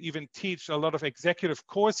 We have even teach a lot of executive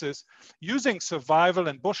courses using survival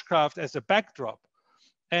and bushcraft as a backdrop.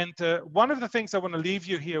 And one of the things I want to leave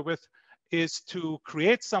you here with is to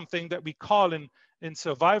create something that we call in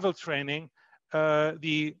survival training,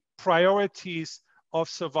 the priorities of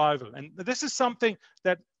survival. And this is something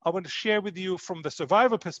that I want to share with you from the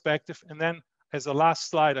survival perspective. And then as a last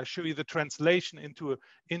slide, I'll show you the translation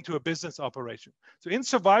into a business operation. So in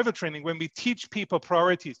survival training, when we teach people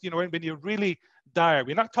priorities, when you're really dire,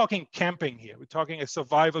 we're not talking camping here. We're talking a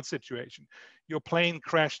survival situation. Your plane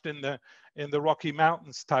crashed in the Rocky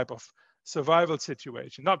Mountains type of survival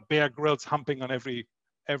situation, not Bear Grylls humping on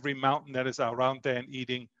every mountain that is around there and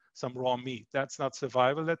eating some raw meat. That's not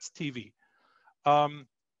survival, that's TV.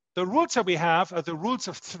 The rules that we have are the rules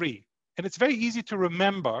of three, and it's very easy to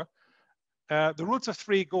remember. The rules of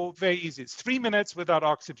three go very easy. It's 3 minutes without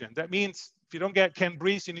oxygen. That means if you can't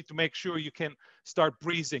breathe, you need to make sure you can start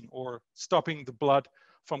breathing or stopping the blood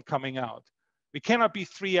from coming out. We cannot be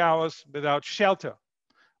 3 hours without shelter.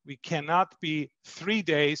 We cannot be 3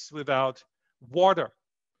 days without water.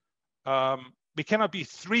 We cannot be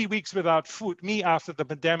 3 weeks without food. Me, after the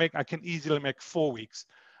pandemic, I can easily make 4 weeks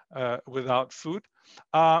without food.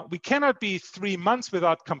 We cannot be 3 months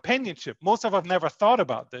without companionship. Most of us never thought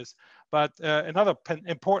about this, but another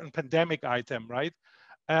important pandemic item, right?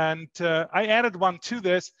 And I added one to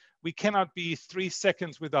this. We cannot be 3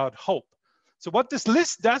 seconds without hope. So what this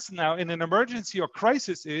list does now in an emergency or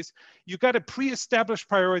crisis is you got a pre-established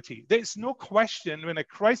priority. There's no question when a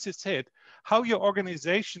crisis hit how your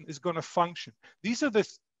organization is going to function. These are the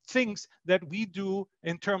things that we do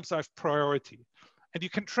in terms of priority. And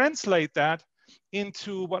you can translate that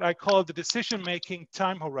into what I call the decision-making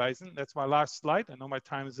time horizon. That's my last slide. I know my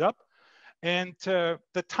time is up. And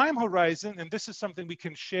the time horizon, and this is something we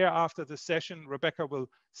can share after the session. Rebecca will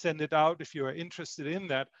send it out if you are interested in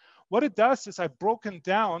that. What it does is I've broken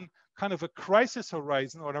down kind of a crisis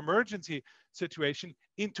horizon or an emergency situation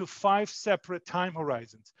into 5 separate time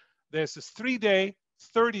horizons. There's this 3-day,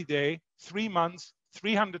 30-day, 3 months,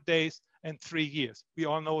 300 days, and 3 years. We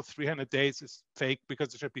all know 300 days is fake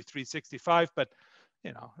because it should be 365, but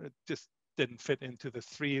it just didn't fit into the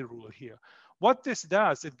 3 rule here. What this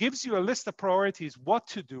does, it gives you a list of priorities, what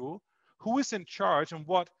to do, who is in charge, and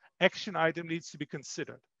what action item needs to be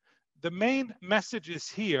considered. The main message is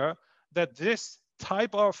here that this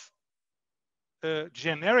type of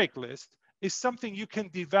generic list is something you can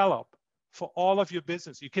develop for all of your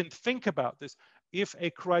business. You can think about this if a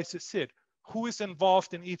crisis hit. Who is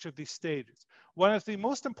involved in each of these stages? One of the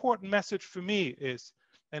most important message for me is,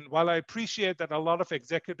 and while I appreciate that a lot of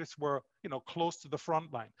executives were, close to the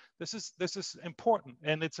front line, this is important,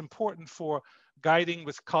 and it's important for guiding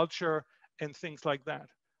with culture and things like that.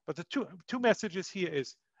 But the two messages here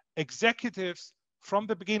is executives from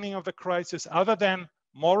the beginning of the crisis, other than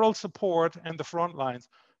moral support and the front lines,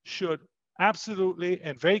 should absolutely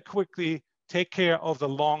and very quickly take care of the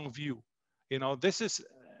long view. This is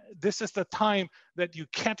the time that you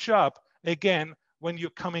catch up again when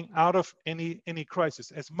you're coming out of any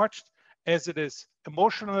crisis. As much as it is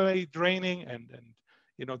emotionally draining and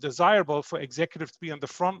desirable for executives to be on the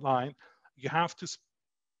front line, you have to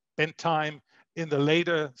spend time in the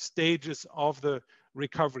later stages of the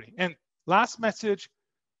recovery. And last message,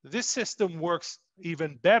 this system works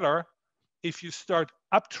even better if you start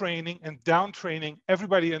up training and down training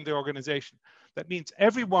everybody in the organization. That means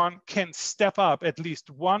everyone can step up at least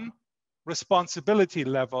one responsibility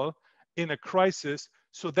level in a crisis,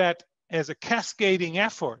 so that as a cascading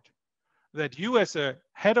effort, that you as a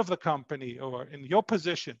head of the company or in your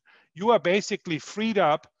position, you are basically freed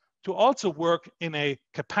up to also work in a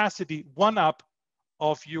capacity one up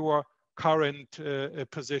of your current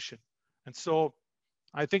position. And so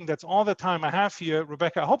I think that's all the time I have here.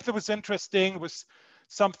 Rebecca, I hope that was interesting. It was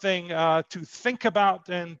something to think about,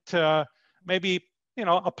 and maybe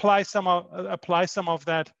apply some of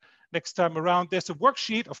that next time around. There's a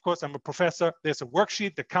worksheet. Of course, I'm a professor. There's a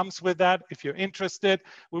worksheet that comes with that. If you're interested,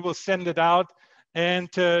 we will send it out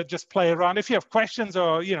and just play around. If you have questions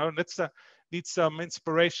or need some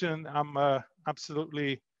inspiration, I'm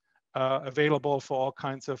absolutely available for all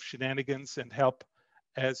kinds of shenanigans and help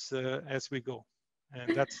as we go.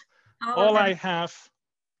 And that's all I have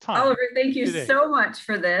time. Oliver, thank you today. So much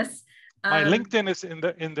for this. My LinkedIn is in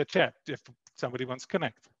the chat if somebody wants to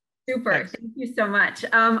connect. Super. Thanks. Thank you so much.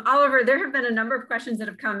 Oliver, there have been a number of questions that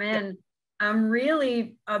have come in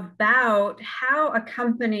really about how a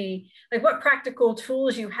company, like what practical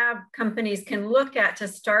tools you have companies can look at to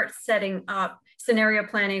start setting up scenario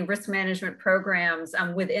planning, risk management programs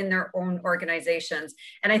within their own organizations.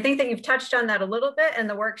 And I think that you've touched on that a little bit, and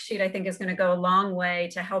the worksheet I think is going to go a long way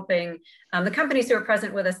to helping the companies who are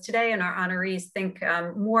present with us today and our honorees think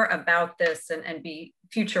more about this and be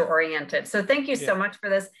future oriented. So thank you so much for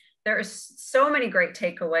this. There are so many great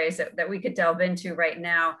takeaways that we could delve into right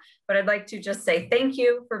now, but I'd like to just say thank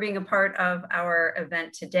you for being a part of our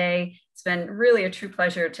event today. It's been really a true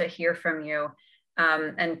pleasure to hear from you.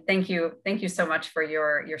 And thank you so much for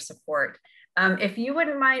your support. If you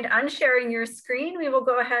wouldn't mind unsharing your screen, we will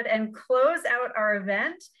go ahead and close out our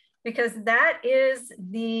event, because that is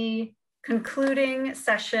the concluding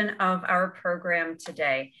session of our program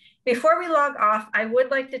today. Before we log off, I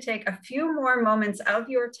would like to take a few more moments of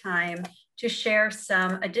your time to share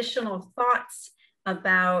some additional thoughts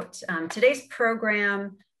about today's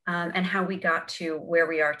program and how we got to where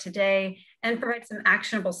we are today, and provide some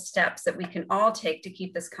actionable steps that we can all take to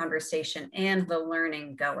keep this conversation and the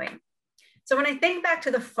learning going. So when I think back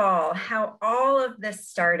to the fall, how all of this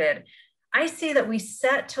started, I see that we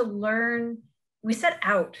set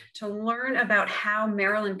out to learn about how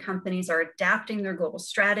Maryland companies are adapting their global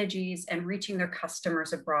strategies and reaching their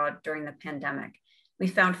customers abroad during the pandemic. We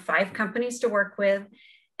found 5 companies to work with,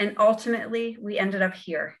 and ultimately we ended up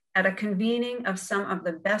here at a convening of some of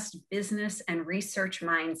the best business and research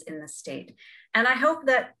minds in the state. And I hope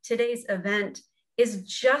that today's event is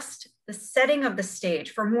just the setting of the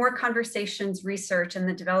stage for more conversations, research, and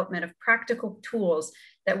the development of practical tools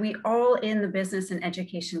that we all in the business and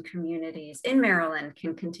education communities in Maryland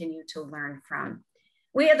can continue to learn from.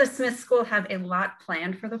 We at the Smith School have a lot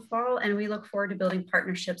planned for the fall, and we look forward to building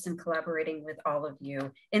partnerships and collaborating with all of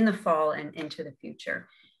you in the fall and into the future.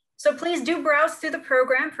 So please do browse through the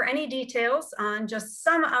program for any details on just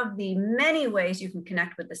some of the many ways you can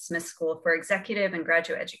connect with the Smith School for executive and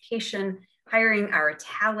graduate education, hiring our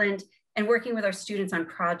talent, and working with our students on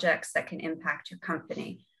projects that can impact your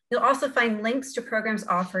company. You'll also find links to programs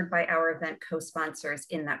offered by our event co-sponsors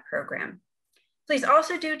in that program. Please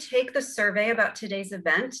also do take the survey about today's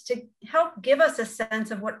event to help give us a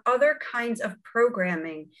sense of what other kinds of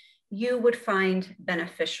programming you would find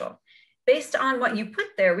beneficial. Based on what you put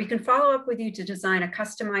there, we can follow up with you to design a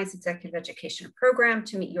customized executive education program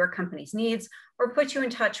to meet your company's needs, or put you in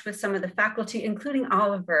touch with some of the faculty, including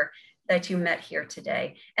Oliver, that you met here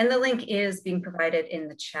today. And the link is being provided in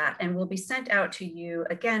the chat and will be sent out to you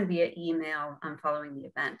again via email following the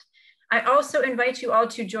event. I also invite you all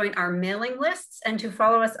to join our mailing lists and to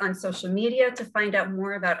follow us on social media to find out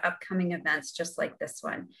more about upcoming events just like this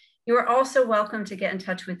one. You are also welcome to get in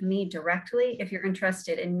touch with me directly if you're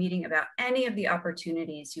interested in meeting about any of the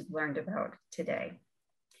opportunities you've learned about today.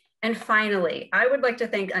 And finally, I would like to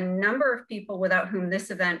thank a number of people without whom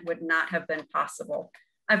this event would not have been possible.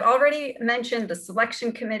 I've already mentioned the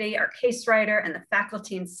selection committee, our case writer, and the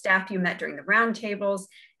faculty and staff you met during the roundtables,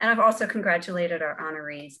 and I've also congratulated our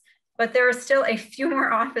honorees. But there are still a few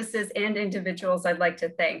more offices and individuals I'd like to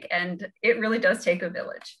thank, and it really does take a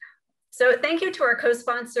village. So thank you to our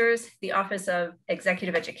co-sponsors, the Office of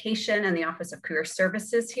Executive Education and the Office of Career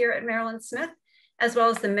Services here at Maryland Smith, as well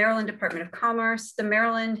as the Maryland Department of Commerce, the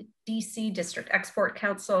Maryland DC District Export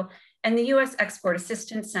Council, and the U.S. Export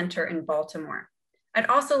Assistance Center in Baltimore. I'd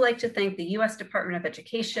also like to thank the U.S. Department of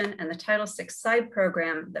Education and the Title VI side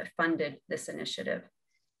program that funded this initiative.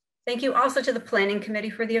 Thank you also to the Planning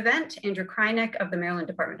Committee for the event, Andrew Krynick of the Maryland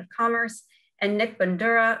Department of Commerce, and Nick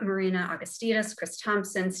Bandura, Marina Agostidis, Chris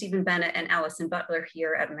Thompson, Stephen Bennett, and Allison Butler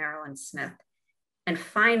here at Maryland Smith. And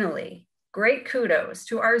finally, great kudos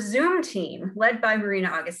to our Zoom team led by Marina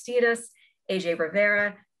Agostidis, AJ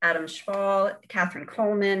Rivera, Adam Schwal, Catherine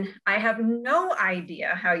Coleman. I have no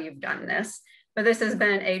idea how you've done this, but this has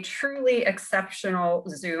been a truly exceptional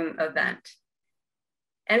Zoom event.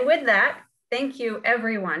 And with that, thank you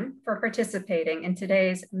everyone for participating in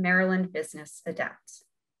today's Maryland Business Adapts.